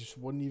he just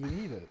wouldn't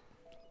even eat it.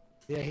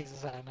 Yeah, he's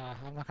just no,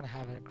 I'm not gonna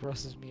have it. It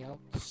grosses me out.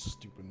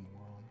 Stupid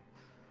moron.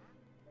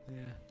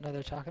 Yeah. No,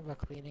 they're talking about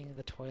cleaning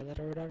the toilet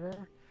or whatever,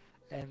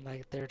 and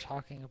like they're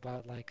talking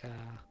about like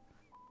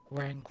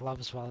wearing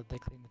gloves while they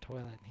clean the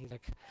toilet. And he's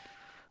like,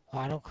 "Oh,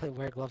 I don't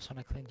wear gloves when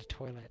I clean the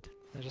toilet."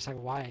 They're just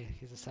like, "Why?"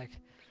 He's just like,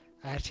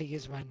 "I have to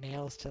use my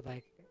nails to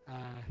like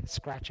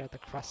scratch out the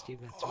crusty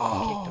bits when I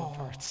kicked on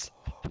parts."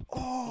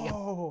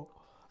 Oh,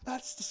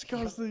 that's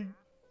disgusting.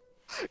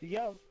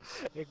 Yep,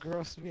 it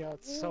grossed me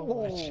out so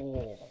much.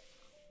 Oh.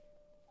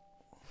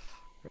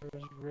 It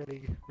was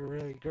really,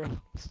 really gross.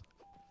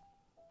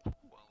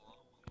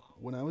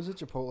 When I was at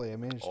Chipotle, I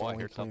managed to Oh, I only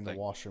hear clean the something.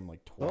 washroom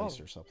like twice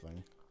Oh. or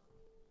something.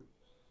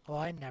 Well,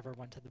 I never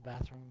went to the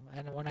bathroom,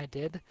 and when I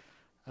did,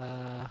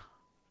 I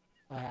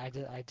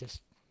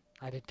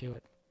didn't do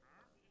it.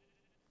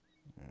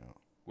 Yeah.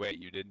 Wait,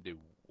 you didn't do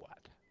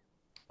what?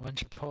 When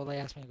Chipotle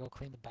asked me to go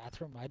clean the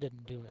bathroom, I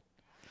didn't do it.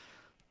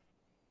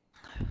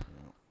 Yeah.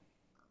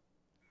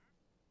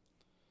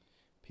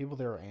 People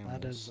there are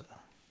animals. That is,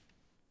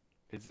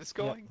 Is this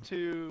going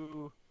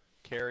to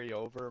carry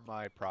over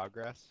my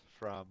progress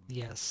from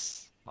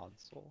yes.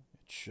 console?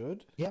 It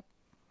should. What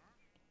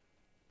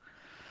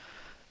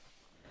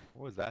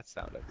was that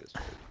sound I just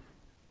heard?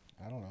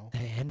 I don't know.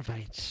 Hey,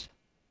 invites.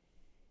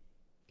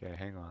 Okay,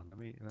 hang on. Let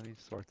me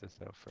sort this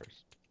out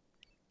first.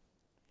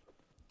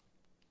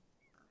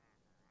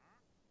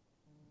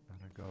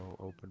 Gotta go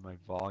open my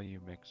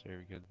volume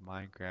mixer because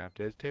Minecraft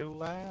is too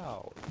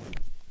loud.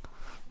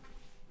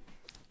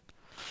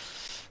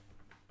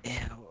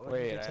 Yeah. when we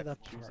Wait, get I to have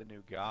that to choose part- a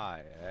new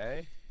guy,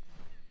 eh?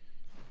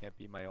 Can't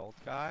be my old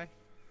guy?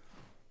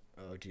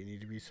 Oh, do you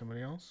need to be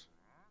somebody else?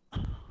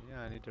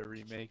 Yeah, I need to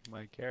remake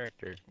my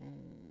character.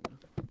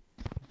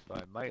 So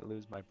I might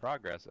lose my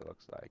progress, it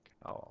looks like.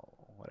 Oh,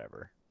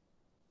 whatever.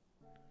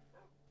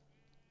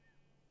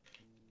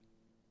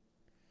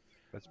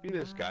 Let's be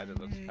this guy that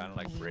looks kind of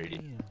like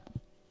Brady.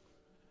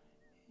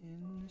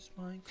 In this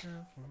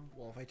Minecraft world.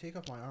 Well, if I take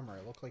off my armor,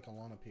 I look like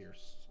Alana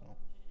Pierce. So.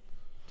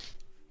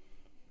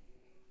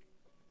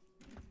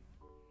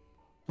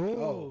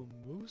 Oh,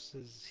 Moose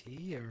is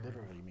here.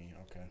 Literally me.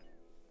 Okay.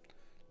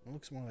 It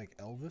looks more like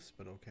Elvis,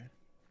 but okay.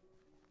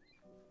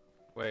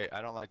 Wait,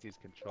 I don't like these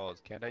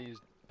controls. Can't I use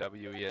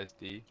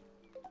WESD?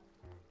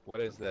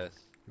 What is this?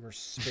 You were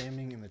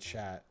spamming in the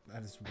chat.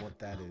 That is what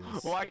that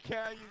is. Why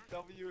can't I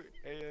use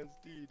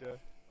WASD to...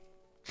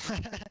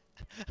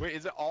 Wait,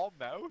 is it all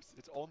mouse?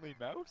 It's only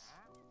mouse?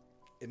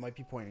 It might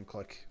be point and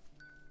click.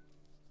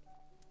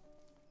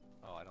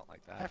 Oh, I don't like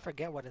I that.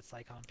 forget what it's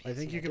like on PC. I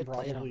think you can did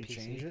play it on probably PC.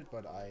 change it,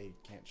 but I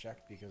can't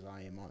check because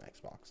I am on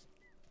Xbox.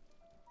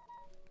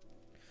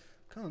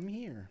 Come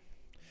here.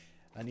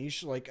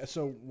 Anish, like,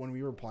 so when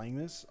we were playing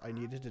this, I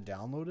needed to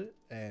download it,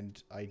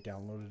 and I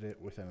downloaded it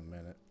within a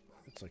minute.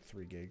 It's like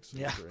 3 gigs. It's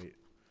Yeah. great.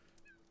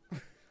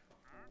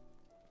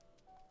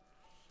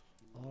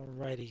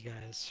 Alrighty,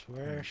 guys.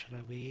 Where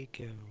should we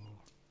go?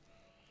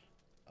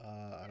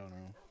 I don't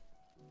know.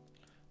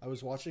 I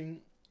was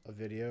watching a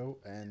video,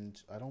 and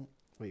I don't...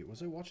 Wait,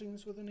 was I watching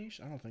this with Anish?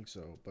 I don't think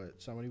so,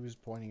 but somebody was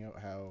pointing out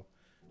how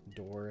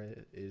Dora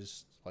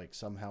is, like,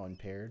 somehow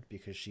impaired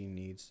because she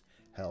needs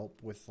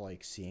help with,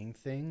 like, seeing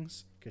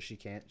things, because she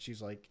can't...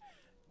 She's like,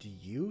 do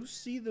you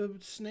see the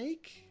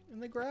snake in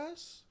the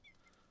grass?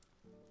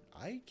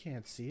 I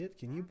can't see it.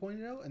 Can you point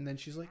it out? And then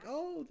she's like,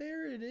 oh,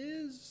 there it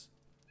is.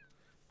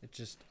 It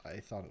just... I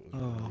thought it was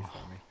really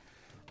funny.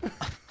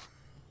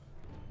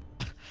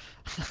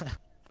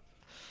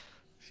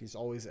 She's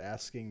always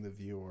asking the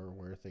viewer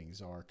where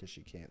things are because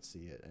she can't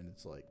see it, and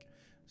it's like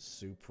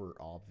super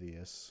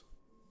obvious.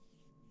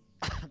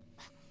 Ooh,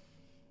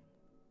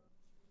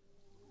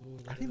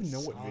 I don't even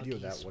know what video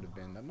that would have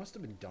been. That must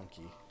have been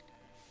Donkey.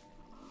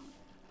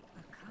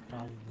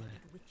 Probably.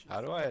 How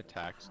do I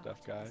attack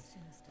stuff, guys?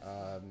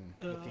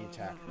 With the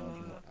attack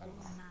button. I don't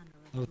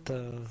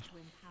know.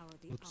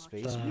 With the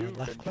Space You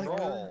left click.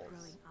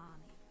 controls.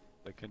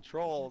 The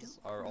controls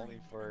are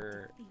only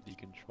for the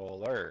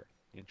controller.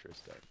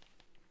 Interesting.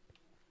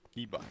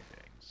 Key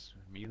bindings.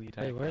 Melee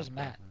type. Wait, where's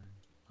Matt?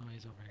 Oh,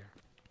 he's over here.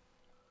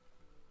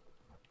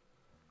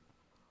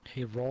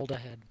 He rolled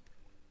ahead.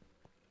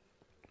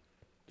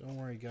 Don't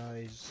worry,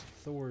 guys.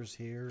 Thor's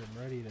here and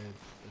ready to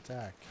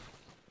attack.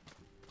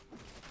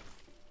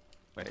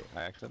 Wait, I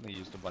accidentally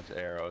used a bunch of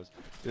arrows.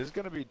 This is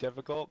gonna be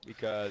difficult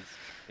because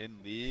in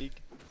League,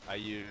 I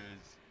use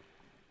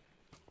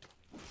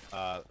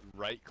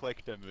right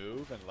click to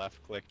move and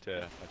left click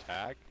to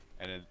attack,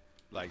 and then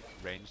like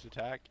ranged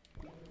attack.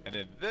 And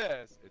in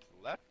this, it's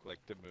left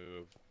click to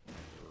move,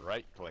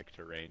 right click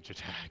to range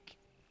attack.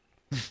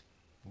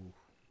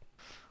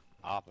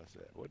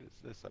 Opposite. What is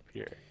this up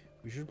here?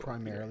 We should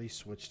primarily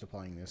switch to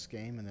playing this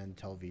game and then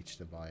tell Veach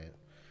to buy it.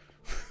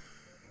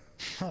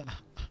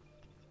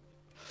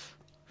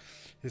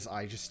 His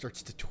eye just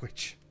starts to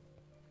twitch.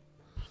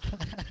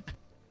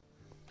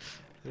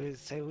 We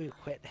say we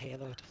quit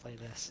Halo to play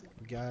this.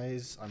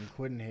 Guys, I'm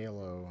quitting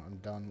Halo. I'm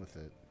done with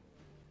it.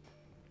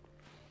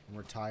 I'm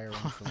retiring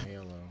from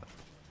Halo.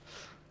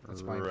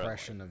 That's my Really?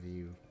 impression of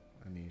you,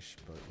 Anish,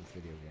 but with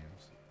video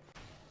games.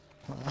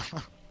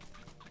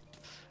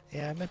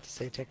 Yeah, I meant to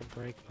say take a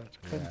break, but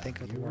I couldn't think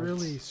of the you words.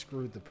 really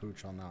screwed the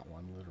pooch on that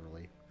one,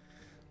 literally.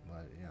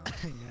 But, yeah.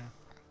 Yeah.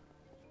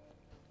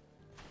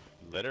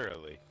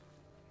 Literally.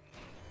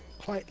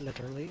 Quite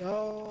literally.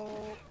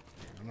 Oh!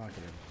 I'm not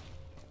gonna...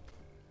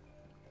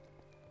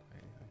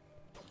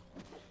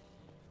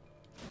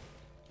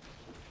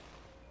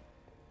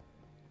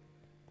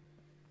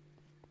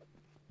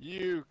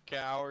 You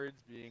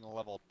cowards being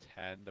level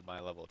 10 to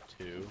my level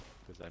 2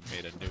 because I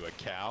made a new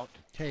account.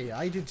 Hey,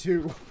 I did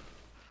too.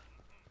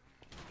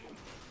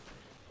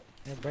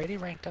 And Brady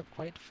ranked up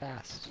quite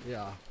fast.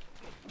 Yeah.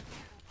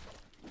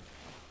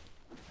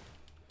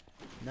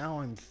 Now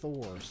I'm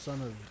Thor, son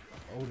of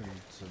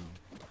Odinson.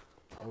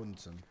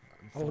 Odinson.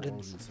 I'm Thor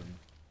Odinson.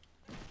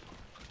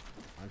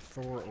 I'm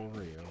Thor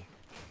Oreo.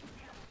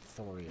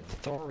 Thorio.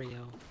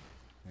 Thorio.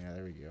 Yeah,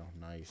 there we go.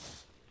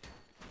 Nice.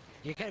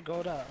 You can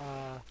go to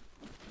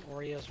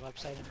Oreo's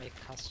website and make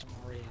custom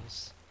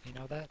Oreos. You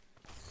know that?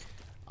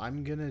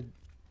 I'm gonna...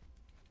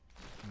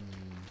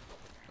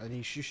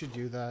 Anish, you should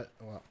do that.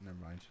 Well, never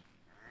mind.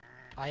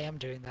 I am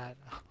doing that.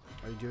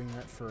 Are you doing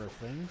that for a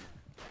thing?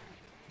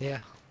 Yeah.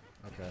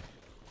 Okay.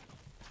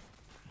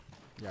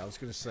 Yeah, I was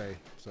gonna say,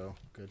 so,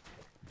 good.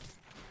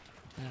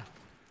 Yeah.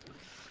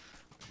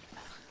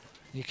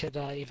 You could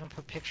even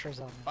put pictures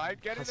on them. I'm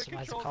getting the customize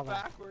controls color.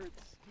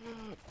 backwards.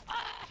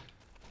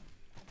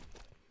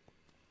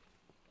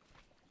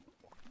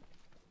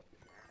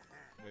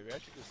 Maybe I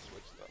should just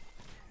switch them.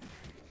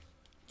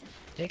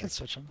 You can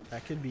switch them.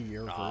 That could be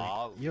your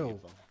I'll version. Yo,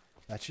 leave them.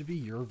 that should be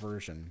your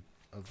version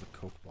of the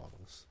Coke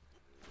bottles.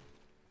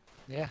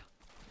 Yeah.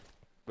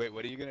 Wait,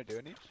 what are you gonna do,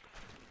 Anish?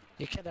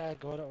 You could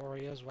go to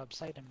Oreo's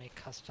website and make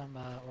custom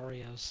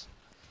Oreos.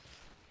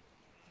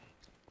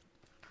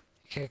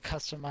 You could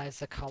customize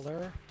the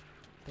color,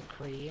 the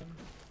cream.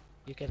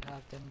 You could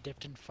have them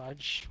dipped in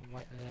fudge,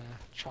 white,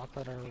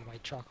 chocolate or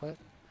white chocolate.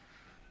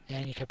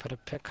 And you could put a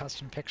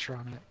custom picture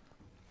on it.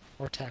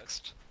 Or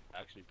text.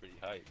 Actually pretty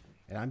hype.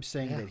 And I'm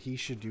saying Yeah. that he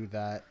should do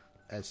that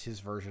as his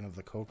version of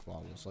the Coke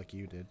bottles, like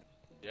you did.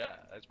 Yeah,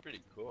 that's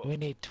pretty cool. We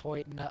need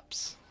toy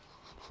nups.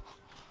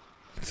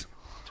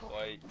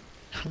 Toy.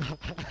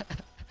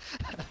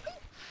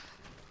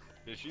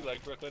 Does she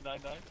like Brooklyn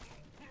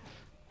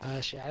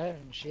Nine-Nine? She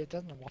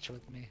doesn't watch it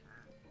with me.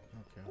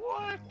 Okay.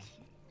 What?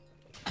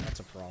 well, that's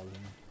a problem.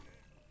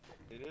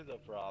 It is a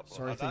problem.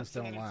 Sorry I'm things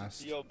not don't saying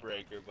last. It's a deal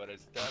breaker, but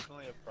it's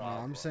definitely a No,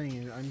 problem. I'm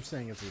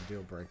saying it's a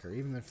deal breaker,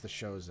 even if the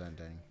show's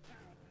ending.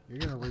 You're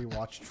gonna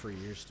rewatch it for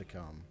years to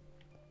come.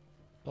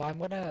 Well, I'm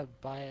gonna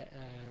buy it,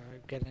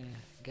 get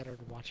her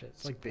to watch it.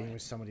 It's like being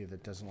with somebody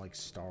that doesn't like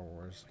Star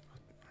Wars. Like,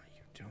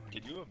 what are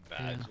you doing? Can you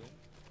imagine?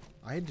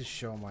 I had to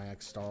show my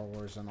ex Star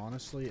Wars, and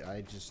honestly,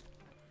 That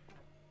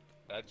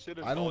should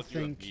have I don't told you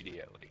think-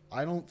 immediately.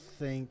 I don't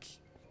think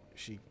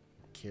she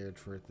cared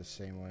for it the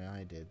same way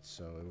I did,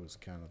 so it was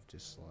kind of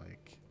just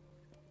like...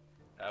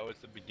 That was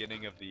the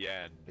beginning of the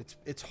end.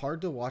 It's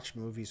hard to watch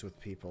movies with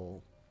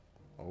people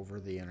over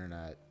the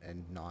internet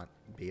and not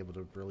be able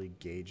to really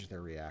gauge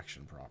their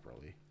reaction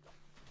properly.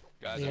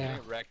 Guys, Yeah. I'm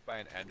getting wrecked by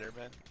an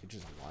Enderman. You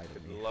just lied to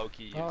me.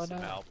 Loki used Oh, some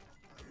no. help.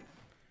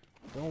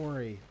 Don't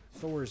worry,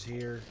 Thor's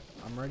here.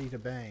 I'm ready to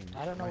bang.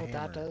 I don't know my what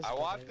that hammer. does. I but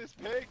want this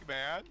pig,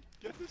 man.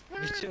 Get this Me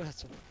pig. too.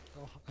 It's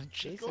oh, I'm Go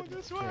chasing it.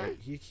 this Okay, way.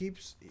 he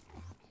keeps...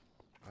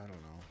 I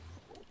don't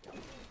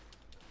know.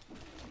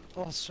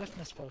 Oh,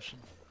 swiftness potion.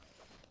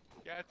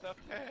 Get the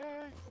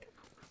pig.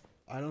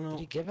 I don't Did know.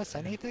 he give us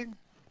anything?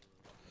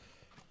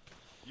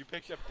 You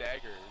picked up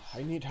daggers.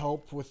 I need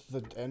help with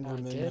the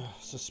Enderman, did?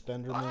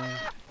 Suspenderman.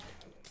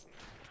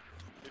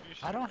 If you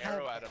shoot I don't an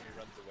arrow have- at him, he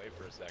runs away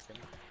for a second.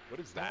 What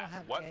is I don't that?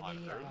 have What any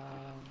on earth?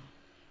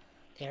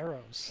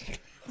 arrows.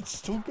 It's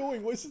still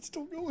going. Why is it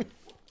still going?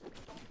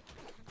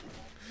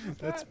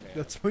 that, man?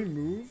 That's my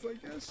move, I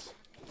guess.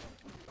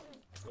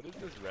 What is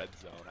this red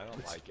zone? I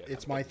don't like it.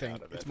 It's I'm my getting thing.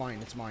 out of It's it. mine.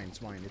 It's mine.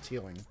 It's mine. It's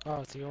healing.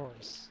 Oh, it's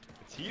yours.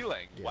 It's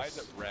healing. Why is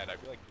Yes. it red? I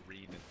feel like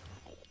green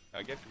is...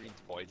 I guess green's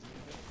poison.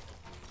 Is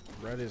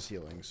it? Red is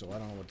healing, so I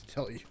don't know what to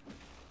tell you.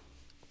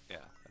 Yeah,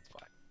 that's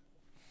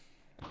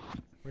fine.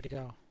 Where'd he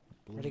go?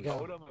 Blue Where'd he is- go?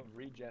 Totem of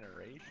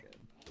regeneration.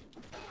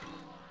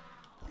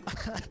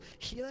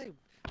 He like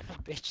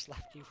bitch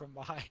slapped you from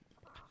behind.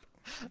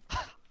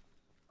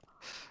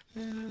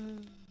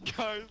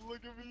 Guys, look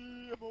at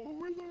me! I'm a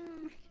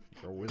wizard!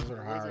 Or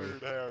Wizard Harry.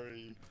 Wizard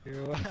Harry.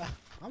 You.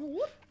 I'm a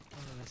what?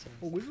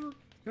 A wizard?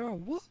 You're a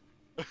what?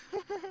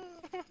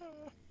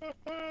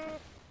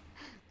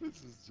 This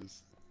is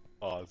just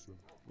awesome.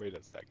 Wait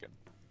a second.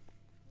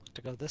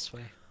 To go this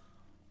way.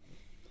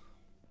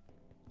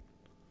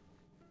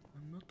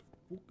 I'm not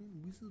a fucking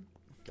wizard.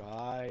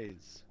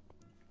 Guys.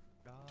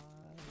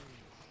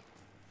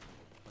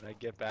 When I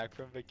get back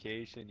from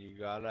vacation, you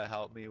gotta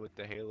help me with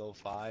the Halo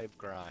 5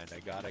 grind. I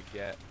gotta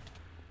get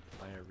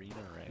my arena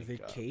rank up.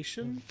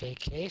 Vacation?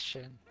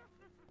 Vacation.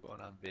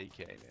 Going on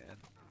vacay, man.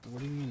 What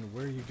do you mean?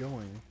 Where are you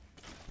going?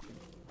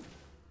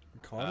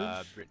 A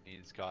cottage?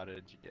 Brittany's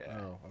cottage, yeah.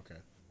 Oh, okay.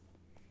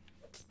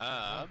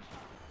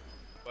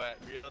 But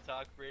real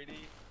talk,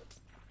 Brady,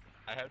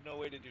 I have no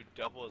way to do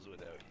doubles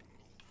without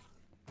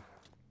you.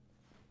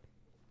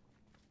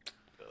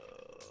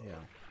 Yeah.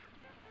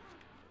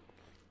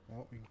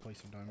 Well, we can play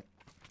sometime.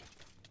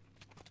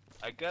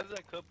 I guess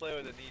I could play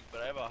with a need,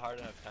 but I have a hard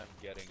enough time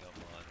getting them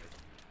on.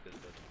 It just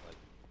doesn't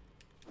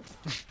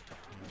like.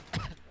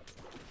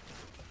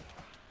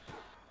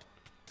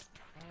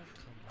 Oh,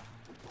 come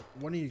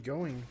on. When are you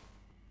going?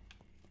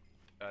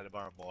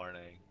 Tomorrow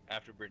morning,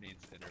 after Brittany's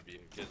interview.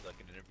 She has like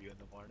an interview in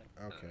the morning.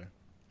 Okay.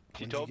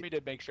 She When did told you me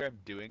to make sure I'm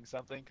doing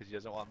something because she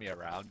doesn't want me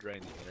around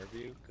during the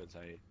interview because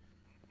I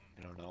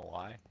don't know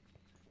why.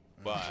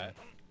 But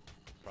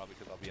probably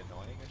because I'll be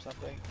annoying or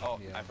something. Oh,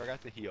 Yeah. I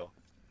forgot to heal.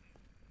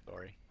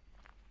 Sorry.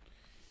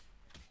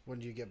 When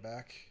do you get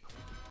back?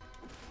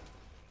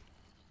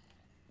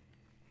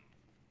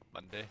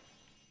 Monday.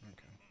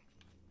 Okay.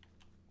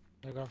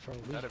 They're going for a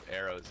week. Out of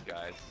arrows,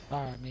 guys. Oh,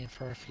 I mean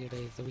for a few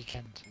days, the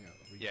weekend.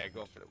 Yeah,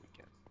 go for the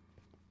weekend.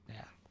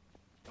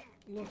 Yeah.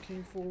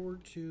 Looking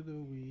forward to the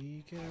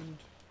weekend.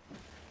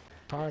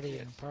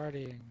 Partying,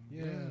 partying.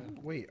 Yeah.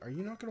 Wait, are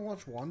you not gonna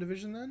watch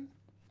WandaVision then?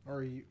 Or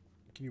are you?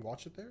 Can you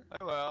watch it there?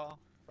 I will.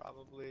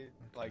 Probably.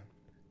 Like,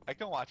 I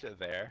can watch it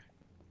there.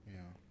 Yeah.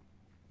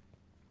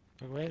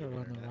 The way or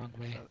going the wrong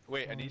way?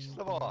 Wait, Anisha's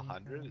level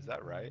 100? Is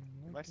that right?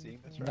 Am I seeing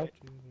this right? Nope.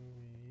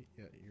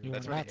 Yeah, You you're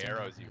That's were many not.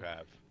 arrows you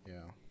have. Yeah.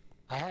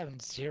 I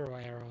have 0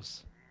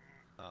 arrows.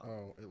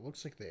 Oh, it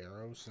looks like the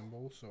arrow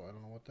symbol, so I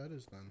don't know what that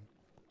is then.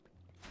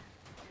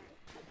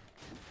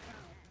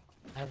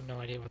 I have no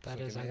idea what that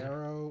It's is like an either.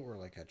 arrow or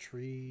like a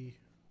tree.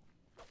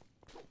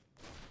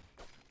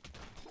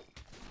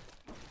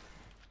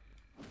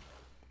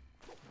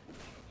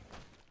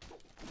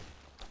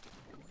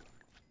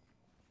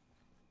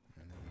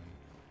 And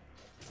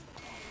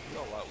then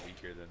You're a lot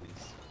weaker than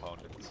these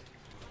opponents.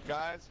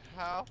 Guys,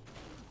 how?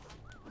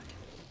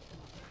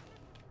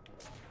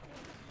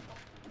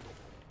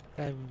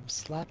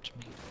 Slapped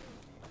me.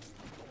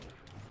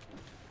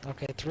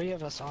 Okay, 3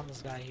 of us on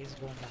this guy. He's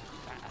going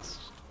down fast.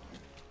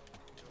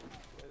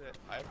 Did it.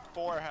 I have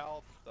 4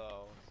 health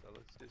though, so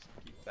let's just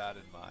keep that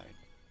in mind.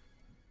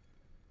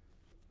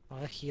 Oh,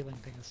 the healing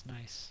thing is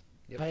nice.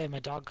 Yep. Oh yeah, my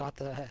dog got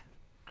the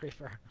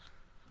creeper.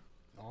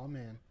 oh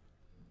man.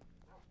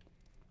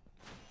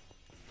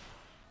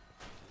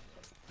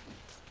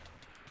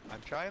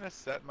 I'm trying to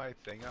set my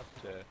thing up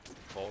to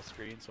full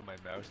screen so my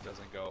mouse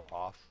doesn't go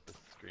off the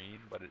screen,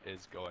 but it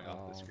is going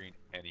off the Oh. screen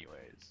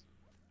anyways.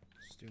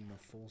 Just doing the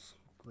full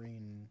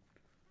screen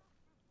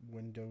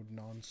windowed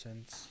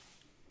nonsense.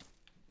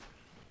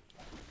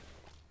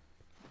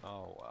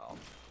 Oh well.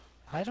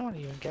 I don't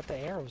even get the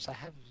arrows. I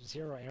have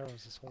 0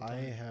 arrows this whole I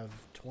time. have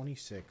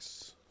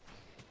 26.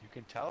 You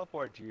can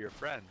teleport to your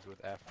friends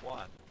with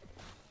F1.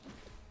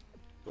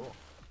 Cool.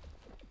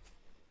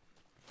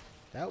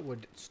 That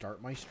would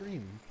start my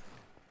stream.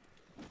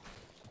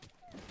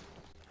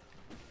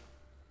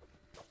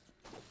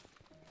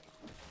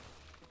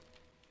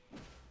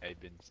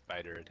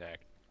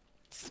 attacked.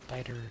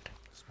 Spidered.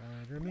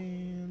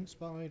 Spider-Man,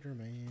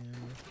 Spider-Man.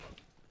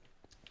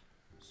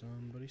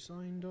 Somebody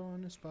signed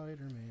on as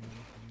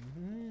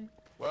Spider-Man.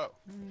 Whoa.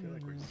 I feel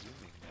like we're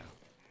zooming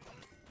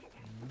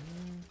now.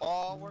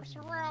 Oh, we're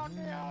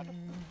surrounded.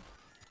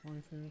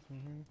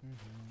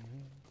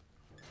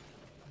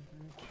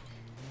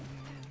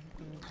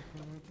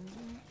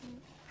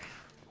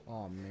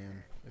 Oh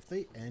man, if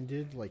they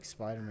ended like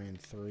Spider-Man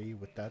 3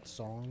 with that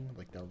song,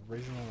 like the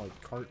original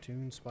like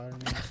cartoon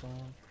Spider-Man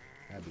song,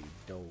 that'd be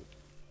dope.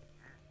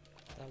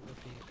 That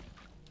would be.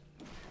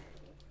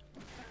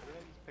 What did I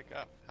just pick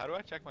up? How do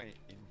I check my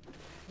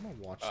I'm gonna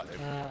watch Oh, that.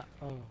 there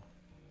Oh.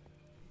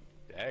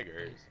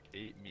 daggers?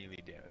 8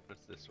 melee damage.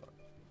 What's this one?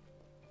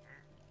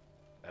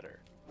 Better.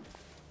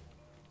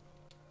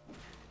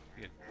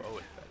 The bow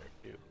is better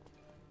too.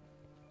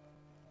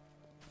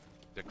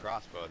 The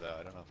crossbow though,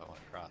 I don't know if I want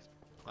a crossbow.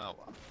 Oh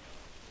well.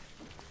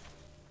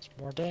 It's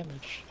more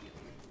damage.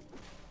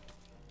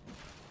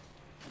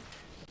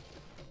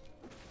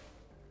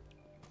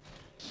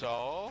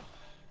 So,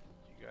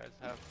 you guys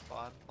have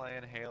fun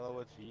playing Halo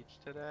with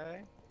Veach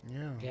today?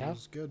 Yeah, Yeah. it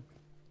was good.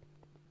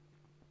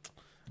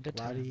 Good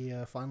Glad time. he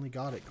finally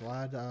got it.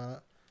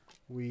 Glad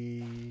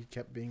we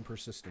kept being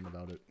persistent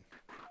about it.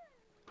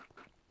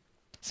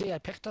 See, I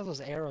picked up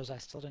those arrows. I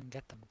still didn't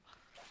get them.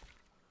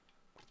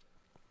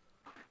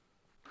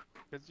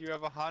 Because you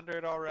have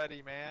 100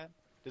 already, man.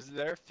 Is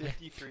there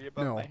 53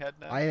 above No, my head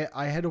now?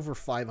 I had over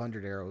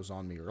 500 arrows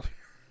on me earlier.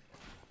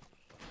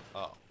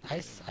 Oh. I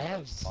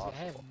have Possible.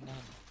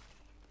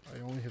 none.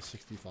 I only have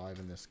 65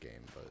 in this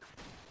game, but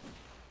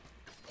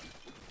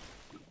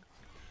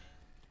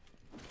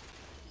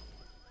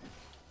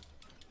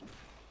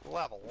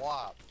Level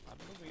up. I'm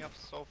moving up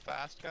so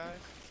fast, guys.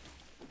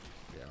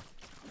 yeah.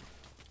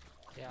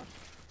 Yeah.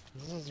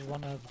 This is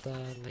one of the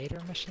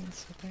later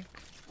missions, I think.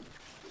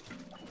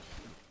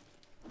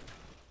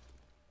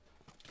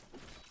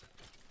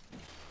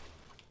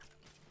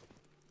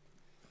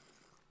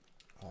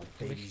 Oh,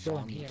 We baby could go in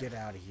zombie, here. get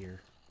out of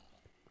here.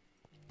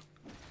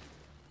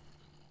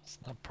 It's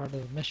not part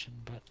of the mission,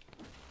 but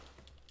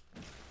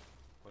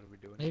What are we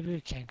doing? maybe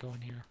we can't go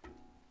in here.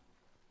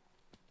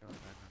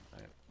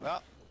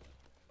 Well,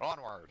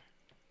 onward.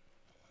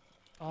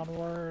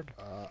 Onward.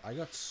 I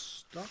got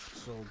stuck,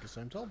 so guess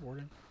I'm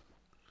teleporting.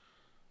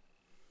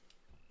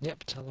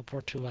 Yep,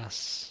 teleport to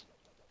us.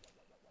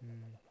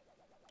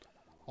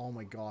 Oh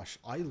my gosh,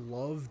 I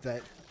love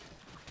that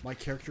my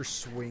character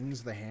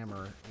swings the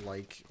hammer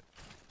like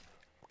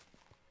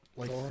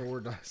Thor. Thor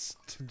does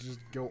to just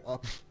go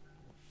up.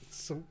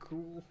 It's so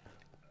cool.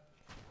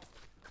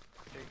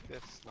 Take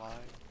this slime.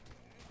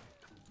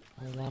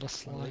 A lot of I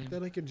slime. like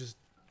that I can just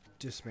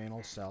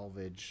dismantle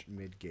salvage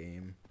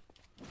mid-game.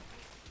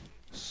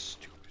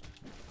 Stupid.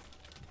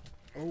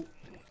 Oh,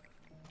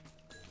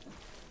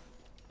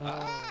 Oh.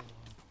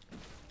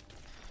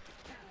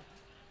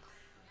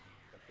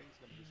 That thing's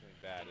gonna do something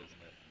bad,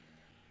 isn't it?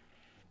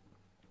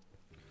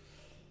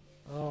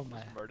 Oh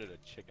my. Murdered a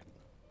chicken.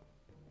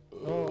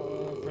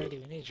 Oh, Brady,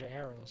 we need your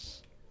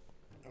arrows.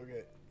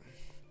 okay.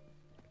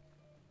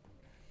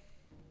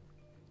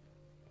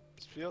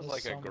 This feels There's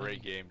like so a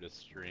great many. game to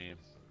stream.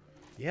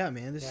 Yeah,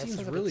 man, this Yeah, it seems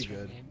sounds like a really stream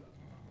good. game.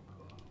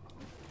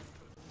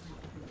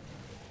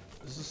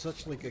 This is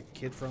such like a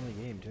kid-friendly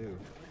game too.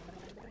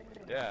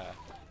 Yeah.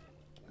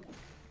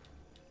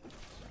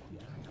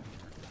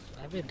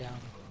 I've been down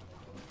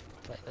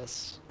to play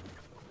this.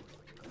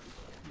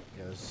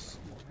 Yes.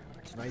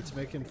 Tonight's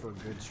making for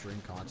good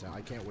stream content.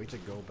 I can't wait to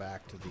go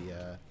back to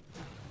the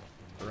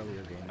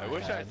earlier game I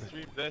wish I had.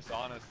 streamed this,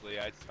 honestly.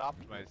 I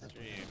stopped my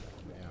stream.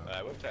 But Yeah.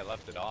 I wish I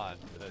left it on.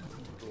 That's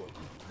cool.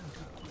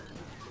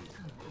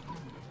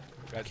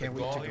 Guys, can't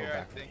the wait to goal go here,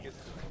 back. I think, is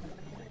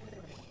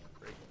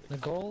The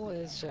goal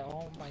is to,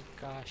 oh my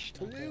gosh,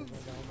 not to live.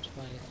 overwhelmed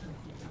by,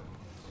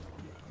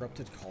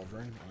 Corrupted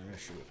Cauldron. I'm gonna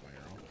shoot with my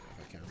arrow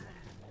if I can.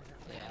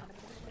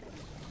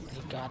 yeah.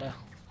 You gotta.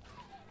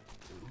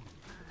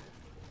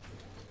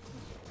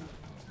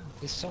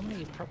 There's so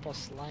many purple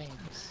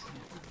slimes.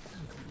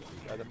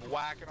 got them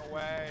whacking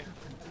away.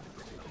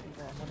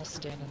 Well, I'm gonna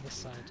stand on this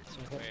side so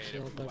I get Wait,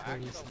 killed by whacking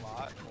bullies. a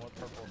lot more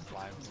purple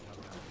slimes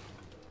coming out.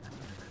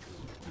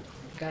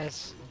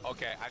 Guys,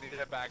 Okay, I need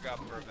to back up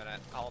for a minute.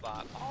 Hold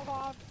on. Hold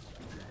on.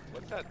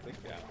 What's that thing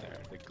down there?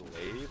 The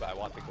glaive? I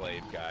want the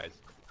glaive, guys.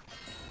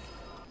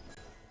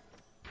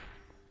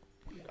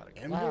 Gotta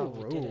go. Ember Wow,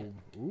 we did it. robe.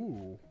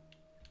 Ooh.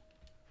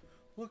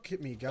 Look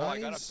at me, Oh, I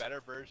guys. got a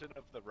better version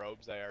of the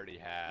robes I already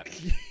had.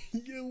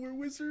 Yeah, we're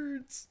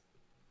wizards.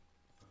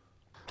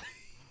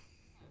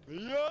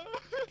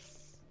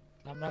 Yes!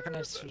 I'm not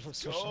gonna switch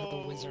to the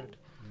go. wizard.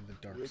 In the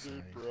dark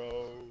Wizard side.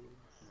 bros.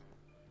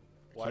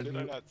 Why So did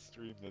I you- not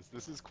stream this?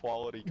 This is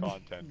quality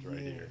content right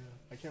here.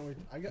 I can't wait.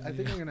 I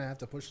think I'm gonna have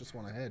to push this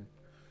one ahead.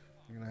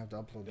 I'm gonna have to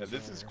upload Yeah, this.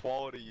 this is earlier.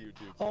 quality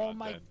YouTube Oh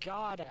my content.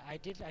 god, I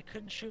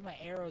couldn't shoot my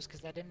arrows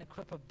because I didn't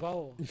equip a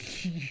bow.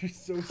 You're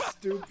so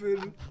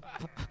stupid.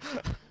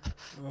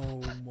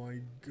 Oh my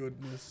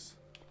goodness.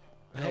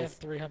 I have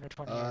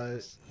 320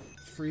 arrows.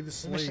 Free the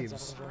mission's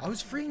slaves. over. I was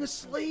freeing a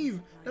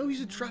slave. Now he's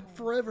a trap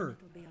forever.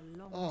 It'll be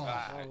Oh,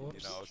 You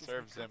know,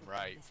 serves him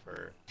right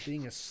for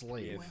being a being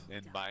slave.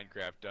 in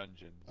Minecraft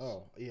dungeons.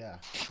 Oh, yeah.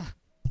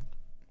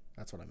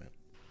 That's what I meant.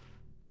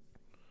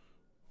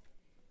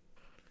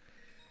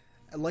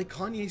 Like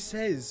Kanye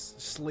says,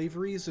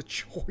 slavery is a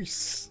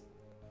choice.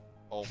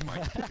 Oh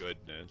my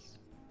goodness.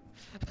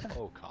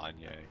 Oh,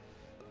 Kanye.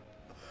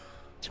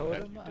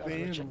 Totem of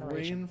Ban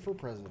regeneration. Rain for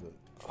president.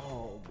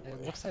 Oh, It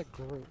boy. looks like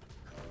Groot.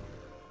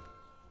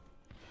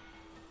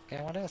 Okay,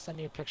 I want to send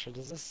you a picture.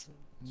 Does this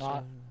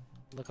not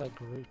look like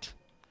Groot?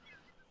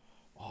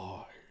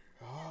 Oh,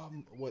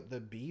 what, the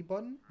B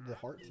button? The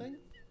heart thing?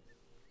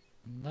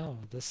 No,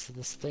 this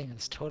thing,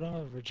 this totem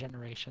of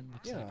regeneration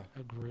looks Yeah. like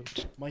a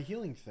Groot. My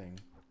healing thing.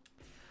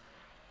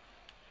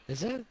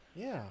 Is it?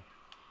 Yeah.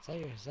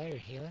 Is that your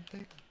healing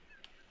thing?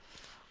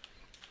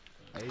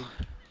 I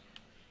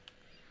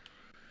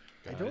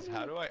Guys, don't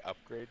how know. do I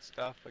upgrade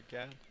stuff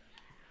again?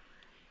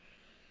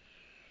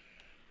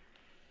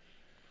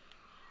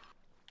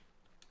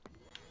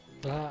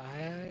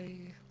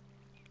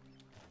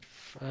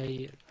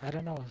 I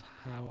don't know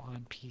how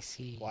on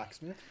PC.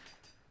 Blacksmith?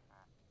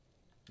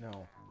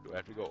 No. Do I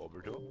have to go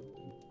over to him?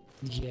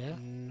 Yeah.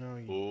 No,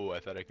 you... Oh, I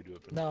thought I could do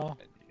it from No.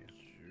 the menu.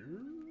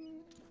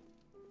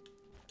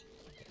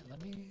 Okay,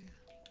 let me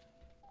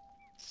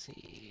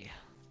see.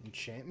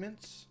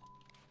 Enchantments?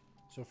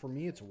 So for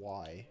me, it's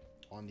Y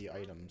on the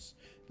items.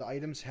 The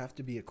items have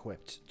to be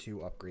equipped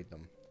to upgrade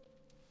them.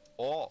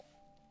 Oh.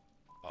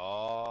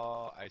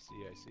 Oh, I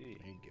see, I see.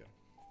 There you go.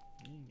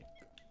 There you go.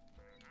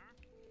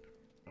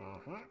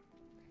 Uh-huh.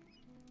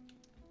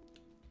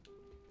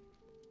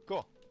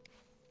 Cool.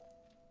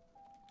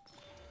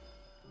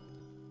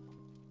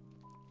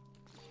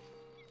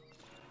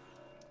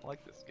 I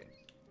like this game.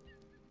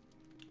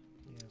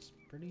 Yeah, it's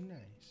pretty nice.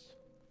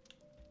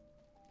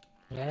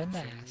 Very So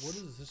nice. what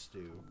does this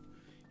do?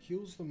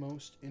 Heals the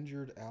most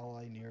injured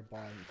ally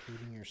nearby,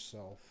 including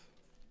yourself.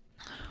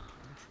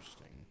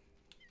 Interesting.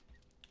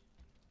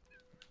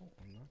 Oh,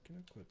 I'm not gonna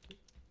equip it.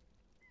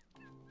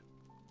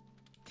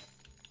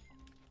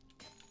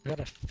 We got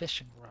a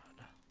fishing rod.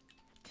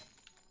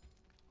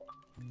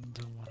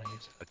 Don't want to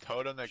use it. A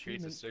totem that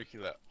creates a Achievement.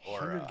 circular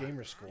 100 aura.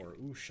 gamer score.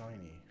 Ooh,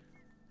 shiny.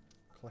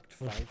 Collect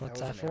What's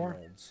that 5,000 for?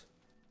 emeralds.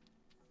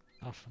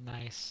 Oh,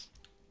 nice.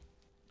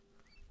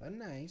 That's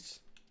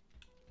nice.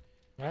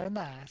 Very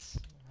nice.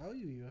 How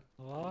you?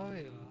 Oh,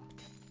 yeah.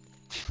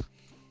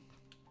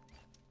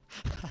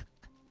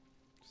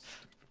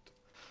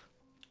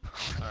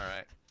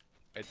 Alright.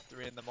 It's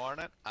 3 in the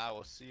morning. I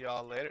will see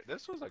y'all later.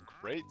 This was a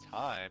great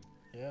time.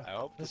 Yeah. I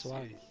hope to This see,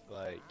 was.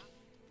 like...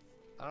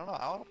 I don't know.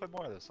 I want to play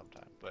more of this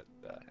sometime. But,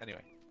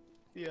 anyway.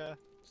 Yeah.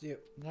 See ya.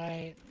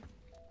 Night.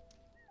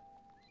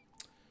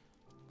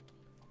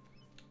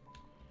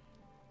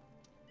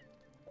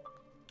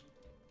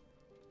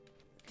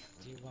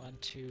 Do you want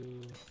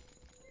to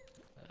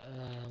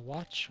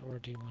watch or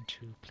do you want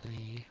to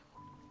play?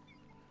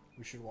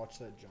 We should watch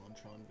that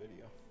JonTron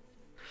video.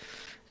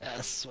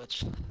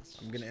 Switch.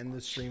 I'm gonna end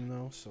this stream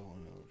though, so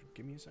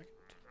give me a second.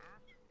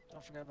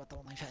 Don't forget about the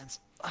OnlyFans.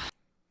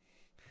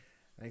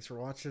 Thanks for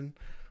watching.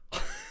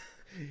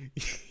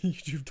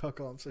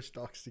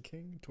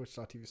 YouTube.com/DoxyKing,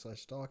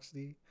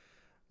 Twitch.tv/Doxy.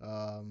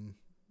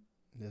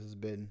 This has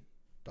been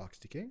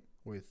Doxy King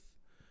with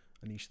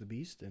Anish the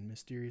Beast and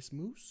Mysterious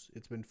Moose.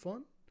 It's been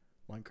fun.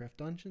 Minecraft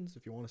Dungeons.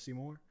 If you want to see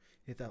more,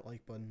 hit that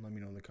like button. Let me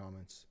know in the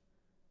comments.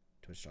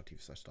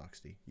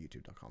 Twitch.tv/Doxy,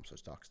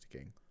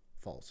 YouTube.com/DoxyKing.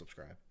 Follow,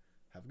 subscribe.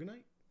 Have a good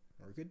night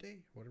or a good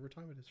day, whatever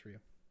time it is for you.